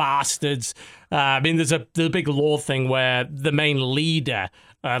bunch of bastards. I mean, there's a big lore thing where the main leader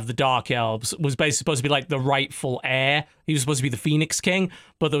of the Dark Elves was basically supposed to be like the rightful heir. He was supposed to be the Phoenix King,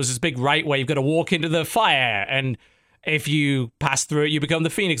 but there was this big rite where you've got to walk into the fire, and if you pass through it, you become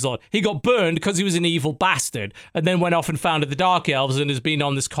the Phoenix Lord. He got burned because he was an evil bastard, and then went off and founded the Dark Elves and has been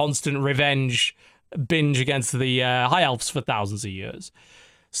on this constant revenge binge against the High Elves for thousands of years.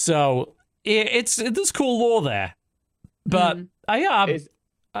 So there's cool lore there, but I'm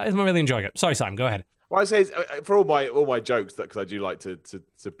really enjoying it. Sorry, Sam, go ahead. Well, I say for all my jokes, because I do like to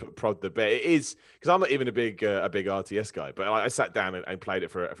prod the bit. It is because I'm not even a big RTS guy, but I sat down and played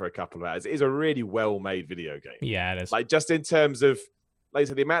it for a couple of hours. It is a really well made video game. Yeah, it is. Like just in terms of, like I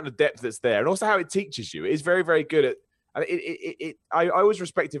said, the amount of depth that's there, and also how it teaches you. It is very, very good at. And I always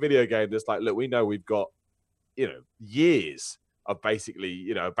respect a video game that's like, look, we know we've got, years of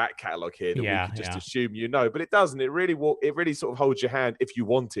basically, a back catalogue here that we can just assume but it doesn't. It really sort of holds your hand if you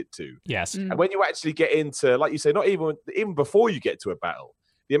want it to. Yes. And when you actually get into, like you say, not even before you get to a battle,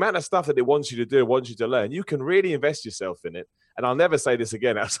 the amount of stuff that it wants you to do, wants you to learn, you can really invest yourself in it. And I'll never say this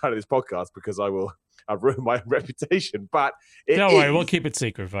again outside of this podcast because I've ruined my reputation. But don't worry, we'll keep it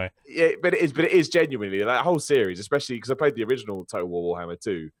secret for you. Yeah, but it is genuinely that whole series, especially because I played the original Total War Warhammer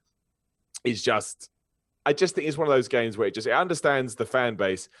 2, is just I just think it's one of those games where it understands the fan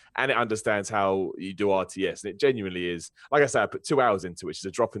base and it understands how you do RTS. And it genuinely is, like I said, I put 2 hours into it, which is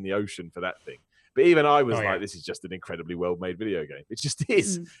a drop in the ocean for that thing. But even I was this is just an incredibly well-made video game. It just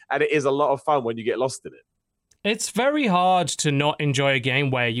is. And it is a lot of fun when you get lost in it. It's very hard to not enjoy a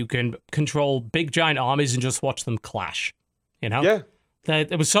game where you can control big giant armies and just watch them clash. You know? Yeah.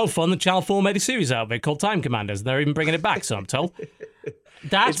 It was so fun that Channel 4 made a series out of it called Time Commanders. They're even bringing it back, so I'm told.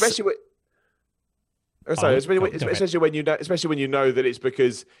 Especially when you know that it's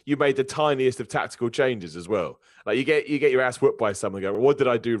because you made the tiniest of tactical changes as well. Like you get your ass whooped by someone and go, well, what did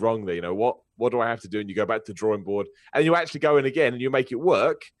I do wrong there? You know, what do I have to do? And you go back to the drawing board and you actually go in again and you make it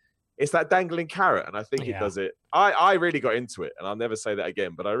work. It's that dangling carrot, and I think it does it. I really got into it, and I'll never say that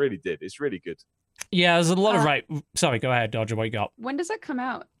again, but I really did. It's really good. Yeah, there's a lot of Sorry, go ahead, Dodger. What you got? When does it come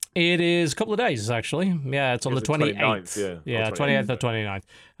out? It is a couple of days, actually. Yeah, it's on the 28th. Yeah, 28th or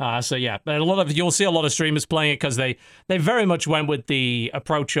 29th. So yeah, you'll see a lot of streamers playing it because they very much went with the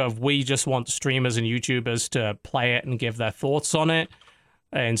approach of we just want streamers and YouTubers to play it and give their thoughts on it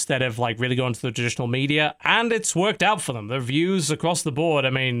instead of like really going to the traditional media. And it's worked out for them. The views across the board, I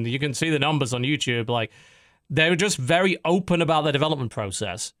mean, you can see the numbers on YouTube. Like, they were just very open about the development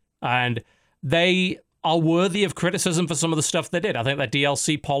process. And they are worthy of criticism for some of the stuff they did. I think that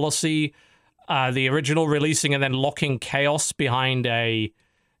DLC policy, the original releasing and then locking Chaos behind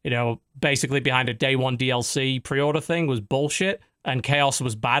basically behind a day one DLC pre-order thing was bullshit. And Chaos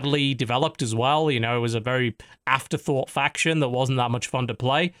was badly developed as well. You know, it was a very afterthought faction that wasn't that much fun to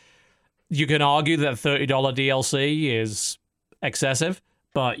play. You can argue that $30 DLC is excessive,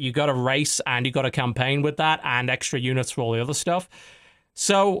 but you got a race and you got a campaign with that and extra units for all the other stuff.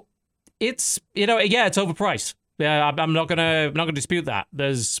 So it's, it's overpriced. Yeah, I'm not gonna dispute that.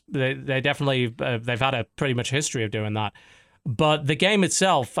 They definitely they've had a pretty much history of doing that. But the game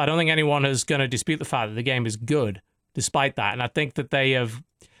itself, I don't think anyone is going to dispute the fact that the game is good despite that. And I think that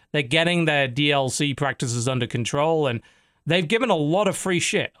they're getting their DLC practices under control, and they've given a lot of free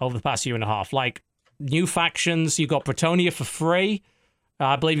shit over the past year and a half. Like new factions, you got Bretonnia for free.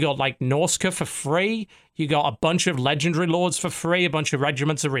 I believe you got like Norsca for free. You got a bunch of legendary lords for free, a bunch of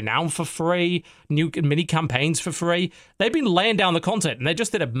regiments of renown for free, new mini campaigns for free. They've been laying down the content, and they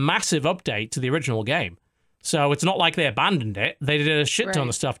just did a massive update to the original game. So it's not like they abandoned it. They did a shit ton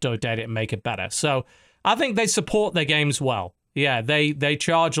of stuff to update it and make it better. So I think they support their games well. Yeah, they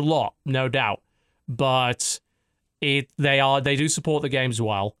charge a lot, no doubt, but they do support the games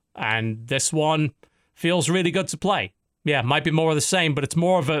well, and this one feels really good to play. Yeah, might be more of the same, but it's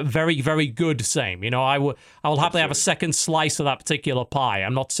more of a very, very good same. You know, I will happily have a second slice of that particular pie.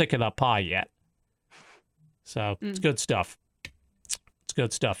 I'm not sick of that pie yet. So it's good stuff. It's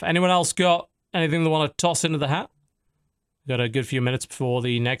good stuff. Anyone else got anything they want to toss into the hat? Got a good few minutes before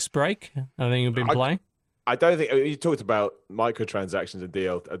the next break. Anything you've been playing? I don't think you talked about microtransactions and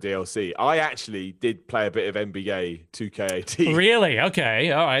DLC. I actually did play a bit of NBA 2K18. Really?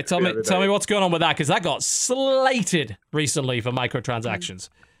 Okay. All right. Tell me what's going on with that, because that got slated recently for microtransactions.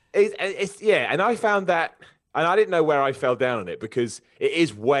 And I found that, and I didn't know where I fell down on it because it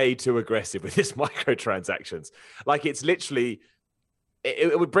is way too aggressive with this microtransactions. Like it's literally,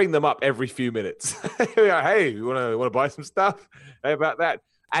 it would bring them up every few minutes. Hey, you want to buy some stuff? How about that?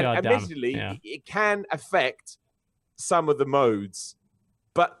 And admittedly, it can affect some of the modes,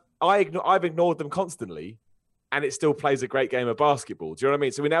 but I've ignored them constantly, and it still plays a great game of basketball. Do you know what I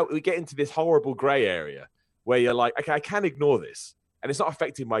mean? So we get into this horrible gray area where you're like, okay, I can ignore this, and it's not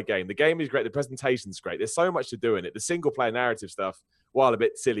affecting my game. The game is great. The presentation's great. There's so much to do in it. The single-player narrative stuff, while a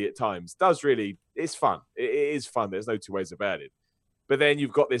bit silly at times, it's fun. It is fun. There's no two ways about it. But then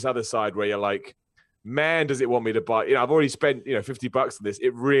you've got this other side where you're like, man, does it want me to buy? I've already spent, $50 on this.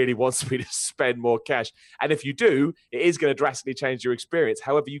 It really wants me to spend more cash. And if you do, it is going to drastically change your experience.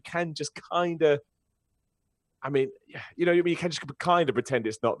 However, you can just kind of, you can just kind of pretend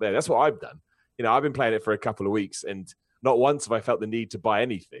it's not there. That's what I've done. I've been playing it for a couple of weeks, and not once have I felt the need to buy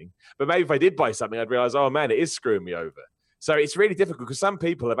anything. But maybe if I did buy something, I'd realize, oh man, it is screwing me over. So it's really difficult because some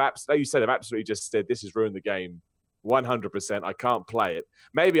people have absolutely just said, this has ruined the game 100%. I can't play it.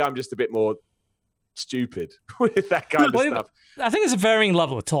 Maybe I'm just a bit more stupid with that kind of stuff. I think there's a varying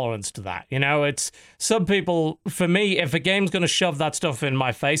level of tolerance to that. It's some people, for me, if a game's going to shove that stuff in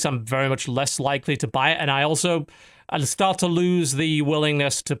my face, I'm very much less likely to buy it. And I start to lose the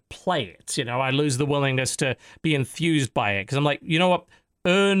willingness to play it. I lose the willingness to be enthused by it because I'm like, you know what?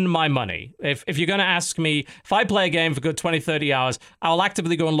 earn my money. If you're going to ask me, if I play a game for good 20, 30 hours, I'll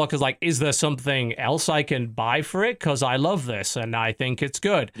actively go and look as like, is there something else I can buy for it? Because I love this and I think it's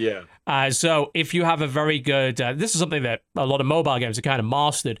good. Yeah. So if you have a very good, this is something that a lot of mobile games are kind of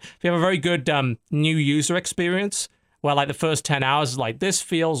mastered. If you have a very good new user experience, where like the first 10 hours is like, this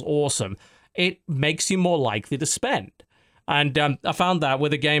feels awesome, it makes you more likely to spend. And I found that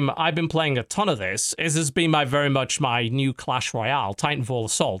with a game I've been playing a ton of this has been very much my new Clash Royale, Titanfall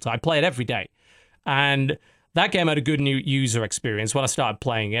Assault. I play it every day. And that game had a good new user experience when I started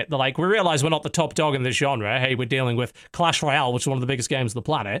playing it. They're like, we realize we're not the top dog in this genre. Hey, we're dealing with Clash Royale, which is one of the biggest games on the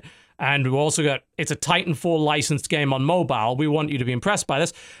planet. And we've also got, it's a Titanfall licensed game on mobile. We want you to be impressed by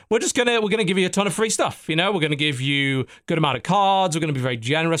this. We're gonna give you a ton of free stuff. You know, we're gonna give you a good amount of cards. We're gonna be very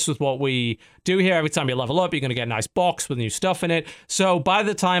generous with what we do here. Every time you level up, you're gonna get a nice box with new stuff in it. So by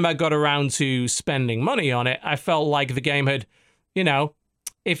the time I got around to spending money on it, I felt like the game had, you know,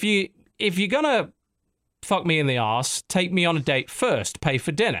 if you're gonna fuck me in the arse, take me on a date first, pay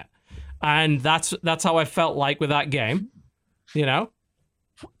for dinner. And that's how I felt like with that game, you know?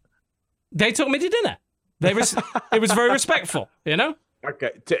 They took me to dinner. It was very respectful, you know?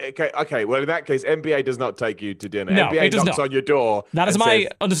 Okay. Well, in that case, NBA does not take you to dinner. No, NBA it does knocks not. on your door. That is my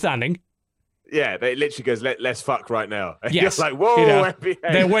understanding. Yeah, they literally goes, let's fuck right now. And Yes. you're like, whoa, You know,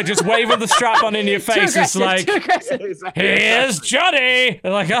 NBA. We're just waving the strap on in your face. It's like, too aggressive. Exactly. here's Johnny.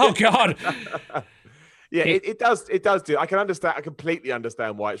 They're like, oh, God. Yeah, it does do. I completely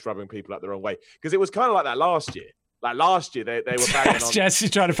understand why it's rubbing people up the wrong way. Because it was kind of like that last year. Like last year, they were banging on.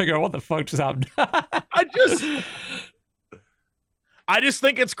 Jesse's trying to figure out what the fuck just happened. I just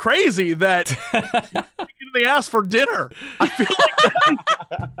think it's crazy that they asked for dinner. I feel like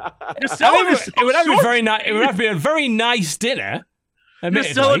you're selling yourself it would have to be short. very nice. It would have to be a very nice dinner. You're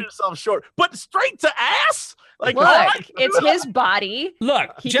Admittedly. selling yourself short, but straight to ass. Like, Look, it's his body.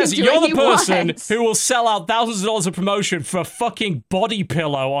 Look, He can Jesse, do you're what the he person wants. who will sell out thousands of dollars of promotion for a fucking body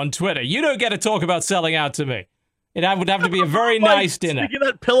pillow on Twitter. You don't get to talk about selling out to me. It would have to be a very nice dinner. Sticking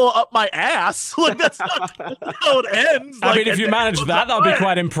that pillow up my ass, like that's not how it ends. I Like, mean, if you manage that, that'll be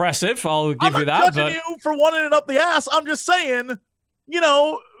quite impressive. I'll give you that. I'm not judging you for wanting it up the ass. I'm just saying, you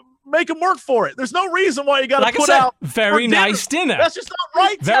know, make them work for it. There's no reason why you got to Like I put said, out very for nice dinner. That's just not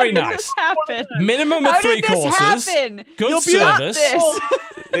right. Very Tell me nice. this. Happen? Minimum of How 3 did this courses. happen? Good You'll be up service. This.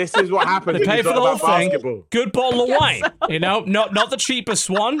 This is what happens. They when pay you for the talk whole about thing. basketball. Good bottle of wine. You know, not the cheapest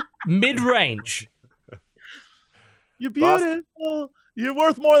one. Mid-range. You're beautiful. You're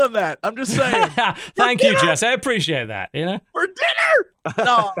worth more than that. I'm just saying. Thank you, Jess. I appreciate that. You know. For dinner.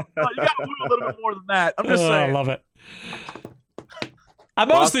 No, you got to do a little bit more than that. I'm just Oh, I saying. love it. I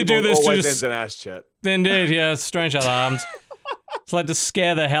mostly do this to always just. ends in ass chat. Indeed, yeah. Strange how that happens. It's like to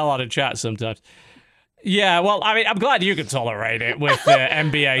scare the hell out of chat sometimes. Yeah, well, I mean, I'm glad you can tolerate it with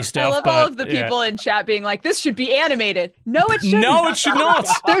NBA stuff. I love but, all of the yeah. people in chat being like, "This should be animated." No, it shouldn't. No, it should not.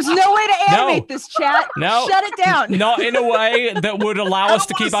 There's no way to animate this chat. No. Shut it down. Not in a way that would allow us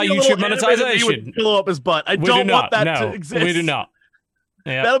to keep our YouTube monetization. Pillow up his butt. I We don't do want not. that No, to exist. we do not.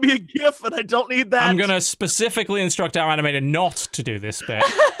 Yeah. That'll be a GIF, and I don't need that. I'm going to specifically instruct our animator not to do this bit.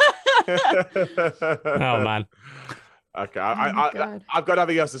 Oh, man. Okay, God. I've got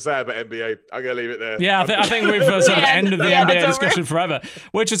nothing else to say about NBA. I'm going to leave it there. Yeah, I think we've sort of Yeah, ended the yeah, NBA it's over. discussion forever,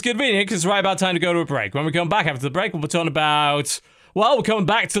 which is convenient because it's right about time to go to a break. When we come back after the break, we'll be talking about, well, we're coming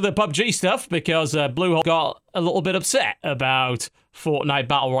back to the PUBG stuff because Bluehole got a little bit upset about Fortnite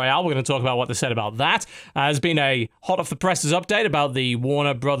Battle Royale. We're going to talk about what they said about that. There's been a hot off the presses update about the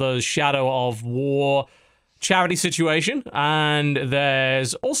Warner Brothers Shadow of War charity situation, and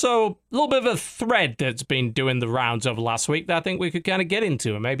there's also a little bit of a thread that's been doing the rounds over last week that I think we could kind of get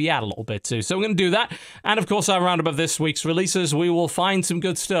into and maybe add a little bit to. So we're going to do that, and of course our roundup of this week's releases, we will find some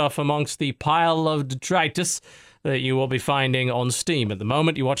good stuff amongst the pile of detritus that you will be finding on Steam. At the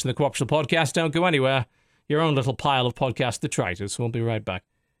moment, you're watching the Co-optional Podcast, don't go anywhere. Your own little pile of podcast detritus. We'll be right back.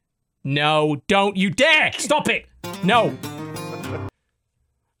 No, don't you dare! Stop it! No!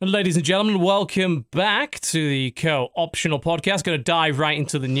 Ladies and gentlemen, welcome back to the Co-optional Podcast. Going to dive right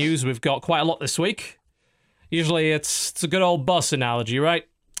into the news. We've got quite a lot this week. Usually it's a good old bus analogy, right?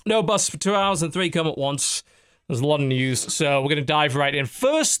 No bus for 2 hours and 3 come at once. There's a lot of news, so we're going to dive right in.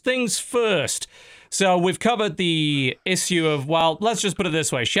 First things first. So we've covered the issue of, well, let's just put it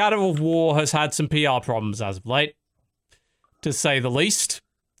this way. Shadow of War has had some PR problems as of late, to say the least.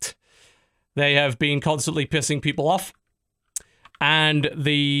 They have been constantly pissing people off. And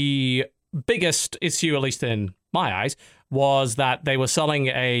the biggest issue, at least in my eyes, was that they were selling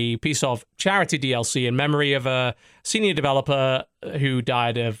a piece of charity DLC in memory of a senior developer who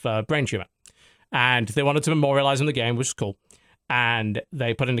died of brain tumor. And they wanted to memorialize him in the game, which is cool. and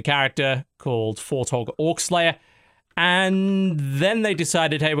they put in a character called Forthog Orcslayer. And then they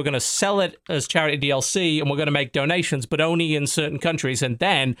decided, hey, we're going to sell it as charity DLC and we're going to make donations, but only in certain countries. And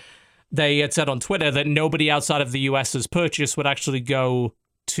then they had said on Twitter that nobody outside of the US's purchase would actually go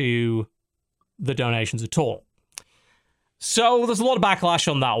to the donations at all. So there's a lot of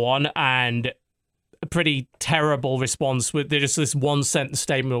backlash on that one, and a pretty terrible response. With just this one sentence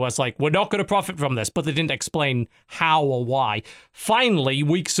statement where it's like, we're not going to profit from this, but they didn't explain how or why. Finally,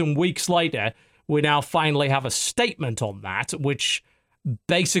 weeks and weeks later, we now finally have a statement on that, which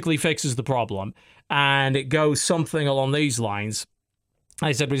basically fixes the problem. And it goes something along these lines.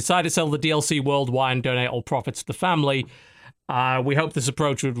 I said, we decided to sell the DLC worldwide and donate all profits to the family. We hope this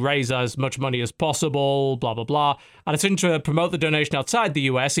approach would raise as much money as possible, blah, blah, blah. And it's to promote the donation outside the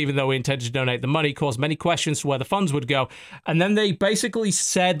US, even though we intended to donate the money, caused many questions to where the funds would go. And then they basically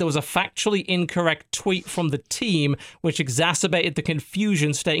said there was a factually incorrect tweet from the team, which exacerbated the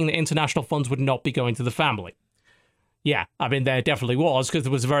confusion, stating that international funds would not be going to the family. Yeah, I mean, there definitely was, because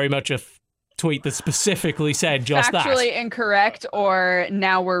there was very much a tweet that specifically said just that. Factually incorrect, or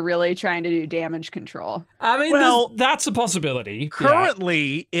now we're really trying to do damage control. I mean, Well, that's a possibility.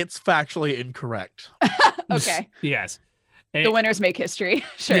 Currently, it's factually incorrect. Okay. Yes. The winners make history.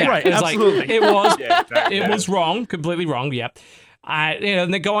 Sure. Yeah, Right, it's absolutely. Like, it was. Yeah, exactly. It was wrong, completely wrong. Yeah.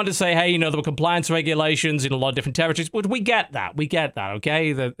 And they go on to say, hey, there were compliance regulations in a lot of different territories. But we get that.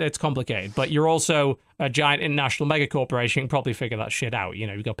 Okay? That it's complicated. But you're also a giant international mega corporation. You can probably figure that shit out.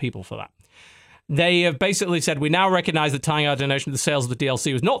 You've got people for that. They have basically said, we now recognize that tying our donation to the sales of the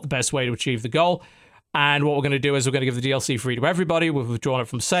DLC was not the best way to achieve the goal. And what we're going to do is we're going to give the DLC free to everybody. We've withdrawn it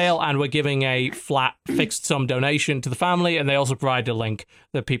from sale, and we're giving a flat fixed sum donation to the family. And they also provide a link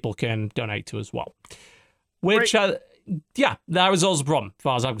that people can donate to as well. Which, yeah, that was also a problem, as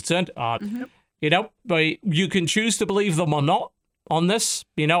far as I'm concerned. But you can choose to believe them or not on this.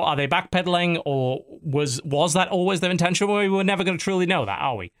 Are they backpedaling, or was that always their intention? We were never going to truly know that,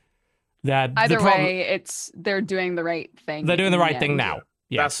 are we? Either way, they're doing the right thing. They're doing the right thing now.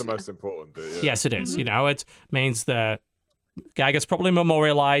 Yes. That's the most important bit. Yeah. Yes, it is. It means the guy gets properly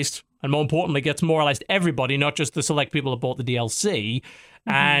memorialized, and more importantly, gets memorialized everybody, not just the select people that bought the DLC.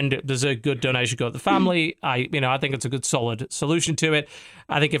 And there's a good donation go to the family. I think it's a good, solid solution to it.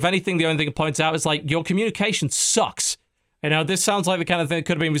 I think, if anything, the only thing it points out is like, your communication sucks. This sounds like the kind of thing that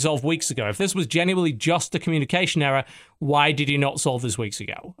could have been resolved weeks ago. If this was genuinely just a communication error, why did you not solve this weeks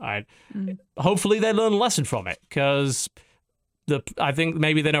ago? Hopefully they learn a lesson from it, because I think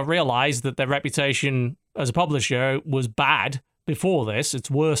maybe they don't realize that their reputation as a publisher was bad before this.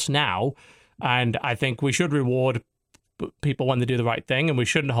 It's worse now. And I think we should reward people when they do the right thing, and we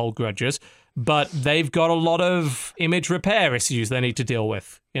shouldn't hold grudges. But they've got a lot of image repair issues they need to deal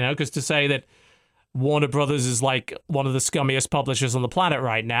with, because to say that Warner Brothers is like one of the scummiest publishers on the planet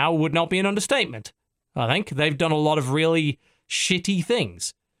right now would not be an understatement. I think they've done a lot of really shitty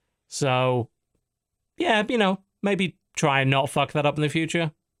things. So, yeah, maybe try and not fuck that up in the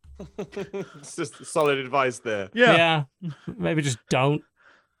future. It's just solid advice there. Yeah. Maybe just don't.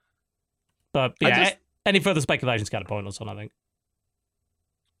 But yeah, any further speculation is kind of pointless on, I think.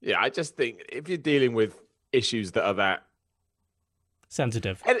 Yeah, I just think if you're dealing with issues that are that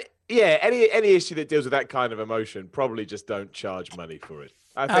sensitive. Any issue that deals with that kind of emotion, probably just don't charge money for it.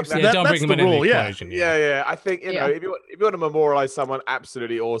 I think Absolutely. don't bring them in the equation. Yeah. I think if you want to memorialize someone,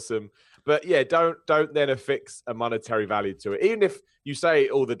 absolutely awesome. But yeah, don't then affix a monetary value to it. Even if you say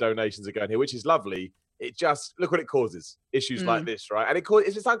all the donations are going here, which is lovely, it just look what it causes. Issues like this, right? And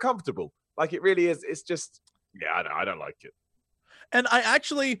it's just uncomfortable. Like, it really is. It's just I don't like it. And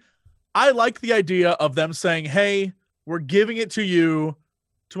I like the idea of them saying, hey, we're giving it to you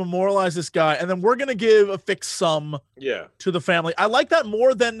to memorialize this guy, and then we're going to give a fixed sum to the family. I like that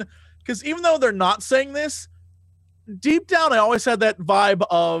more than, because even though they're not saying this, deep down I always had that vibe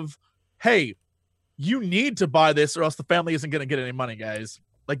of, hey, you need to buy this or else the family isn't going to get any money, guys.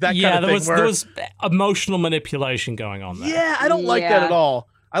 Like that kind of thing. There was emotional manipulation going on there. Yeah, I don't like that at all.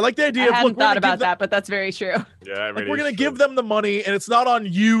 I like the idea I hadn't thought about that, but that's very true. Yeah, really we're going to give them the money, and it's not on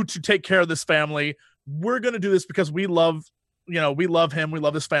you to take care of this family. We're going to do this because we love him, we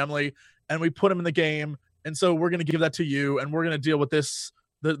love his family, and we put him in the game. And so we're going to give that to you, and we're going to deal with this,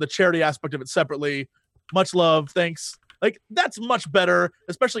 the charity aspect of it separately. Much love. Thanks. Like, that's much better,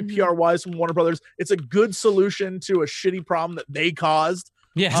 especially PR wise from Warner Brothers. It's a good solution to a shitty problem that they caused.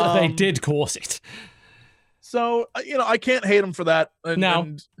 Yes, they did cause it. So, I can't hate them for that.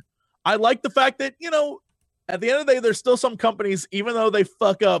 And I like the fact that, at the end of the day, there's still some companies, even though they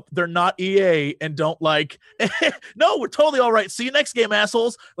fuck up, they're not EA and don't like, no, we're totally all right. See you next game,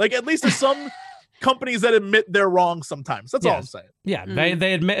 assholes. Like, at least there's some companies that admit they're wrong sometimes. That's all I'm Yes. saying. Yeah,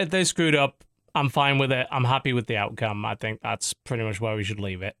 they admitted they screwed up. I'm fine with it. I'm happy with the outcome. I think that's pretty much where we should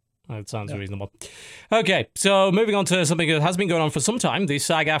leave it. That sounds reasonable. Okay, so moving on to something that has been going on for some time, the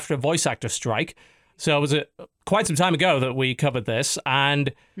SAG-AFTRA voice actor strike. So it was quite some time ago that we covered this,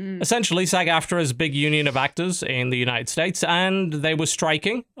 and essentially SAG-AFTRA is a big union of actors in the United States, and they were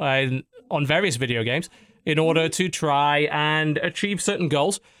striking on various video games in order to try and achieve certain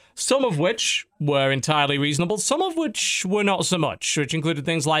goals, some of which were entirely reasonable, some of which were not so much, which included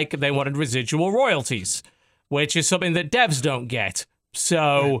things like they wanted residual royalties, which is something that devs don't get.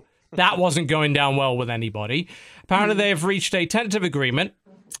 So that wasn't going down well with anybody. Apparently they have reached a tentative agreement.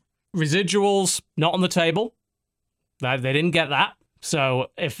 Residuals not on the table. They didn't get that.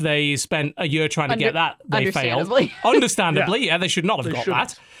 So if they spent a year trying to get that, they failed. Understandably, yeah, they should not have got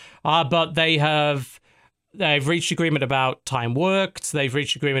that. But they've reached agreement about time worked. They've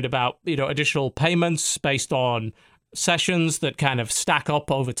reached agreement about additional payments based on sessions that kind of stack up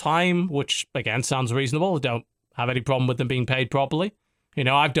over time, which again sounds reasonable. I don't have any problem with them being paid properly.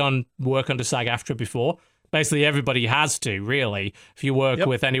 I've done work under SAG-AFTRA before. Basically, everybody has to, really. If you work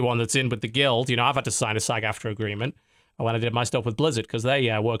with anyone that's in with the guild, I've had to sign a SAG-AFTRA agreement when I did my stuff with Blizzard because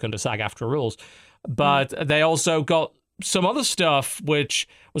they work under SAG-AFTRA rules. But they also got some other stuff which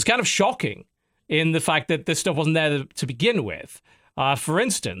was kind of shocking in the fact that this stuff wasn't there to begin with. For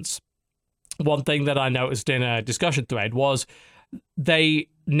instance, one thing that I noticed in a discussion thread was they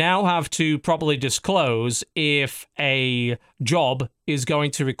now have to properly disclose if a job is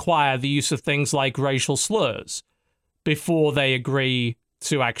going to require the use of things like racial slurs before they agree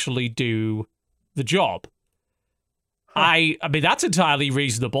to actually do the job. I mean, that's entirely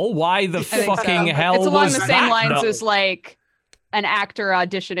reasonable. Why the fucking hell was that? It's along the same lines as like an actor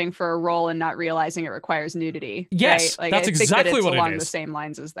auditioning for a role and not realizing it requires nudity. Yes, right? that's exactly what it is. Along the same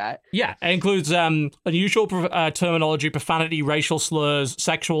lines as that. Yeah, it includes unusual terminology, profanity, racial slurs,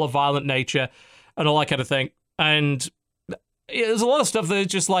 sexual or violent nature, and all that kind of thing. And there's a lot of stuff that is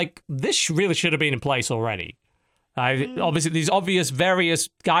just like, this really should have been in place already. Obviously, these obvious various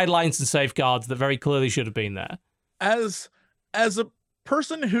guidelines and safeguards that very clearly should have been there. As a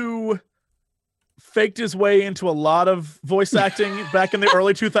person who faked his way into a lot of voice acting back in the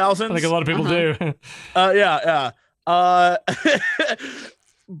early 2000s. I think a lot of people do.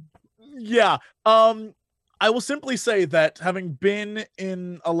 Yeah. I will simply say that having been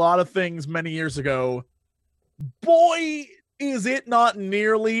in a lot of things many years ago, boy, is it not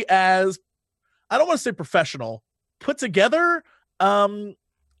nearly as, I don't want to say professional, put together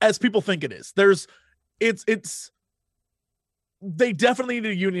as people think it is. They definitely need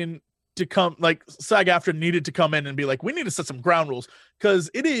a union to come, like SAG-AFTRA needed to come in and be like, we need to set some ground rules,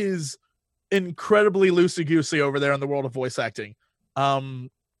 because it is incredibly loosey-goosey over there in the world of voice acting.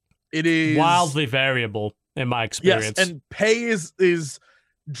 It is wildly variable in my experience. Yes, and pay is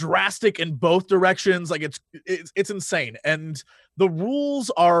drastic in both directions. Like it's insane, and the rules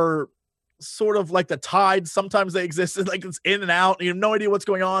are sort of like the tide. Sometimes they exist, like it's in and out, and you have no idea what's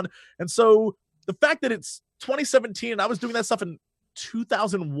going on. And so the fact that it's 2017 and I was doing that stuff in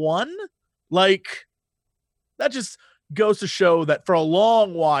 2001, like that just goes to show that for a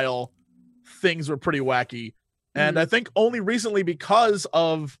long while things were pretty wacky. And I think only recently, because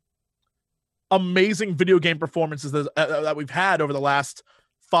of amazing video game performances that we've had over the last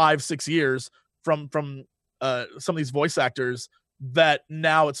 5-6 years from some of these voice actors, that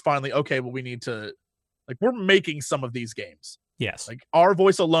now it's finally okay, well, we need to, like, we're making some of these games. Yes. Like our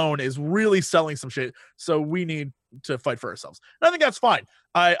voice alone is really selling some shit. So we need to fight for ourselves. And I think that's fine.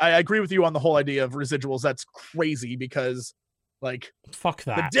 I agree with you on the whole idea of residuals. That's crazy, because like, fuck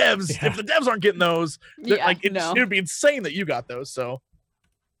that. The devs, if the devs aren't getting those, it would be insane that you got those. So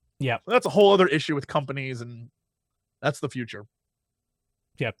yeah, that's a whole other issue with companies, and that's the future.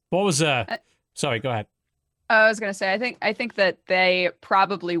 Yeah. What was sorry, go ahead. I was gonna say, I think that they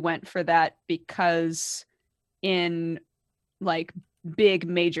probably went for that because in like big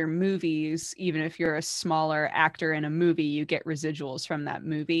major movies, even if you're a smaller actor in a movie, you get residuals from that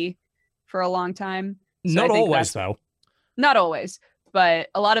movie for a long time. So Not always, though. Not always, but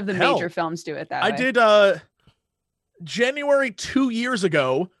a lot of the major films do it that way. I did January 2 years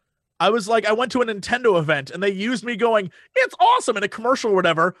ago. I went to a Nintendo event and they used me going, "It's awesome," in a commercial or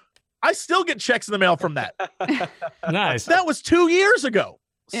whatever. I still get checks in the mail from that. Nice. That was 2 years ago.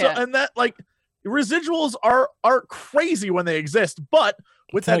 So, yeah. And that, like, residuals are crazy when they exist. But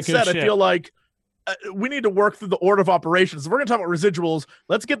with that said, I feel like we need to work through the order of operations. If we're going to talk about residuals,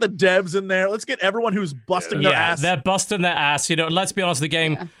 let's get the devs in there. Let's get everyone who's busting their ass. They're busting their ass. You know, let's be honest, the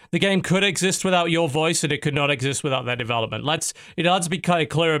game could exist without your voice, and it could not exist without their development. Let's be kind of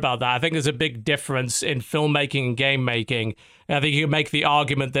clear about that. I think there's a big difference in filmmaking and game making. I think you can make the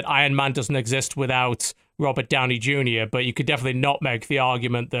argument that Iron Man doesn't exist without Robert Downey Jr., but you could definitely not make the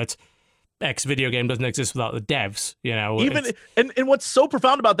argument that X video game doesn't exist without the devs, you know. Even and what's so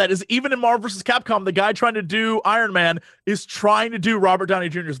profound about that is even in Marvel vs. Capcom, the guy trying to do Iron Man is trying to do Robert Downey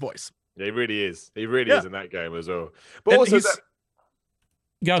Jr.'s voice. Yeah, he really is. He really is in that game as well. But And also,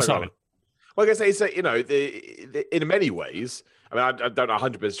 Go, Simon. Well, I guess you know, in many ways, I mean, I don't know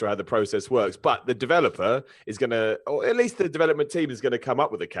 100% sure how the process works, but the developer is going to, or at least the development team is going to come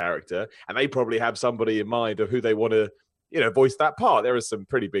up with a character, and they probably have somebody in mind of who they want to, you know, voice that part. There are some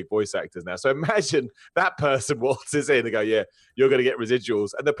pretty big voice actors now. So imagine that person waltzes in and go, yeah, you're going to get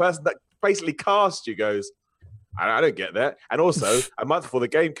residuals. And the person that basically cast you goes, I don't get that. And also, a month before the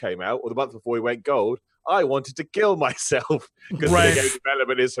game came out, or the month before we went gold, I wanted to kill myself because the game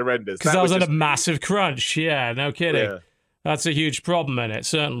development is horrendous. Because I was in a massive crunch. Yeah, no kidding. Yeah. That's a huge problem in it,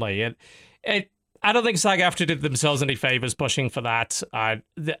 certainly. I don't think SAG-AFTRA did themselves any favors pushing for that.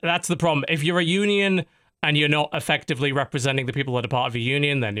 That's the problem. If you're a union and you're not effectively representing the people that are part of a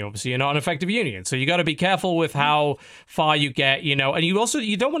union, then you're not an effective union. So you got to be careful with how far you get, you know, and you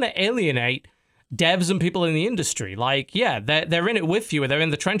don't want to alienate devs and people in the industry. Like, yeah, they're in it with you, they're in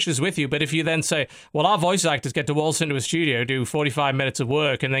the trenches with you, but if you then say, well, our voice actors get to waltz into a studio, do 45 minutes of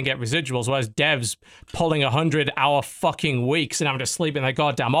work, and then get residuals, whereas devs pulling 100-hour fucking weeks and having to sleep in their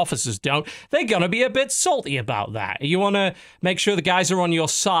goddamn offices don't, they're gonna be a bit salty about that. You want to make sure the guys are on your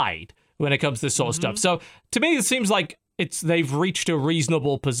side when it comes to this sort of stuff. So to me, it seems like they've reached a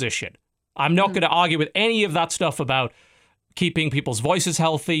reasonable position. I'm not going to argue with any of that stuff about keeping people's voices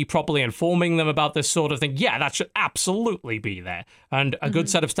healthy, properly informing them about this sort of thing. Yeah, that should absolutely be there. And a good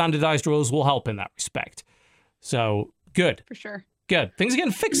set of standardized rules will help in that respect. So, good. For sure. Good. Things are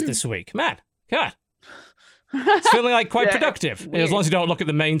getting fixed this week. Man, God. It's feeling like quite productive. As long as you don't look at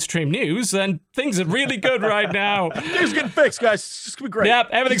the mainstream news, then things are really good right now. Things getting fixed, guys. It's just going to be great. Yep,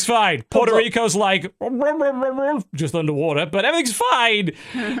 everything's fine. Puerto Rico's like just underwater, but everything's fine.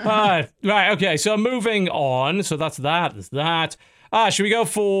 Right, okay, so moving on. So that's that. Should we go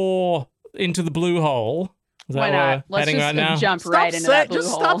for Into the Blue Hole? Is that Why not? Let's just jump right into that blue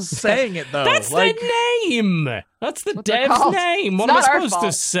hole. Stop saying it, though. That's their name. That's the dev's name. What am I supposed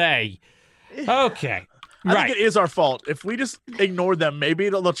to say? Okay. I think it is our fault. If we just ignore them, maybe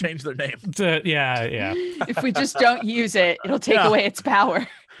they'll change their name. Yeah. If we just don't use it, it'll take away its power.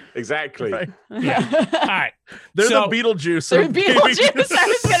 Exactly. Right. Yeah. All right. They're the Beetlejuice. They're Beetlejuice. I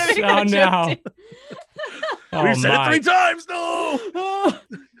was going to make that joke. No. We've said it 3 times. No.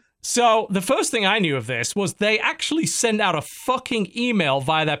 So the first thing I knew of this was they actually sent out a fucking email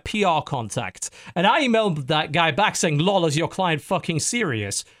via their PR contact. And I emailed that guy back saying, lol, is your client fucking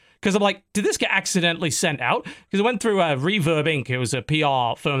serious? Because I'm like, did this get accidentally sent out? Because it went through Reverb Inc. It was a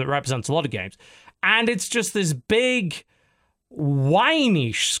PR firm that represents a lot of games. And it's just this big,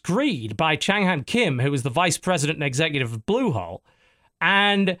 whiny screed by Changhan Kim, who was the vice president and executive of Bluehole.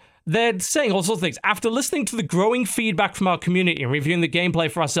 And they're saying all sorts of things. After listening to the growing feedback from our community and reviewing the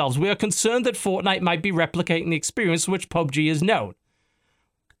gameplay for ourselves, we are concerned that Fortnite might be replicating the experience for which PUBG is known.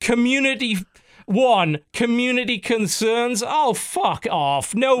 Community concerns. Oh, fuck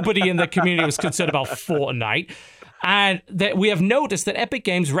off. Nobody in the community was concerned about Fortnite. And that we have noticed that Epic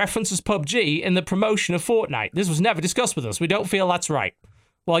Games references PUBG in the promotion of Fortnite. This was never discussed with us. We don't feel that's right.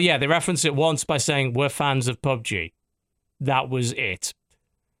 Well, yeah, they referenced it once by saying, we're fans of PUBG. That was it.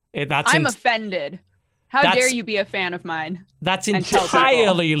 I'm offended. How dare you be a fan of mine? That's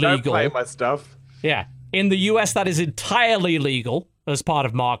entirely legal. Don't play my stuff. Yeah. In the US, that is entirely legal. As part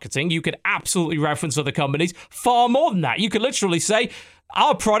of marketing, you could absolutely reference other companies far more than that. You could literally say,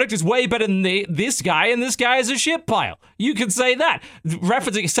 our product is way better than this guy, and this guy is a shit pile. You could say that.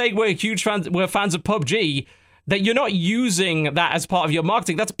 Referencing, saying we're fans of PUBG, that you're not using that as part of your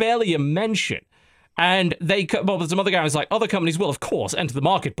marketing. That's barely a mention. And some other guy was like, other companies will, of course, enter the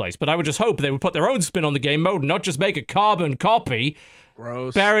marketplace, but I would just hope they would put their own spin on the game mode and not just make a carbon copy.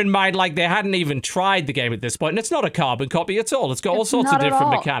 Gross. Bear in mind, like, they hadn't even tried the game at this point, and it's not a carbon copy at all. It's got all sorts of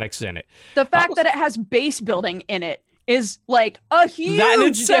different mechanics in it. The fact that it has base building in it is, like, a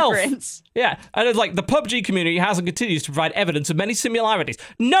huge difference. Yeah, and it's like, the PUBG community has and continues to provide evidence of many similarities.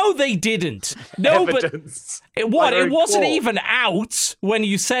 No, they didn't. No, evidence. It wasn't even out when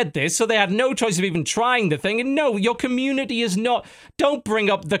you said this, so they had no choice of even trying the thing. And no, your community is not... Don't bring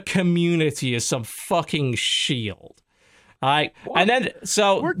up the community as some fucking shield. All right, and then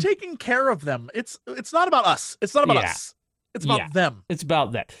so We're taking care of them. It's not about us. It's not about Yeah. us. It's about them. it's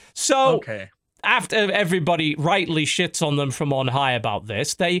about that. So Okay. after everybody rightly shits on them from on high about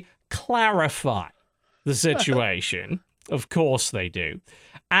this, they clarify the situation. Of course they do.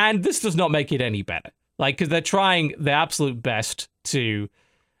 And this does not make it any better. Like, because they're trying their absolute best to,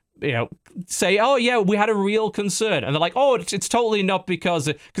 say, oh, yeah, we had a real concern. And they're like, oh, it's totally not because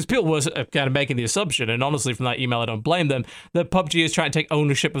people were kind of making the assumption, and honestly, from that email, I don't blame them, that PUBG is trying to take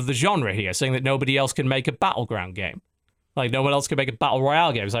ownership of the genre here, saying that nobody else can make a battleground game. Like, no one else can make a battle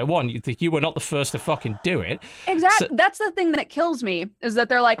royale game. It's like, one, you were not the first to fucking do it. Exactly. So- That's the thing that kills me, is that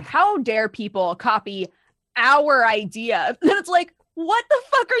they're like, how dare people copy our idea? And it's like, what the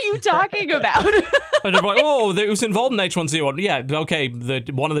fuck are you talking about? And they're like, oh, it was involved in H1Z1. Yeah, okay,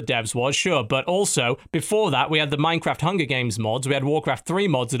 one of the devs was, sure. But also, before that, we had the Minecraft Hunger Games mods. We had Warcraft 3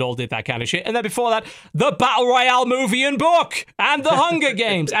 mods that all did that kind of shit. And then before that, the Battle Royale movie and book, and the Hunger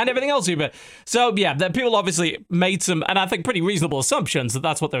Games, and everything else. So, yeah, the people obviously made some, and I think pretty reasonable assumptions that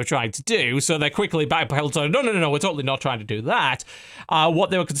that's what they were trying to do. So they're quickly backpedaled. So, no, we're totally not trying to do that.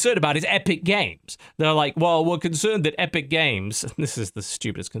 What they were concerned about is Epic Games. They're like, well, we're concerned that Epic Games, this is the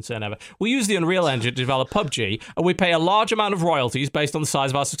stupidest concern ever, we use the Unreal Engine to develop PUBG, and we pay a large amount of royalties based on the size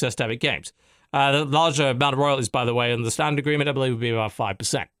of our success to Epic Games. The larger amount of royalties, by the way, in the standard agreement, I believe, would be about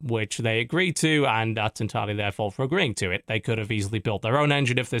 5%, which they agreed to, and that's entirely their fault for agreeing to it. They could have easily built their own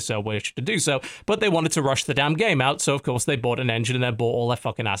engine if they so wished to do so, but they wanted to rush the damn game out, so of course they bought an engine and then bought all their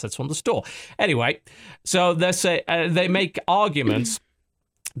fucking assets from the store. Anyway, so they make arguments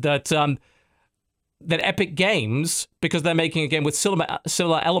that Epic Games, because they're making a game with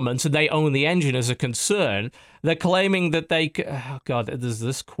similar elements and they own the engine as a concern, they're claiming that they... Oh God, there's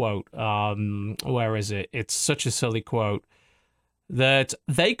this quote. Where is it? It's such a silly quote. That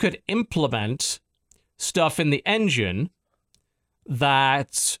they could implement stuff in the engine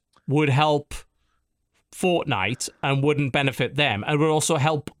that would help Fortnite and wouldn't benefit them, and would also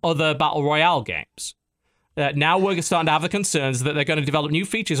help other Battle Royale games. Now we're starting to have the concerns that they're going to develop new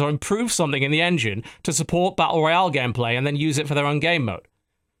features or improve something in the engine to support Battle Royale gameplay and then use it for their own game mode.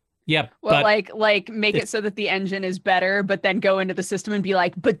 Yeah, Well, but like make it so that the engine is better, but then go into the system and be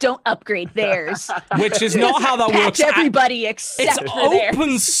like, but don't upgrade theirs. which is not how that Patch works. everybody except It's for theirs.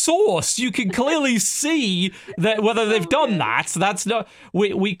 open source. You can clearly see that whether they've done that. So that's not.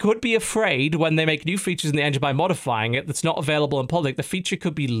 We could be afraid when they make new features in the engine by modifying it that's not available in public. The feature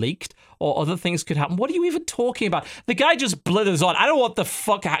could be leaked or other things could happen. What are you even talking about? The guy just blithers on. I don't know what the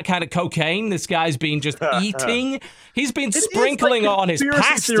fuck kind of cocaine this guy's been just eating. He's been sprinkling on his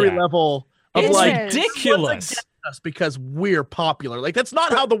conspiracy theory pasta. level of It's like ridiculous. "What's against us because we're popular." Like that's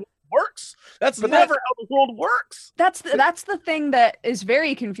not how the world works. That's never how the world works. That's the thing that is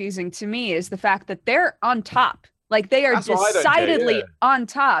very confusing to me, is the fact that they're on top. Like they are That's what I don't get, decidedly yeah. on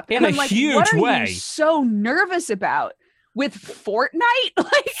top. In and a I'm like, huge what are way. you so nervous about? With Fortnite?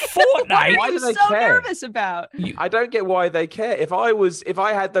 Like Fortnite? what are Why you do they so care? nervous about? I don't get why they care. If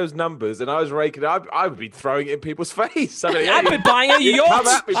I had those numbers and I was raking it up, I would be throwing it in people's face. I mean, I'd be buying a yacht. Come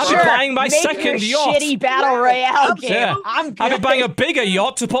at me, I'd be bro. buying my Make second your yacht. shitty battle royale game. Yeah. I'm good. I'd be buying a bigger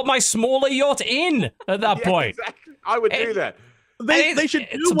yacht to put my smaller yacht in at that Yeah, point. exactly. I would do that. They should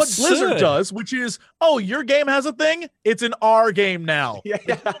it's do what Blizzard absurd. does, which is, oh, your game has a thing. It's in our game now. Yeah.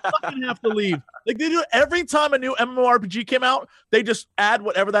 Fucking have to leave. Like they do every time a new MMORPG came out. They just add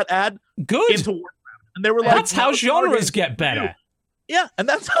whatever that add Good. into Warcraft, and they were like, That's how "Now it's our genres game." get better. Yeah, and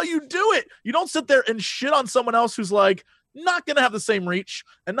that's how you do it. You don't sit there and shit on someone else who's like not gonna have the same reach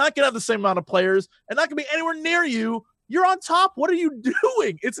and not gonna have the same amount of players and not gonna be anywhere near you. You're on top. What are you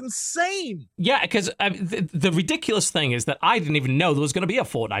doing? It's insane. Yeah, because the ridiculous thing is that I didn't even know there was going to be a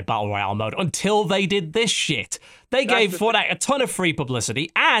Fortnite Battle Royale mode until they did this shit. They gave Fortnite a ton of free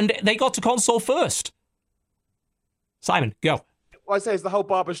publicity, and they got to console first. Simon, go. Well, I say it's the whole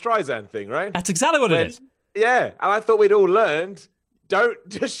Barbara Streisand thing, right? That's exactly what it is. Yeah, and I thought we'd all learned. Don't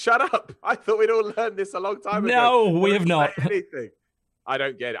just shut up. I thought we'd all learned this a long time ago. No, we Don't have not. say anything. I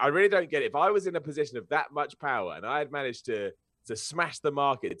don't get it. I really don't get it. If I was in a position of that much power and I had managed to smash the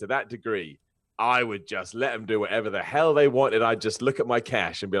market to that degree, I would just let them do whatever the hell they wanted. I'd just look at my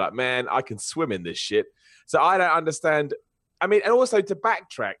cash and be like, man, I can swim in this shit. So I don't understand. I mean, and also to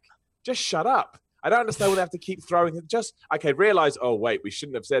backtrack, just shut up. I don't understand why they have to keep throwing it. Just, okay, realize, oh, wait, we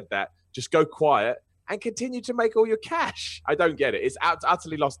shouldn't have said that. Just go quiet and continue to make all your cash. I don't get it. It's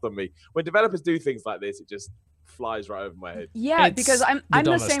utterly lost on me. When developers do things like this, it just flies right over my head. Yeah, It's because I'm the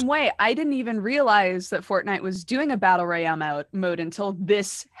dumbest. same way. I didn't even realize that Fortnite was doing a battle royale mode until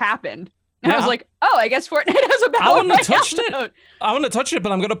this happened. And I was Yeah. like, oh, I guess Fortnite has a battle wouldn't have royale touched it. mode. I want to touch it,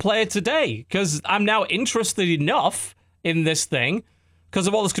 but I'm going to play it today because I'm now interested enough in this thing because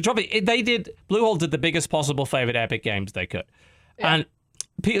of all this controversy. Bluehole did the biggest possible favor to Epic Games they could. Yeah.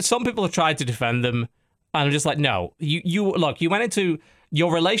 And some people have tried to defend them, and I'm just like, no. You went into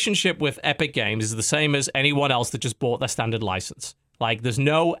your relationship with Epic Games is the same as anyone else that just bought their standard license. Like, there's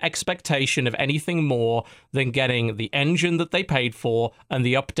no expectation of anything more than getting the engine that they paid for and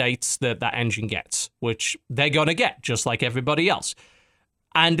the updates that engine gets, which they're going to get, just like everybody else.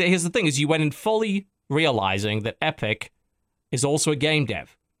 And here's the thing, is you went in fully realizing that Epic is also a game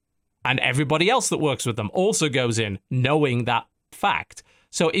dev. And everybody else that works with them also goes in knowing that fact.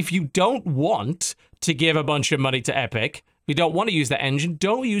 So if you don't want to give a bunch of money to Epic, you don't want to use their engine,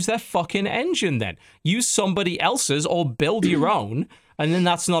 don't use their fucking engine then. Use somebody else's or build your own, and then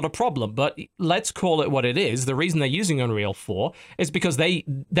that's not a problem. But let's call it what it is. The reason they're using Unreal 4 is because they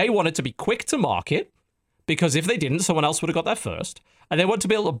wanted to be quick to market, because if they didn't, someone else would have got there first. And they want to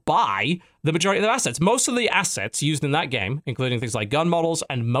be able to buy the majority of their assets. Most of the assets used in that game, including things like gun models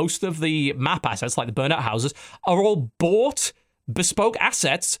and most of the map assets, like the burnout houses, are all bought bespoke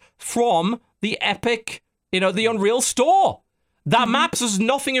assets from the Epic, the Unreal store. That maps, there's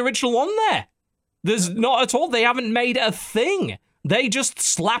nothing original on there. There's not at all. They haven't made a thing. They just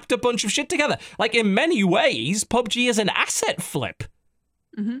slapped a bunch of shit together. Like, in many ways, PUBG is an asset flip.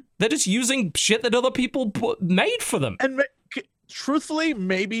 Mm-hmm. They're just using shit that other people made for them. And truthfully,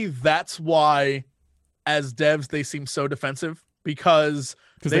 maybe that's why, as devs, they seem so defensive, because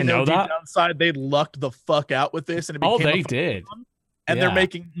they know deep that down inside they lucked the fuck out with this, and it became they did. And they're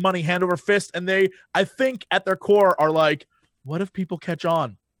making money hand over fist, and they, I think, at their core, are like, what if people catch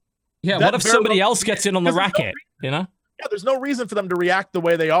on? Yeah, what if somebody else gets in on the racket? Yeah, there's no reason for them to react the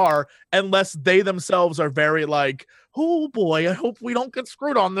way they are unless they themselves are very like, oh boy, I hope we don't get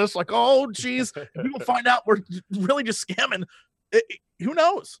screwed on this. Like, oh geez, if people find out we're really just scamming. Who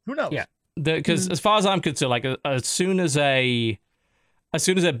knows? Yeah, because as far as I'm concerned, like as soon as a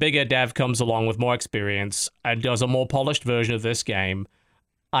bigger dev comes along with more experience and does a more polished version of this game,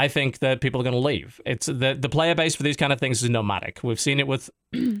 I think that people are going to leave. It's the player base for these kind of things is nomadic. We've seen it with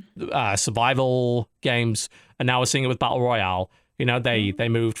survival games, and now we're seeing it with Battle Royale. They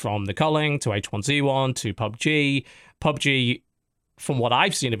moved from the culling to H1Z1 to PUBG. PUBG, from what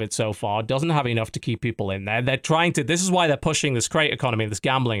I've seen of it so far, doesn't have enough to keep people in there. They're trying to. This is why they're pushing this crate economy, this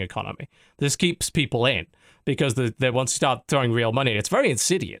gambling economy. This keeps people in because they want to start throwing real money. It's very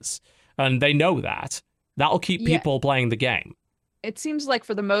insidious, and they know that. That'll keep people playing the game. It seems like,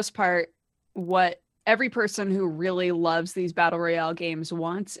 for the most part, what every person who really loves these battle royale games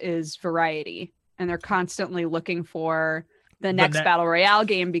wants is variety, and they're constantly looking for the next battle royale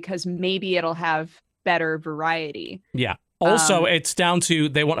game because maybe it'll have better variety. Yeah. Also, it's down to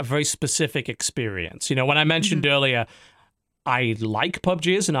they want a very specific experience. When I mentioned earlier, I like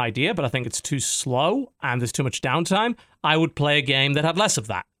PUBG as an idea, but I think it's too slow and there's too much downtime. I would play a game that had less of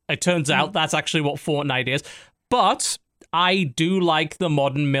that. It turns out that's actually what Fortnite is. But I do like the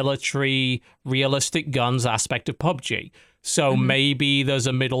modern military, realistic guns aspect of PUBG. So maybe there's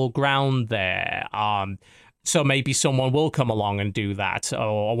a middle ground there. So maybe someone will come along and do that,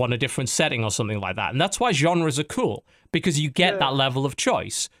 or want a different setting or something like that. And that's why genres are cool, because you get that level of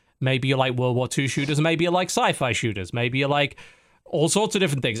choice. Maybe you like World War II shooters, maybe you like sci-fi shooters, maybe you like all sorts of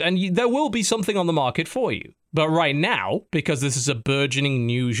different things. And there will be something on the market for you. But right now, because this is a burgeoning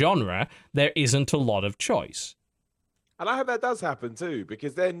new genre, there isn't a lot of choice. And I hope that does happen too,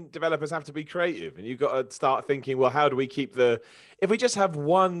 because then developers have to be creative, and you've got to start thinking, well, how do we keep if we just have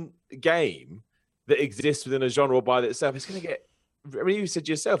one game that exists within a genre by itself, it's going to get, I mean, you said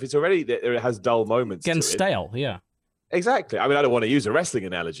yourself, it's already that it has dull moments. Getting stale, yeah. Exactly. I mean, I don't want to use a wrestling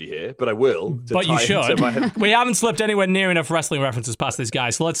analogy here, but I will. But you should. We haven't slipped anywhere near enough wrestling references past this guy,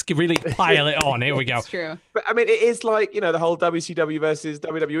 so let's really pile it on. Here we go. It's true. But I mean, it is like, the whole WCW versus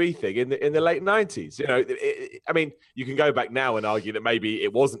WWE thing in the late 90s. I mean, you can go back now and argue that maybe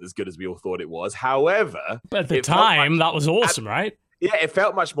it wasn't as good as we all thought it was. However, but at the time, that was awesome, right? Yeah, it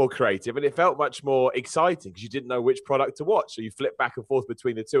felt much more creative and it felt much more exciting because you didn't know which product to watch. So you flip back and forth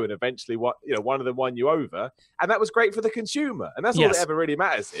between the two, and eventually one of them won you over. And that was great for the consumer. And that's all that ever really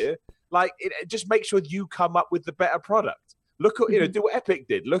matters here. Like, just make sure you come up with the better product. Look at, do what Epic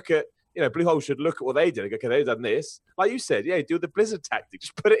did. Look at, Bluehole should look at what they did. Like, okay, they've done this. Like you said, do the Blizzard tactic.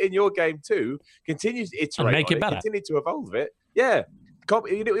 Just put it in your game too. Continue to iterate and make it better. Continue to evolve it. Yeah.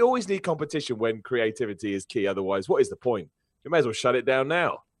 You always need competition when creativity is key. Otherwise, what is the point? You may as well shut it down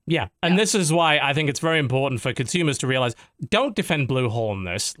now. Yeah, and this is why I think it's very important for consumers to realize, don't defend Bluehole on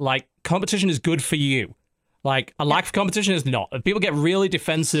this. Like, competition is good for you. Like, a lack of competition is not. If people get really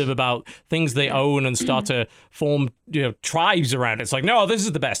defensive about things they own and start to form, tribes around it, it's like, no, this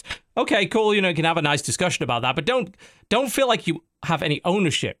is the best. Okay, cool, you can have a nice discussion about that, but don't feel like you have any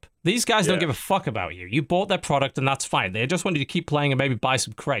ownership. These guys don't give a fuck about you. You bought their product and that's fine. They just wanted you to keep playing and maybe buy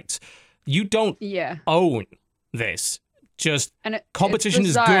some crates. You don't own this. Just competition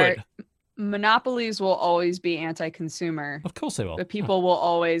is good. Monopolies will always be anti-consumer. Of course they will. But people will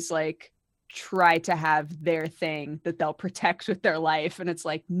always try to have their thing that they'll protect with their life. And it's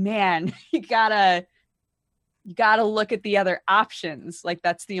like, man, you gotta look at the other options. Like,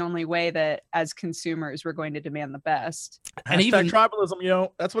 that's the only way that as consumers we're going to demand the best. And even tribalism,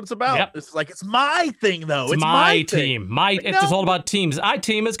 that's what it's about. Yep. It's like, it's my thing though. It's my team. It's all about teams. My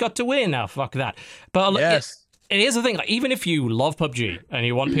team has got to win now. Fuck that. But it is the thing. Like, even if you love PUBG and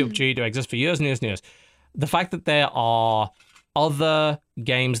you want PUBG to exist for years and years and years, the fact that there are other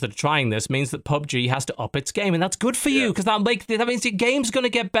games that are trying this means that PUBG has to up its game, and that's good for you, because that means your game's going to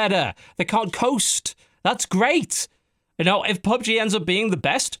get better. They can't coast. That's great. If PUBG ends up being the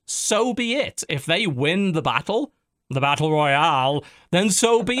best, so be it. If they win the battle royale, then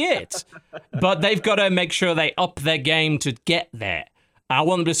so be it. But they've got to make sure they up their game to get there. I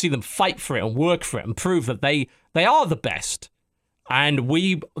want them to see them fight for it and work for it and prove that they are the best. And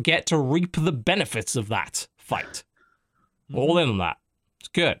we get to reap the benefits of that fight. All in on that. It's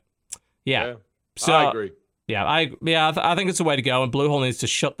good. Yeah. So, I agree. Yeah, I think it's the way to go, and Bluehole needs to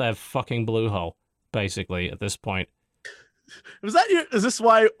shut their fucking Bluehole, basically, at this point. Is this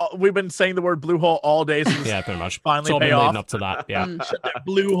why we've been saying the word Bluehole all day? Yeah, pretty much. Finally, it's all been off. leading up to that. Yeah. Shut that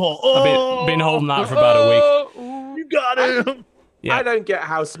Bluehole. Oh, I've been holding that for about a week. You got him. Yeah. I don't get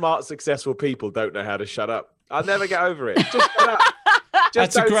how smart, successful people don't know how to shut up. I'll never get over it. Just shut up.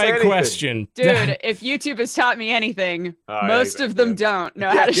 That's a great question. Dude, if YouTube has taught me anything, most of them don't know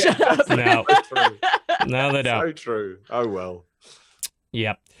how to shut up. No. No, they don't. So true. Oh, well.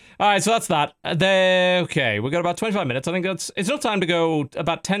 Yep. All right, so that's that. Okay, we've got about 25 minutes. I think it's enough time to go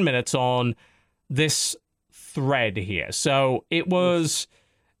about 10 minutes on this thread here. So it was...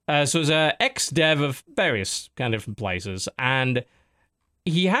 it was an ex-dev of various kind of different places, and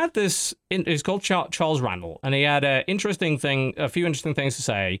he had this. It's called Charles Randall, and he had a few interesting things to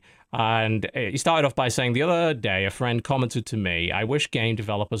say. And he started off by saying, "The other day, a friend commented to me, I wish game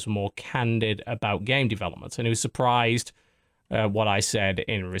developers were more candid about game development," and he was surprised what I said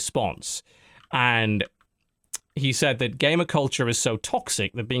in response. And he said that gamer culture is so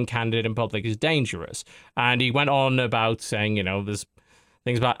toxic that being candid in public is dangerous. And he went on about saying, there's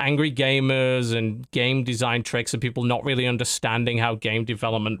things about angry gamers and game design tricks and people not really understanding how game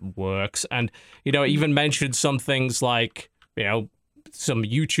development works. And, even mentioned some things like, some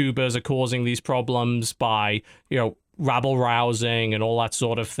YouTubers are causing these problems by, rabble rousing and all that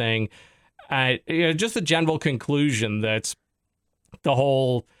sort of thing. Just the general conclusion that the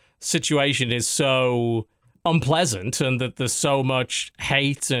whole situation is so unpleasant and that there's so much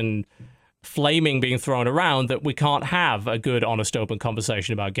hate and flaming being thrown around that we can't have a good, honest, open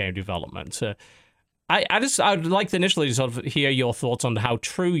conversation about game development. I'd like to initially sort of hear your thoughts on how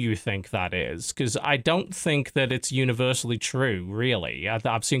true you think that is, because I don't think that it's universally true, really.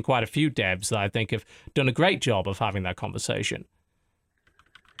 I've seen quite a few devs that I think have done a great job of having that conversation.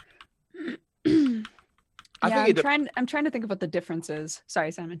 I'm trying to think of what the difference is.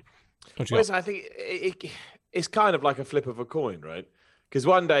 Sorry, Simon. I think it's kind of like a flip of a coin, right? Because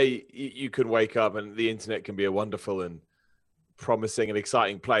one day you can wake up and the internet can be a wonderful and promising and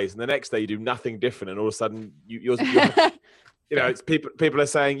exciting place, and the next day you do nothing different, and all of a sudden you're it's people are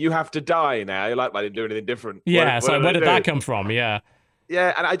saying you have to die now. You're like, I didn't do anything different. Yeah, where did that come from? Yeah,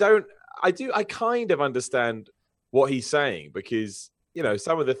 and I kind of understand what he's saying, because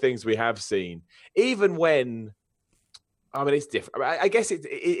some of the things we have seen, even when. I mean, it's different. I guess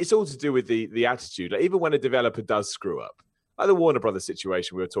it's all to do with the attitude. Like, even when a developer does screw up, like the Warner Brothers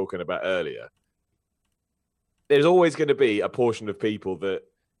situation we were talking about earlier, there's always going to be a portion of people that,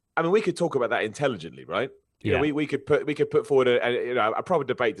 I mean, we could talk about that intelligently, right? We could put forward a proper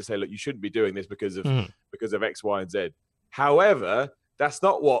debate to say, look, you shouldn't be doing this because of X, Y, and Z. However, that's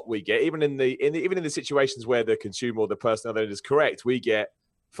not what we get. Even in the situations where the consumer or the person other is correct, we get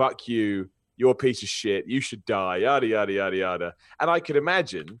fuck you, you're a piece of shit, you should die, yada yada yada yada. And I could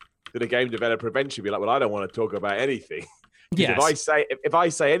imagine that a game developer eventually be like, well, I don't want to talk about anything. Yes. If I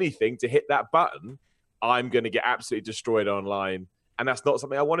say anything to hit that button, I'm going to get absolutely destroyed online, and that's not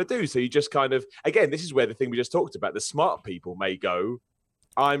something I want to do. So you just kind of, again, this is where the thing we just talked about, the smart people may go,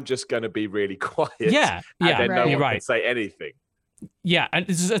 I'm just going to be really quiet. Yeah, and then no one can say anything. Yeah, and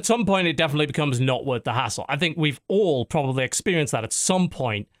at some point it definitely becomes not worth the hassle. I think we've all probably experienced that at some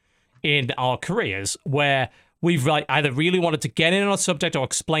point in our careers where we've like either really wanted to get in on a subject or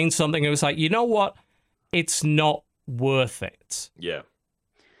explain something. It was like, you know what? It's not worth it. Yeah.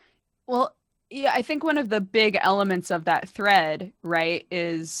 Well, yeah, I think one of the big elements of that thread, right,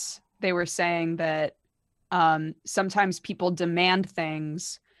 is they were saying that sometimes people demand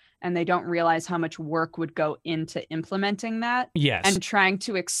things and they don't realize how much work would go into implementing that. Yes. And trying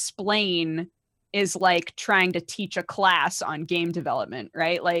to explain is like trying to teach a class on game development,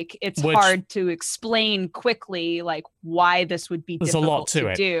 right? Like it's hard to explain quickly like why this would be difficult a lot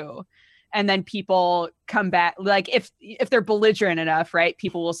to do. And then people come back, like if they're belligerent enough, right?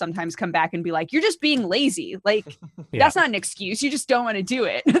 People will sometimes come back and be like, you're just being lazy. Like that's not an excuse. You just don't want to do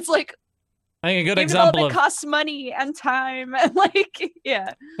it. It's like, I think a good game example of costs money and time. And like,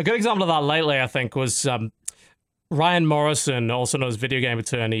 yeah. A good example of that lately, I think, was Ryan Morrison, also known as video game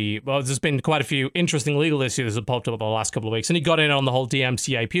attorney. Well, there's been quite a few interesting legal issues that popped up over the last couple of weeks, and he got in on the whole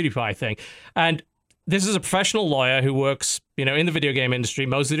DMCA PewDiePie thing. And this is a professional lawyer who works, in the video game industry,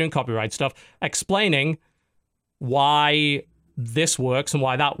 mostly doing copyright stuff, explaining why this works and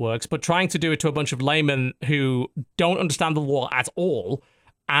why that works, but trying to do it to a bunch of laymen who don't understand the law at all,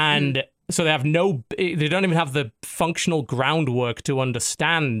 and so they don't even have the functional groundwork to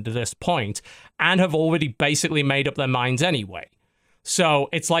understand this point, and have already basically made up their minds anyway. So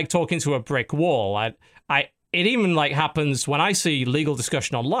it's like talking to a brick wall. It even like happens when I see legal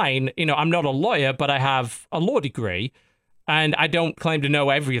discussion online. I'm not a lawyer, but I have a law degree, and I don't claim to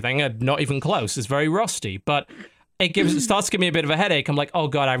know everything. I'm not even close. It's very rusty, but it starts to give me a bit of a headache. I'm like, oh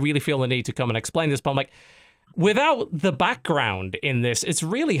God, I really feel the need to come and explain this. But I'm like, without the background in this, it's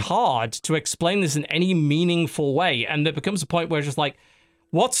really hard to explain this in any meaningful way. And there becomes a point where it's just like,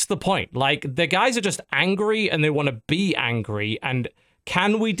 what's the point? Like, the guys are just angry and they want to be angry. And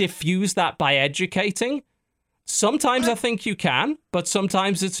can we diffuse that by educating? Sometimes I think you can, but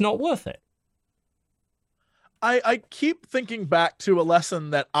sometimes it's not worth it. I keep thinking back to a lesson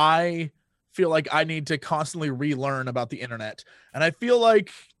that I feel like I need to constantly relearn about the internet. And I feel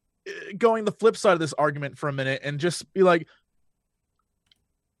like going the flip side of this argument for a minute and just be like,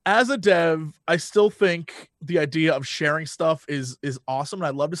 as a dev, I still think the idea of sharing stuff is awesome, and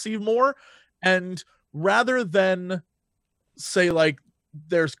I'd love to see more. And rather than say like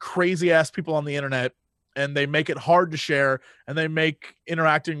there's crazy ass people on the internet and they make it hard to share and they make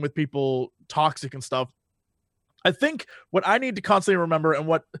interacting with people toxic and stuff, I think what I need to constantly remember, and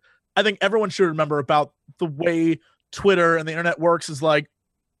what I think everyone should remember about the way Twitter and the internet works, is like,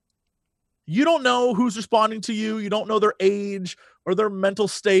 you don't know who's responding to you. You don't know their age or their mental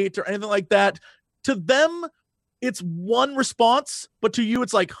state or anything like that. To them, it's one response, but to you,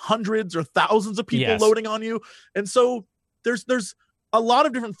 it's like hundreds or thousands of people loading on you. And so there's a lot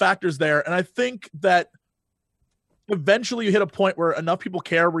of different factors there. And I think that eventually you hit a point where enough people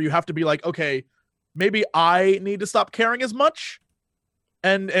care where you have to be like, okay, maybe I need to stop caring as much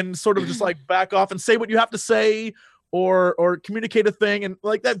and sort of just like back off and say what you have to say, or communicate a thing. And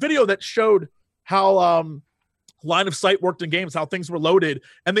like that video that showed how line of sight worked in games, how things were loaded,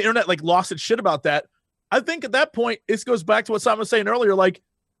 and the internet like lost its shit about that. I think at that point, this goes back to what Simon was saying earlier. Like,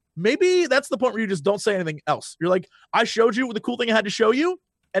 maybe that's the point where you just don't say anything else. You're like, I showed you the cool thing I had to show you,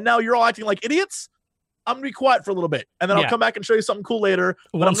 and now you're all acting like idiots. I'm gonna be quiet for a little bit, and then I'll come back and show you something cool later.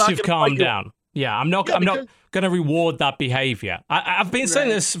 Once you've calmed down. Yeah, I'm not going to reward that behavior. I've been saying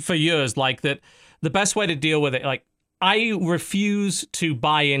this for years, like that the best way to deal with it, like, I refuse to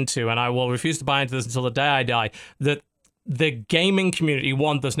buy into, and I will refuse to buy into this until the day I die, that the gaming community,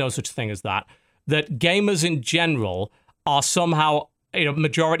 one, there's no such thing as that gamers in general are somehow,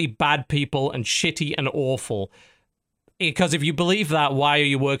 majority bad people and shitty and awful. Because if you believe that, why are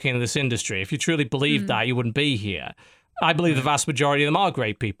you working in this industry? If you truly believe that, you wouldn't be here. I believe the vast majority of them are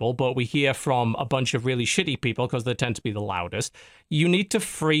great people, but we hear from a bunch of really shitty people because they tend to be the loudest. You need to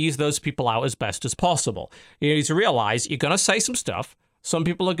freeze those people out as best as possible. You need to realize you're going to say some stuff. Some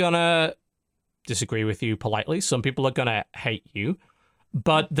people are going to disagree with you politely. Some people are going to hate you.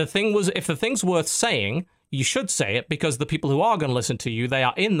 But the thing was, if the thing's worth saying, you should say it, because the people who are going to listen to you, they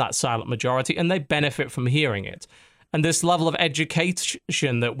are in that silent majority and they benefit from hearing it. And this level of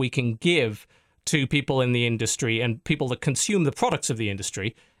education that we can give to people in the industry and people that consume the products of the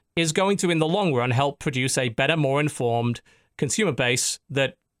industry is going to, in the long run, help produce a better, more informed consumer base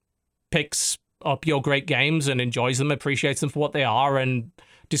that picks up your great games and enjoys them, appreciates them for what they are, and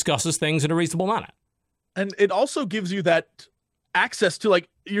discusses things in a reasonable manner. And it also gives you that access to, like,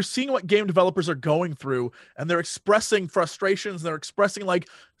 you're seeing what game developers are going through, and they're expressing frustrations, they're expressing like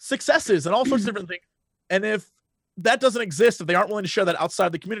successes and all sorts of different things. And if that doesn't exist, if they aren't willing to share that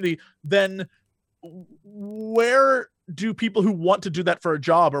outside the community, then where do people who want to do that for a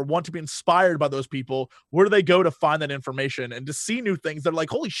job or want to be inspired by those people, where do they go to find that information and to see new things? They're like,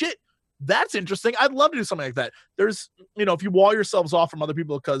 holy shit, that's interesting. I'd love to do something like that. There's, if you wall yourselves off from other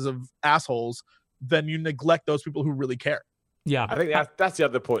people because of assholes, then you neglect those people who really care. Yeah. I think that's the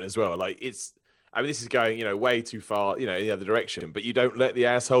other point as well. Like this is going, way too far, in the other direction, but you don't let the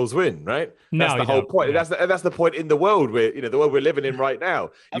assholes win, right? That's the whole point. Yeah. That's the point in the world the world we're living in right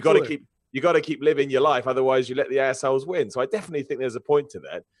now. You got to keep living your life. Otherwise you let the assholes win. So I definitely think there's a point to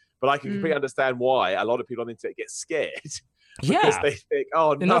that, but I can completely understand why a lot of people on the internet get scared. Because they think,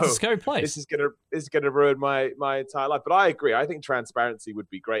 oh no, it's a scary place. This is gonna ruin my entire life. But I agree. I think transparency would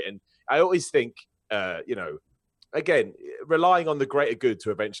be great. And I always think, again, relying on the greater good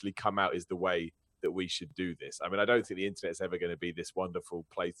to eventually come out is the way that we should do this. I mean, I don't think the internet's ever going to be this wonderful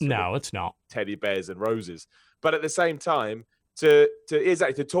place. No, it's not. Teddy bears and roses. But at the same time, to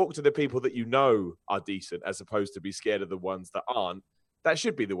talk to the people that are decent, as opposed to be scared of the ones that aren't, that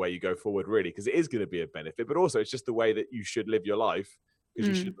should be the way you go forward, really, because it is going to be a benefit. But also, it's just the way that you should live your life, because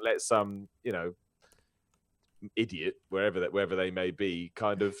you shouldn't let some, idiot, wherever they may be,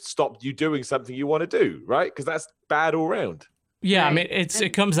 kind of stop you doing something you want to do, right? Because that's bad all round. Yeah, right. I mean,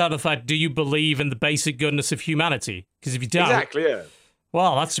 it comes out of the fact, do you believe in the basic goodness of humanity? Because if you don't... Exactly, yeah.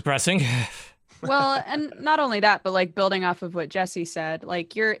 Well, that's depressing. Well, and not only that, but like building off of what Jesse said,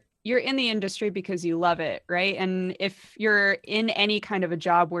 like you're in the industry because you love it, right? And if you're in any kind of a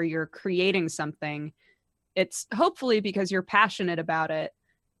job where you're creating something, it's hopefully because you're passionate about it.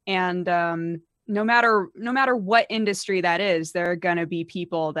 And no matter what industry that is, there are going to be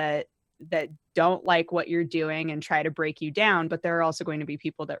people that don't like what you're doing and try to break you down, but there are also going to be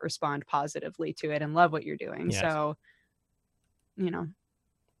people that respond positively to it and love what you're doing. Yes. So,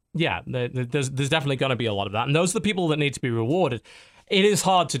 yeah, there's definitely going to be a lot of that. And those are the people that need to be rewarded. It is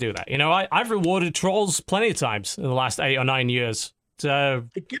hard to do that. I've rewarded trolls plenty of times in the last 8 or 9 years. So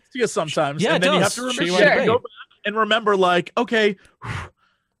it gets to you sometimes. Yeah, and then you have to remember, go back and remember, like, okay,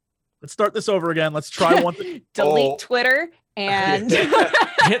 let's start this over again. Let's try one thing. Delete Twitter and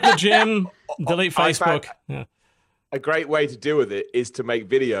hit the gym, delete Facebook. Yeah. A great way to deal with it is to make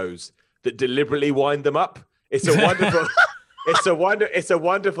videos that deliberately wind them up. It's a wonderful it's a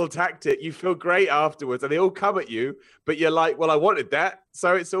wonderful tactic. You feel great afterwards and they all come at you, but you're like, well, I wanted that,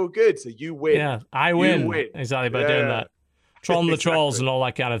 so it's all good. So you win. Yeah, I win. Exactly, by doing that. Trolling the trolls and all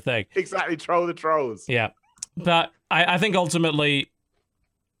that kind of thing. Exactly, troll the trolls. Yeah. But I think ultimately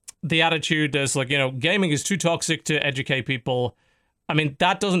the attitude is like, gaming is too toxic to educate people. I mean,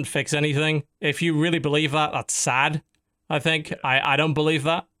 that doesn't fix anything. If you really believe that, that's sad, I think. I don't believe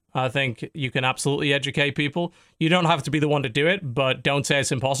that. I think you can absolutely educate people. You don't have to be the one to do it, but don't say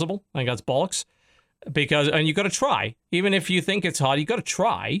it's impossible. I think that's bollocks. And you got to try. Even if you think it's hard, you got to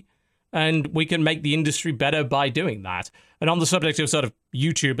try. And we can make the industry better by doing that. And on the subject of sort of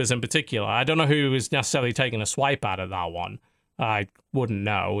YouTubers in particular, I don't know who is necessarily taking a swipe out of that one. I wouldn't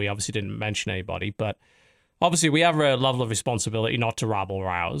know. We obviously didn't mention anybody, but obviously we have a level of responsibility not to rabble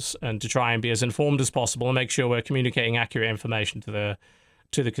rouse and to try and be as informed as possible and make sure we're communicating accurate information to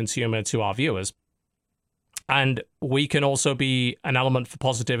the consumer, to our viewers. And we can also be an element for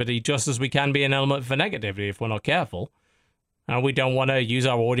positivity just as we can be an element for negativity if we're not careful. And we don't want to use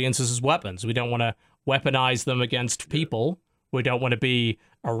our audiences as weapons. We don't want to weaponize them against people. We don't want to be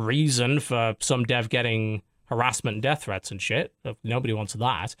a reason for some dev getting harassment and death threats and shit. Nobody wants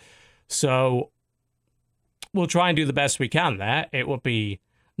that. So we'll try and do the best we can there. It would be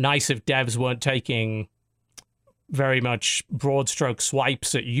nice if devs weren't taking very much broad stroke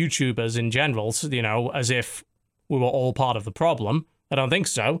swipes at YouTubers in general, as if we were all part of the problem. I don't think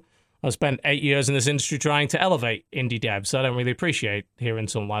so. I've spent 8 years in this industry trying to elevate indie devs, so I don't really appreciate hearing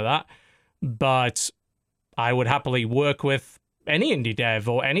something like that. But I would happily work with any indie dev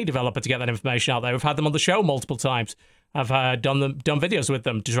or any developer to get that information out there. We've had them on the show multiple times. I've done videos with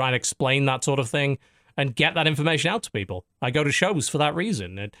them to try and explain that sort of thing and get that information out to people. I go to shows for that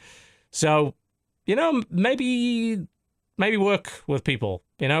reason. And so, maybe work with people.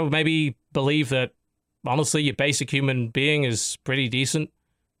 Maybe believe that, honestly, your basic human being is pretty decent.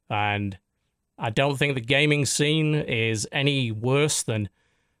 And I don't think the gaming scene is any worse than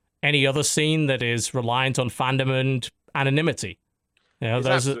any other scene that is reliant on fandom and anonymity.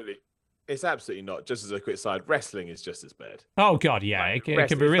 It's absolutely not. Just as a quick side, wrestling is just as bad. Oh God, yeah, it can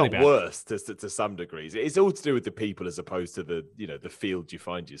be really bad. Worse to some degrees. It's all to do with the people as opposed to the field you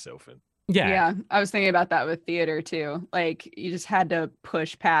find yourself in. Yeah, I was thinking about that with theater too. Like you just had to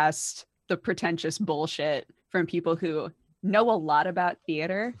push past the pretentious bullshit from people who know a lot about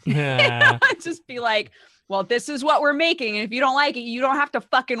theater. Yeah. Just be like, well, this is what we're making, and if you don't like it, you don't have to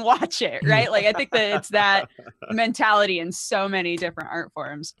fucking watch it, right? Like, I think that it's that mentality in so many different art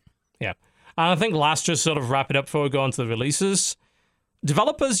forms. Yeah. And I think last, just sort of wrap it up before we go on to the releases.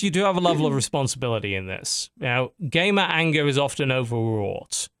 Developers, you do have a level of responsibility in this. Now, gamer anger is often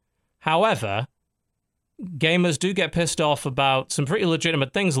overwrought. However, gamers do get pissed off about some pretty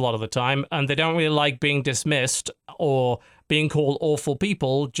legitimate things a lot of the time, and they don't really like being dismissed or being called awful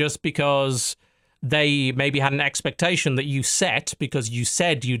people just because they maybe had an expectation that you set because you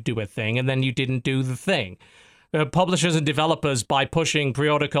said you'd do a thing and then you didn't do the thing. Publishers and developers, by pushing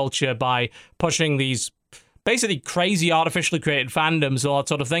pre-order culture, by pushing these basically crazy artificially created fandoms, all that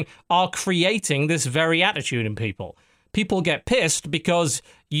sort of thing, are creating this very attitude in people. People get pissed because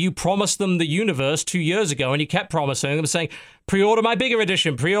you promised them the universe 2 years ago and you kept promising them, saying, pre-order my bigger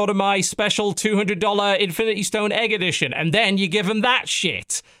edition, pre-order my special $200 Infinity Stone Egg edition, and then you give them that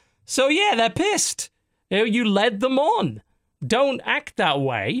shit. So yeah, they're pissed. You led them on. Don't act that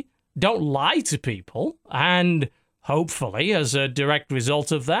way. Don't lie to people. And hopefully, as a direct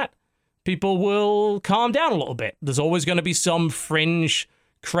result of that, people will calm down a little bit. There's always going to be some fringe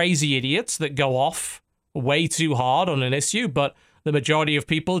crazy idiots that go off way too hard on an issue, but the majority of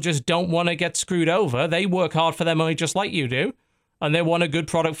people just don't want to get screwed over. They work hard for their money just like you do, and they want a good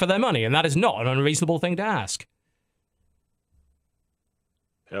product for their money, and that is not an unreasonable thing to ask.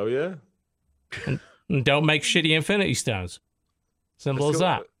 Hell yeah. And don't make shitty Infinity Stones. Simple as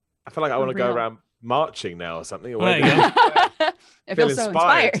that. I feel like I want to go real. around marching now or something. There you go. I feel so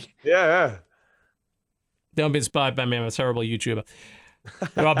inspired. Yeah. Don't be inspired by me. I'm a terrible YouTuber.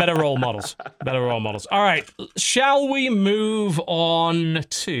 There are better role models. Better role models. All right. Shall we move on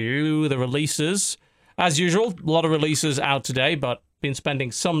to the releases? As usual, a lot of releases out today, but been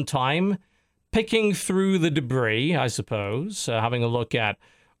spending some time picking through the debris, I suppose, having a look at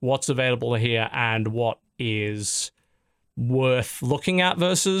what's available here and what is worth looking at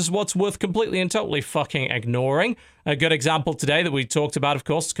versus what's worth completely and totally fucking ignoring. A good example today that we talked about, of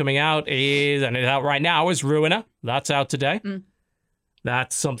course, coming out is, and it's out right now, is Ruiner. That's out today.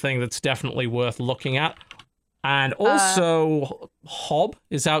 That's something that's definitely worth looking at. And also, Hob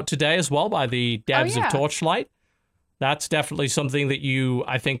is out today as well by the devs of Torchlight. That's definitely something that you,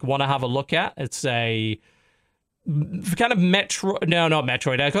 I think, want to have a look at. It's a kind of not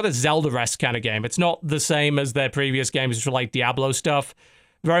Metroid. I call it Zelda-esque kind of game. It's not the same as their previous games, which are like Diablo stuff.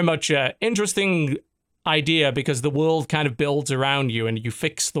 Very much an interesting idea because the world kind of builds around you and you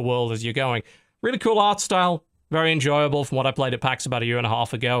fix the world as you're going. Really cool art style. Very enjoyable from what I played at PAX about a year and a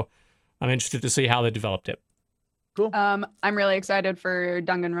half ago. I'm interested to see how they developed it. Cool. I'm really excited for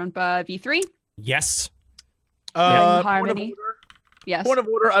Danganronpa V3. Yes. Harmony. Yes. Point of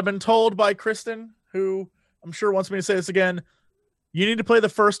order. I've been told by Kristen, who I'm sure wants me to say this again, you need to play the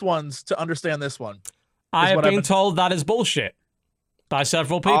first ones to understand this one. I have been told that is bullshit by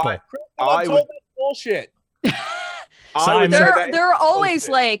several people. I'm told that's bullshit. There are always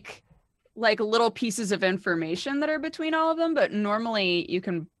like little pieces of information that are between all of them, but normally you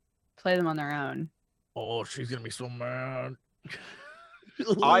can play them on their own. Oh, she's gonna be so mad.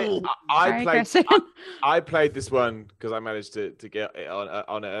 I played this one because I managed to get it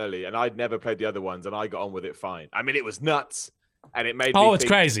on it early, and I'd never played the other ones, and I got on with it fine. I mean, it was nuts, and it made me it's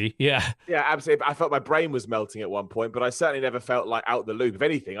crazy. Yeah, absolutely. I felt my brain was melting at one point, but I certainly never felt like out the loop. If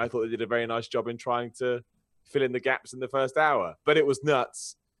anything, I thought they did a very nice job in trying to fill in the gaps in the first hour, but it was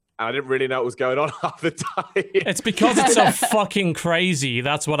nuts. And I didn't really know what was going on half the time. It's because it's so fucking crazy.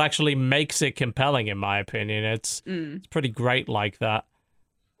 That's what actually makes it compelling, in my opinion. It's pretty great like that.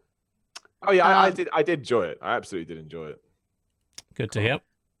 Oh yeah, I did enjoy it. I absolutely did enjoy it. Good to hear.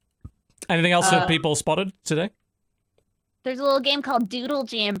 Anything else that people spotted today? There's a little game called Doodle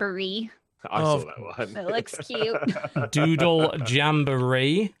Jamboree. I saw that one. It looks cute. Doodle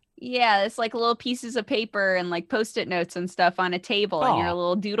Jamboree. Yeah, it's like little pieces of paper and like post-it notes and stuff on a table, and you're a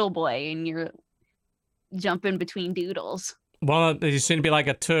little doodle boy, and you're jumping between doodles. Well, you seem to be like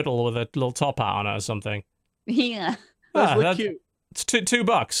a turtle with a little top hat on it or something. Yeah, that's cute. It's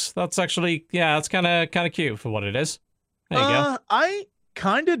 $2. That's actually, that's kind of cute for what it is. There you go. I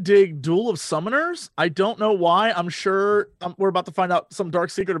kind of dig Duel of Summoners. I don't know why. I'm sure we're about to find out some dark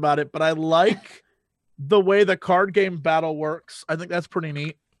secret about it, but I like the way the card game battle works. I think that's pretty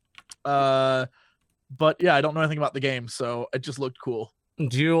neat. But yeah, I don't know anything about the game, so it just looked cool.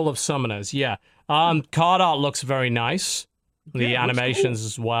 Duel of Summoners, yeah. Card art looks very nice. The animations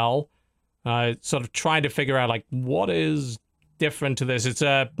as well. Sort of trying to figure out like what is different to this. It's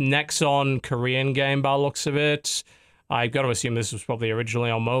a Nexon Korean game by the looks of it. I've got to assume this was probably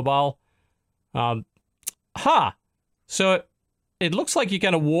originally on mobile. So it looks like you're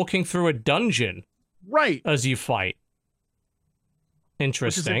kind of walking through a dungeon Right. as you fight. Which is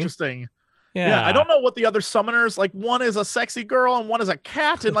Interesting. interesting. Yeah. Yeah, I don't know what the other summoners like. One is a sexy girl and one is a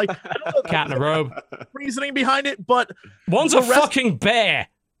cat, and like I don't know Cat in a robe. the reasoning behind it, but One's the a rest- fucking bear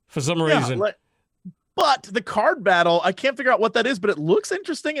for some yeah, reason. but the card battle, I can't figure out what that is, but it looks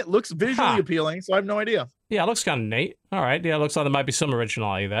interesting. It looks visually Huh. appealing, so I have no idea. Yeah, it looks kind of neat. All right. Yeah, it looks like there might be some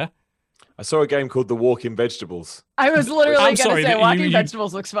originality there. I saw a game called The Walking Vegetables. I was literally I'm gonna sorry, say you- walking you-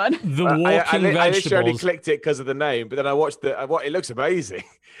 vegetables looks fun. The I walking literally only vegetables. clicked it because of the name, but then I watched what it looks amazing.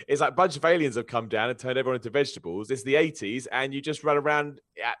 It's like a bunch of aliens have come down and turned everyone into vegetables. It's the 80s, and you just run around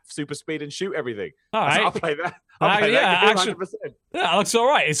at super speed and shoot everything. All So I'll right. play that. I'll play yeah, that game actually- 100%. Yeah, it looks all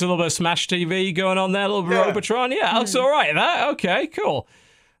right. It's a little bit of Smash TV going on there, a little bit of Yeah. Robotron. Yeah, it looks all right. That okay, cool.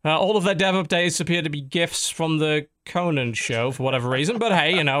 All of their dev updates appear to be gifts from the Conan show for whatever reason, but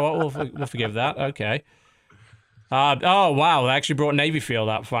hey, you know what? We'll forgive that. Okay. Oh wow, they actually brought Navy Field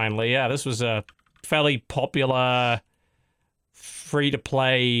out finally. Yeah, this was a fairly popular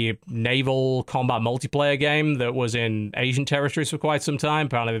free-to-play naval combat multiplayer game that was in Asian territories for quite some time.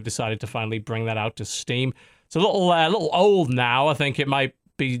 Apparently, they've decided to finally bring that out to Steam. It's a little old now. I think it might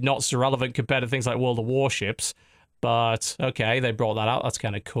be not so relevant compared to things like World of Warships. But okay, they brought that out. That's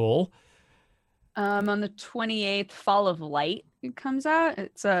kind of cool. On the 28th, Fall of Light it comes out.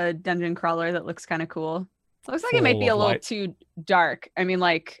 It's a dungeon crawler that looks kind of cool. It looks like it might be Fall a of little Light. too dark. I mean,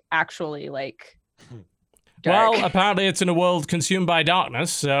 like actually, like dark. Well, apparently it's in a world consumed by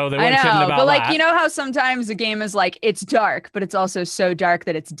darkness, so they I weren't kidding know, about but like that. you know how sometimes a game is like it's dark, but it's also so dark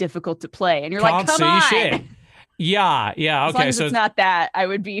that it's difficult to play, and you're Can't like, come see on. shit. Yeah. As long Okay, as so it's not that,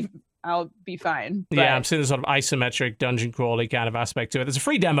 I'll be fine. But yeah, I'm seeing this sort of isometric dungeon crawly kind of aspect to it. There's a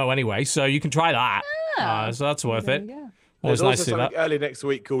free demo anyway, so you can try that. yeah, So that's worth there it. you go. Always There's nice also to see that. something early next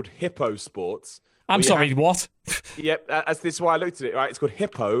week called Hippo Sports. I'm we sorry, have- what? Yep, this is why I looked at it. Right, it's called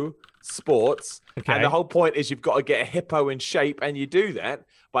Hippo Sports, Okay. and the whole point is you've got to get a hippo in shape, and you do that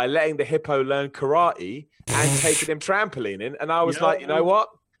by letting the hippo learn karate and taking him trampolining. And I was Yo. like, you know what?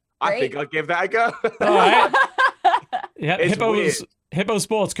 I think Great. I'll give that a go. All right. Yeah, It's weird. Hippo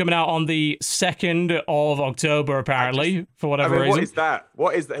Sports coming out on the 2nd of October, apparently, for I whatever mean, reason. what is that?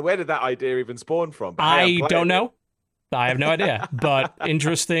 What is that? Where did that idea even spawn from? But hey, I'm I playing don't it. know. I have no idea, but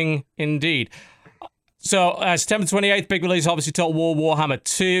interesting indeed. So, September 28th, big release, obviously, Total War Warhammer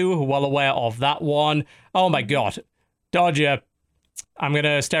 2. Well aware of that one. Oh my god. Dodger, I'm going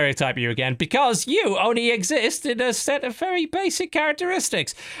to stereotype you again because you only exist in a set of very basic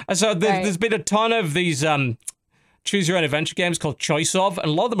characteristics. So, Right. there's been a ton of these choose your own adventure games called Choice of, and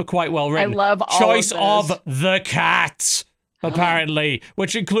a lot of them are quite well I written. love all Choice of of the cat, apparently,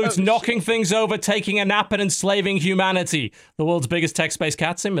 which includes Oh, knocking things over, taking a nap, and enslaving humanity. The world's biggest text-based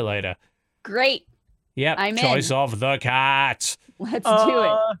cat simulator. Great. Yep, I'm in. Choice of the cat. Let's do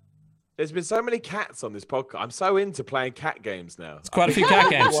it. There's been so many cats on this podcast. I'm so into playing cat games now. It's quite a few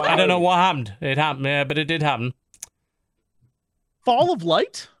cat games. I don't know Wow. what happened. It happened, yeah, but it did happen. Fall of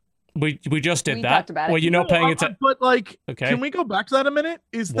Light. We just did We that. talked about it. Well, you're not paying No, attention. but like, Okay. can we go back to that a minute?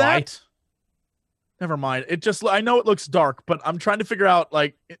 Is Why? that? Never mind. It just I know it looks dark, but I'm trying to figure out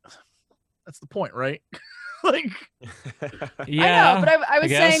like that's the point, right? like Yeah. I know, but I was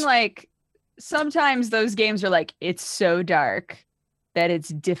guess. saying like sometimes those games are like it's so dark that it's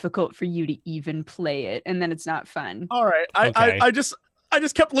difficult for you to even play it, and then it's not fun. all right. Okay. I just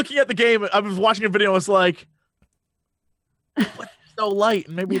kept looking at the game. I was watching a video. I was like, what's so light?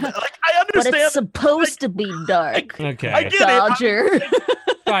 And maybe like I But understand. it's supposed to be dark. Okay. I get it. Dodger.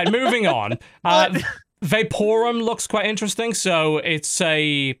 Right, moving on. Vaporum looks quite interesting. So it's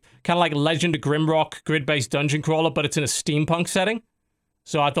a kind of like Legend of Grimrock grid-based dungeon crawler, but it's in a steampunk setting.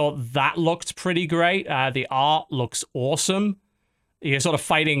 So I thought that looked pretty great. The art looks awesome. You're sort of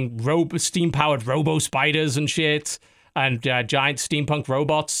fighting steam-powered robo-spiders and shit, and giant steampunk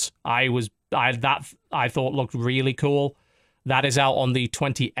robots. I thought looked really cool. That is out on the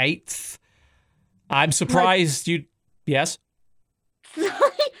 28th. I'm surprised you... Yes?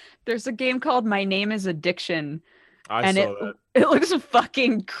 There's a game called My Name is Addiction, I and saw that. it looks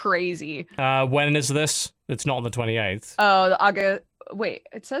fucking crazy. When is this? It's not on the 28th. Oh, the August. Wait,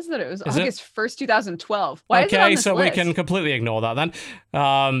 it says that it was Is it? August 1st, 2012. Why is it on Okay, this so list? we can completely ignore that then.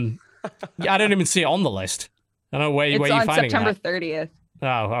 Yeah, I don't even see it on the list. I don't know where It's you're on finding September that. 30th.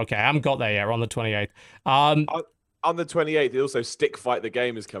 Oh, okay. I haven't got there yet. We're on the 28th. On the 28th, also Stick Fight the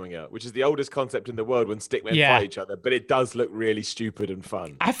Game is coming out, which is the oldest concept in the world when stickmen Yeah. fight each other, but it does look really stupid and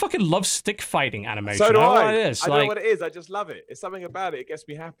fun. I fucking love stick fighting animation. So do I don't know I. what it is. I don't know Like, what it is. I just love it. It's something about it. It gets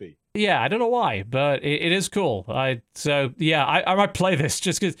me happy. yeah, I don't know why, but it is cool. I might play this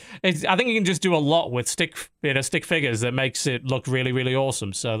just because I think you can just do a lot with stick figures that makes it look really, really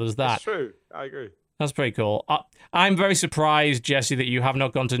awesome. So there's that. It's true. I agree. That's pretty cool. I'm very surprised, Jesse, that you have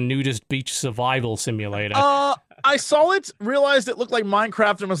not gone to Nudist Beach Survival Simulator. I saw it, realized it looked like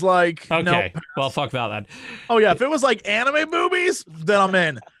Minecraft, and was like, Okay, nope. well, fuck that then. Oh yeah, if it was like anime boobies, then I'm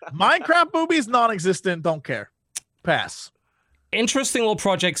in. Minecraft boobies, non-existent, don't care. Pass. Interesting little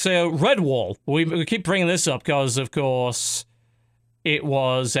project. So Redwall, we keep bringing this up because, of course, it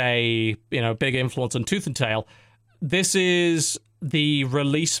was a big influence on Tooth and Tail. This is the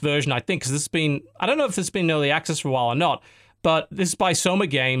release version, I think, because I don't know if this has been early access for a while or not, but this is by Soma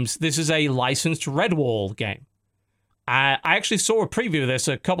Games. This is a licensed Redwall game. I actually saw a preview of this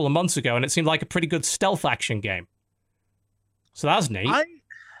a couple of months ago, and it seemed like a pretty good stealth action game. So that's neat.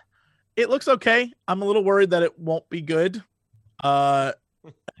 It looks okay. I'm a little worried that it won't be good. I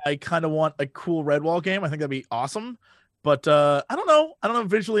kind of want a cool Redwall game. I think that'd be awesome. But I don't know.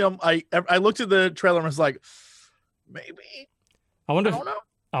 Visually, I looked at the trailer and was like, maybe. I don't know.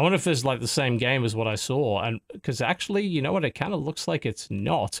 I I wonder if there's like the same game as what I saw, and because actually, you know what? It kind of looks like it's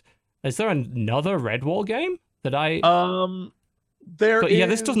not. Is there another Redwall game that I?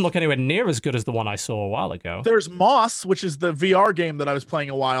 This doesn't look anywhere near as good as the one I saw a while ago. There's Moss, which is the VR game that I was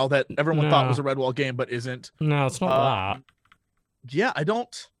playing a while that everyone thought was a Redwall game, but isn't. No, it's not that. Yeah, I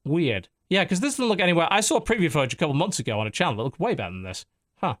don't. Weird. Yeah, because this doesn't look anywhere. I saw a preview footage a couple months ago on a channel that looked way better than this.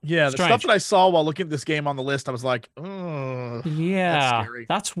 Huh. Yeah, Strange. the stuff that I saw while looking at this game on the list, I was like, oh, yeah,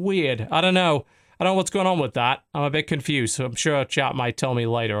 that's weird. I don't know. I don't know what's going on with that. I'm a bit confused, so I'm sure chat might tell me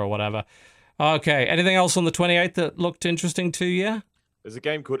later or whatever. Okay, anything else on the 28th that looked interesting to you? There's a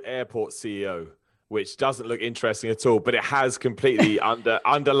game called Airport CEO, which doesn't look interesting at all, but it has completely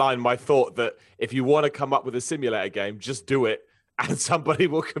underlined my thought that if you want to come up with a simulator game, just do it, and somebody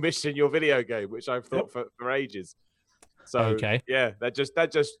will commission your video game, which I've thought for ages. So okay. Yeah, that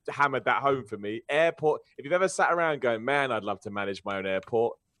just hammered that home for me. Airport. If you've ever sat around going, man, I'd love to manage my own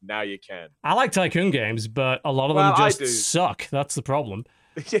airport, now you can. I like tycoon games, but a lot of them just suck. That's the problem.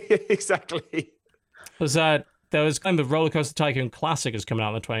 Yeah, exactly. There was kind of Roller Coaster Tycoon Classic is coming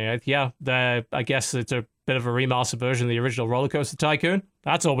out on the 28th. Yeah, I guess it's a bit of a remastered version of the original Roller Coaster Tycoon.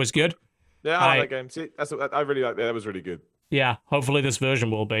 That's always good. Yeah, I like that game. See, I really like that. That was really good. Yeah, hopefully this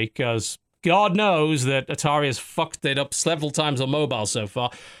version will be, because God knows that Atari has fucked it up several times on mobile so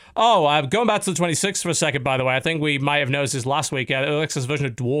far. Oh, going back to the 26th for a second, by the way, I think we might have noticed this last week. Early access version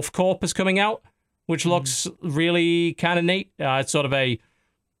of Dwarf Corp is coming out, which looks really kind of neat. It's sort of a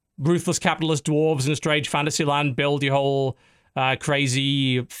ruthless capitalist dwarves in a strange fantasy land, build your whole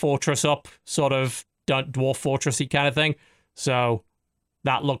crazy fortress up, sort of dwarf fortressy kind of thing. So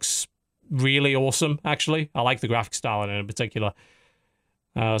that looks really awesome, actually. I like the graphic style in particular.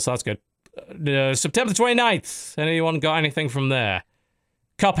 So that's good. September 29th. Anyone got anything from there?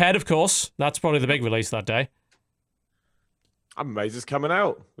 Cuphead, of course. That's probably the big release that day. I'm amazed it's coming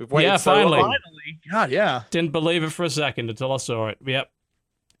out. We've waited finally. God, yeah. Didn't believe it for a second until I saw it. Yep.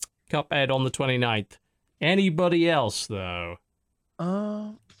 Cuphead on the 29th. Anybody else, though? I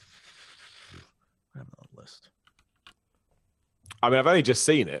have it on the list. I mean, I've only just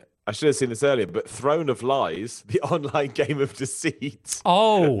seen it. I should have seen this earlier, but Throne of Lies, the online game of deceit.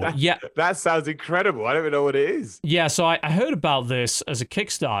 Oh, yeah. That sounds incredible. I don't even know what it is. Yeah, so I heard about this as a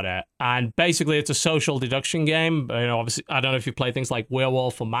Kickstarter, and basically it's a social deduction game. Obviously, I don't know if you play things like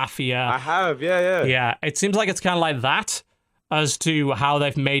Werewolf or Mafia. I have, yeah. Yeah, it seems like it's kind of like that, as to how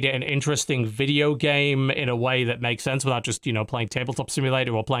they've made it an interesting video game in a way that makes sense without just, playing Tabletop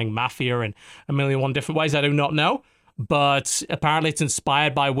Simulator or playing Mafia in a million and one different ways. I do not know. But apparently it's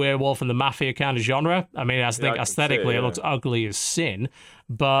inspired by Werewolf and the Mafia kind of genre. I mean, I think aesthetically it looks ugly as sin,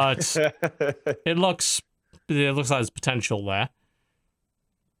 but it looks like there's potential there.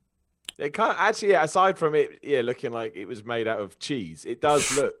 It can't actually, aside from it, looking like it was made out of cheese, it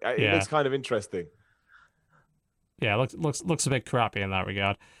does look. It looks kind of interesting. Yeah, it looks a bit crappy in that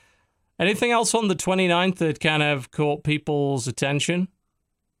regard. Anything else on the 29th that kind of caught people's attention?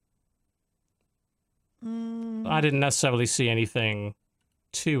 I didn't necessarily see anything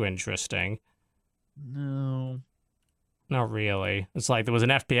too interesting. No. Not really. It's like there was an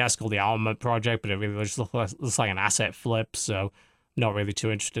FPS called the Armament Project, but it really just looks like an asset flip, so not really too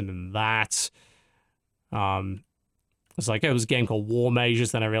interested in that. It's like, it was a game called War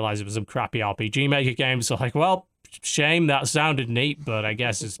Mages, then I realized it was some crappy RPG Maker game, so like, well, shame, that sounded neat, but I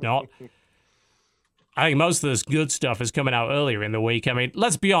guess it's not. I think most of this good stuff is coming out earlier in the week. I mean,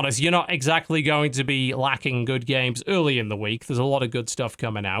 let's be honest, you're not exactly going to be lacking good games early in the week. There's a lot of good stuff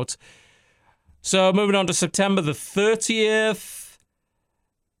coming out. So moving on to September the 30th.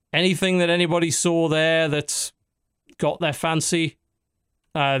 Anything that anybody saw there that got their fancy?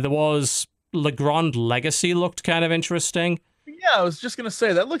 There was Le Grand Legacy looked kind of interesting. Yeah, I was just going to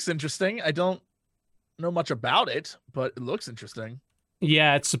say, that looks interesting. I don't know much about it, but it looks interesting.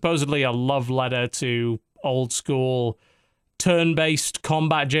 Yeah, it's supposedly a love letter to old school turn-based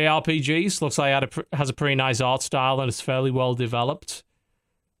combat JRPGs. Looks like it has a pretty nice art style and it's fairly well developed.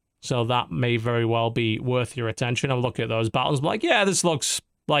 So that may very well be worth your attention. I'm looking at those battles. I'm like, yeah, this looks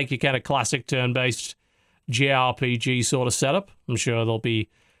like your kind of classic turn-based JRPG sort of setup. I'm sure there'll be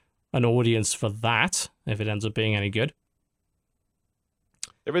an audience for that if it ends up being any good.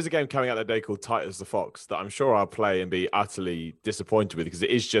 There is a game coming out that day called Titus the Fox that I'm sure I'll play and be utterly disappointed with because it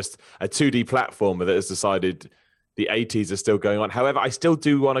is just a 2D platformer that has decided the 80s are still going on. However, I still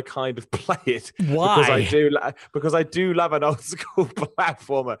do want to kind of play it. Why? Because I do love an old school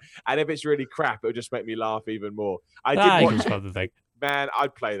platformer. And if it's really crap, it'll just make me laugh even more. I did watch it. Man,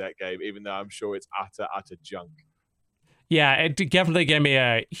 I'd play that game, even though I'm sure it's utter junk. Yeah, it definitely gave me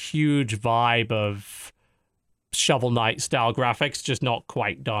a huge vibe of Shovel Knight style graphics, just not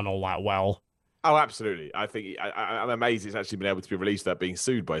quite done all that well. Oh, absolutely. I think I'm amazed it's actually been able to be released without being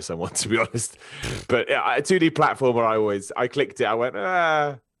sued by someone, to be honest. But a 2D platformer, I clicked it. I went,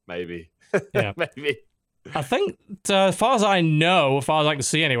 maybe. Yeah. Maybe. I think, as far as I know, as far as I can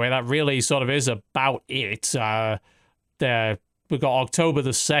see anyway, that really sort of is about it. We've got October the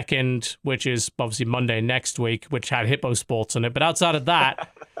 2nd, which is obviously Monday next week, which had Hippo Sports in it. But outside of that...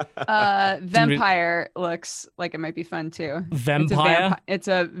 Vampire looks like it might be fun too. Vampire? It's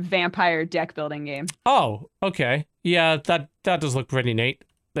a vampire deck building game. Oh, okay. Yeah, that does look pretty neat.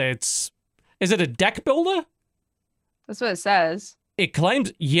 Is it a deck builder? That's what it says. It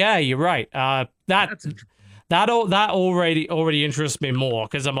claims... Yeah, you're right. That already interests me more,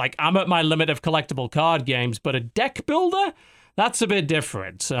 because I'm at my limit of collectible card games, but a deck builder? That's a bit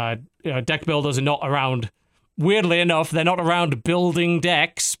different. Deck builders are not around, weirdly enough, they're not around building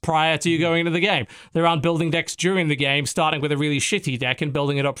decks prior to you going into the game. They're around building decks during the game, starting with a really shitty deck and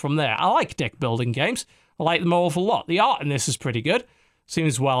building it up from there. I like deck building games. I like them an awful lot. The art in this is pretty good.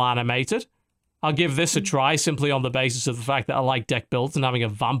 Seems well animated. I'll give this a try simply on the basis of the fact that I like deck builds and having a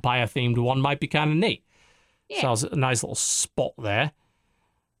vampire-themed one might be kind of neat. Yeah. Sounds a nice little spot there.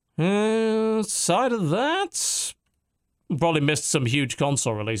 Side of that... Probably missed some huge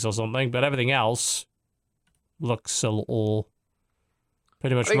console release or something, but everything else looks a little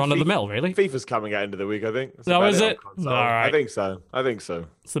pretty much run of the mill, really. FIFA's coming at end of the week, I think. Oh, is it? All right. I think so.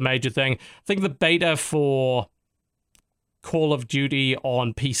 It's the major thing. I think the beta for Call of Duty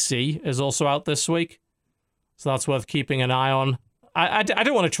on PC is also out this week, so that's worth keeping an eye on. I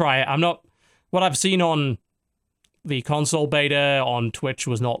don't want to try it. What I've seen on the console beta on Twitch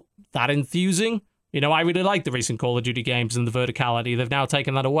was not that enthusing. I really like the recent Call of Duty games and the verticality. They've now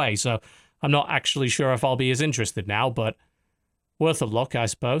taken that away, so I'm not actually sure if I'll be as interested now, but worth a look, I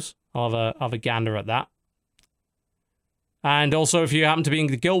suppose. I'll have a gander at that. And also, if you happen to be in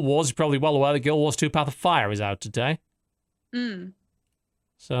the Guild Wars, you're probably well aware that Guild Wars 2 Path of Fire is out today.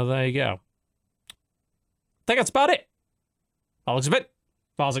 So there you go. I think that's about it. That looks a bit.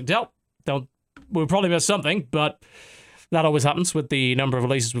 As far as I can tell. We'll probably miss something, but that always happens with the number of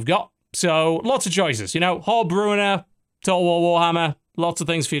releases we've got. So, lots of choices. Horbruner, Total War Warhammer, lots of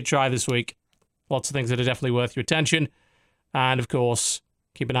things for you to try this week. Lots of things that are definitely worth your attention. And, of course,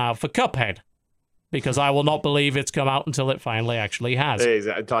 keep an eye out for Cuphead, because I will not believe it's come out until it finally actually has.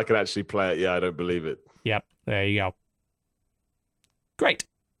 Until I can actually play it, yeah, I don't believe it. Yep, there you go. Great.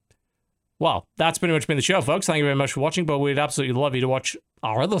 Well, that's pretty much been the show, folks. Thank you very much for watching, but we'd absolutely love you to watch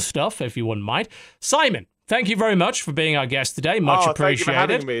our other stuff, if you wouldn't mind. Simon, thank you very much for being our guest today. Much appreciated. Thank you for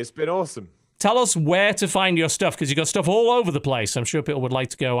having me. It's been awesome. Tell us where to find your stuff, because you've got stuff all over the place. I'm sure people would like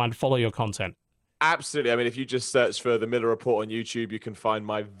to go and follow your content. Absolutely. I mean, if you just search for The Miller Report on YouTube, you can find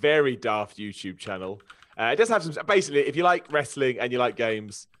my very daft YouTube channel. It does have some... Basically, if you like wrestling and you like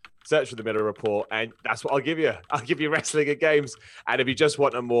games, search for The Miller Report, and that's what I'll give you. I'll give you wrestling and games. And if you just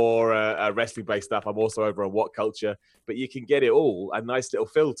want a more wrestling-based stuff, I'm also over on What Culture. But you can get it all, a nice little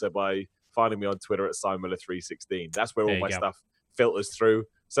filter, by finding me on Twitter at SimonMiller316. That's where all my stuff filters through.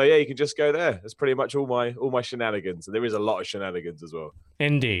 So yeah, you can just go there. That's pretty much all my shenanigans. And there is a lot of shenanigans as well.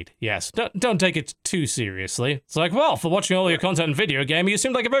 Indeed, yes. Don't take it too seriously. It's like, well, for watching all your content in video game, you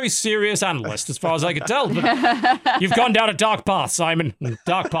seem like a very serious analyst, as far as I could tell. But you've gone down a dark path, Simon.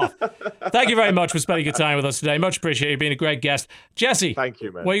 Dark path. Thank you very much for spending your time with us today. Much appreciated. Being a great guest. Jesse, thank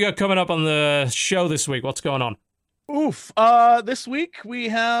you, man. What you got coming up on the show this week? What's going on? This week we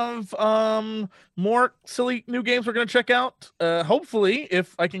have more silly new games we're gonna check out. Hopefully,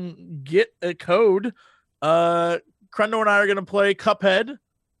 if I can get a code, Crendor and I are gonna play Cuphead.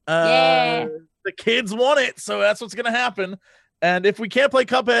 Yeah. The kids want it, so that's what's gonna happen. And if we can't play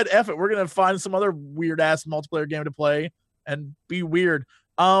Cuphead, F it, we're gonna find some other weird ass multiplayer game to play and be weird.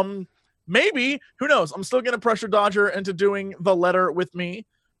 maybe, who knows? I'm still going to pressure Dodger into doing the letter with me,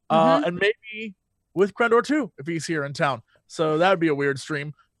 and maybe with Crendor too, if he's here in town. So that would be a weird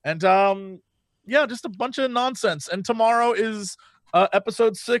stream. And yeah, just a bunch of nonsense. And tomorrow is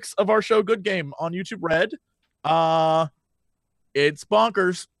episode 6 of our show Good Game on YouTube Red. It's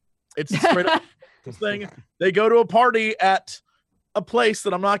bonkers. It's straight up thing. They go to a party at a place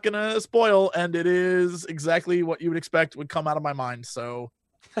that I'm not gonna spoil, and it is exactly what you would expect would come out of my mind. So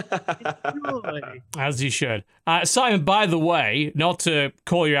as you should. Simon, by the way, not to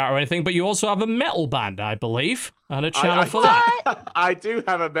call you out or anything, but you also have a metal band, I believe, and a channel for that. I do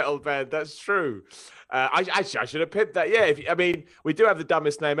have a metal band. That's true. I should have pimped that. Yeah, we do have the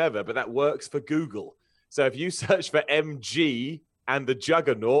dumbest name ever, but that works for Google. So if you search for MG and the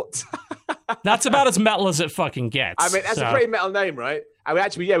Juggernaut, that's about as metal as it fucking gets. I mean, that's a pretty metal name, right? I mean,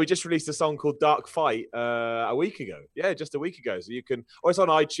 actually, we just released a song called Dark Fight a week ago. Yeah, just a week ago. So you can, or it's on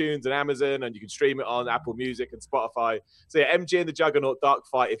iTunes and Amazon, and you can stream it on Apple Music and Spotify. So yeah, MG and the Juggernaut, Dark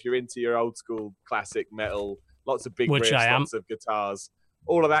Fight, if you're into your old school classic metal, lots of big riffs, lots of guitars,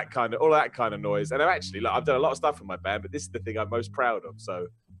 all of that kind of noise. And I've done a lot of stuff with my band, but this is the thing I'm most proud of. So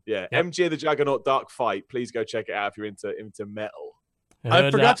yeah, yep. MG and the Juggernaut, Dark Fight. Please go check it out if you're into metal.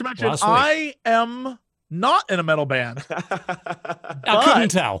 I forgot to mention, I am not in a metal band. I couldn't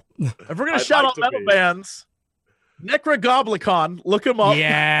tell. If we're going to shout out metal bands, Necrogoblicon, look him up.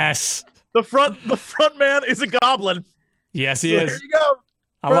 Yes. The front man is a goblin. Yes, he is. There you go.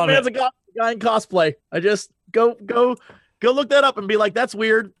 Front man's a goblin guy in cosplay. I just go look that up and be like, that's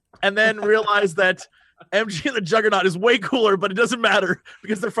weird. And then realize that MG and the Juggernaut is way cooler, but it doesn't matter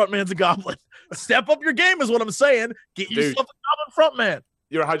because their front man's a goblin. Step up your game is what I'm saying. Get yourself a goblin front man.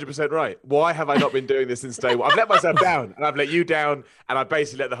 You're 100% right. Why have I not been doing this since day one? I've let myself down, and I've let you down, and I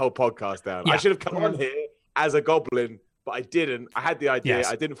basically let the whole podcast down. Yeah. I should have come on here as a goblin, but I didn't. I had the idea.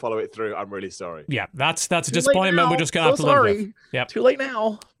 Yes. I didn't follow it through. I'm really sorry. Yeah, that's a disappointment. We're just going to have to live with. Yep. Too late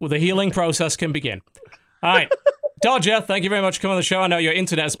now. Well, the healing process can begin. All right. Dodger, thank you very much for coming on the show. I know your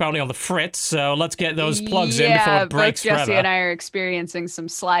internet is apparently on the fritz, so let's get those plugs in before it breaks forever. Jesse and I are experiencing some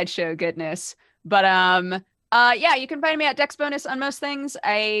slideshow goodness. But yeah, you can find me at Dex Bonus on most things.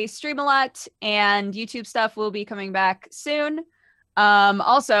 I stream a lot, and YouTube stuff will be coming back soon.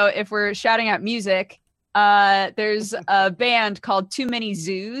 Also, if we're shouting out music, there's a band called Too Many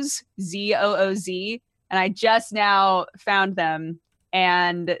Zoos, Z-O-O-Z, and I just now found them.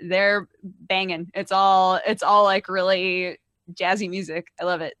 And they're banging. It's all like really jazzy music. I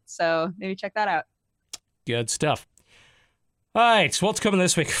love it. So maybe check that out. Good stuff. All right, so what's coming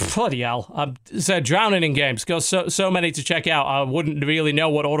this week? Bloody hell. I'm drowning in games. Got so many to check out. I wouldn't really know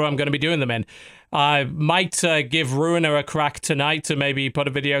what order I'm going to be doing them in. I might give Ruiner a crack tonight to maybe put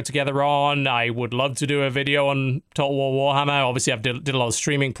a video together on. I would love to do a video on Total War Warhammer. Obviously, I've did a lot of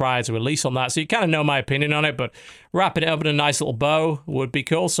streaming prior to release on that, so you kind of know my opinion on it, but wrapping it up in a nice little bow would be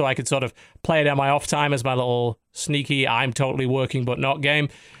cool, so I could sort of play it on my off time as my little sneaky, I'm totally working but not game.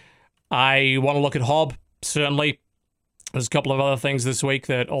 I want to look at Hob, certainly. There's a couple of other things this week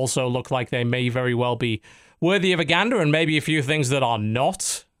that also look like they may very well be worthy of a gander, and maybe a few things that are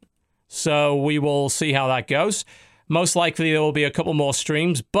not. So we will see how that goes. Most likely there will be a couple more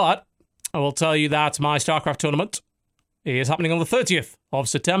streams, but I will tell you that my StarCraft tournament is happening on the 30th of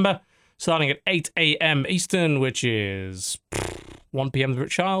September, starting at 8 a.m. Eastern, which is 1 p.m. the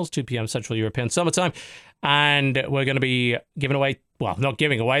British Isles, 2 p.m. Central European Summertime. And we're going to be giving away, well, not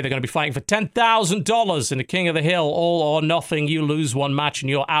giving away, they're going to be fighting for $10,000 in the King of the Hill, all or nothing. You lose one match and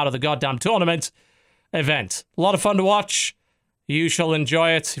you're out of the goddamn tournament event. A lot of fun to watch. You shall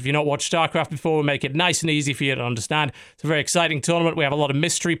enjoy it. If you've not watched StarCraft before, we'll make it nice and easy for you to understand. It's a very exciting tournament. We have a lot of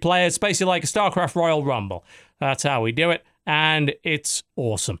mystery players, basically like a StarCraft Royal Rumble. That's how we do it, and it's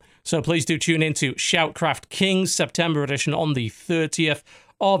awesome. So please do tune in to Shoutcraft Kings September edition on the 30th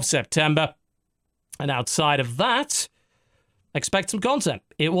of September. And outside of that, expect some content.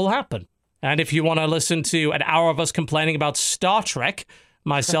 It will happen. And if you want to listen to an hour of us complaining about Star Trek,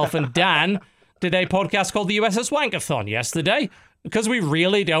 myself and Dan did a podcast called the USS Wankathon yesterday because we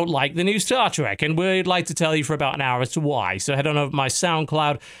really don't like the new Star Trek, and we'd like to tell you for about an hour as to why. So head on over to my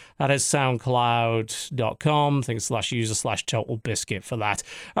SoundCloud. That is soundcloud.com/user/total-biscuit for that.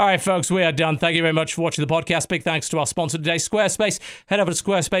 All right, folks, we are done. Thank you very much for watching the podcast. Big thanks to our sponsor today, Squarespace. Head over to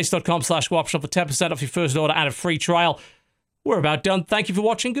squarespace.com/Warpshop for 10% off your first order and a free trial. We're about done. Thank you for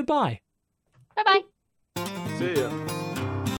watching. Goodbye. Bye-bye. See ya.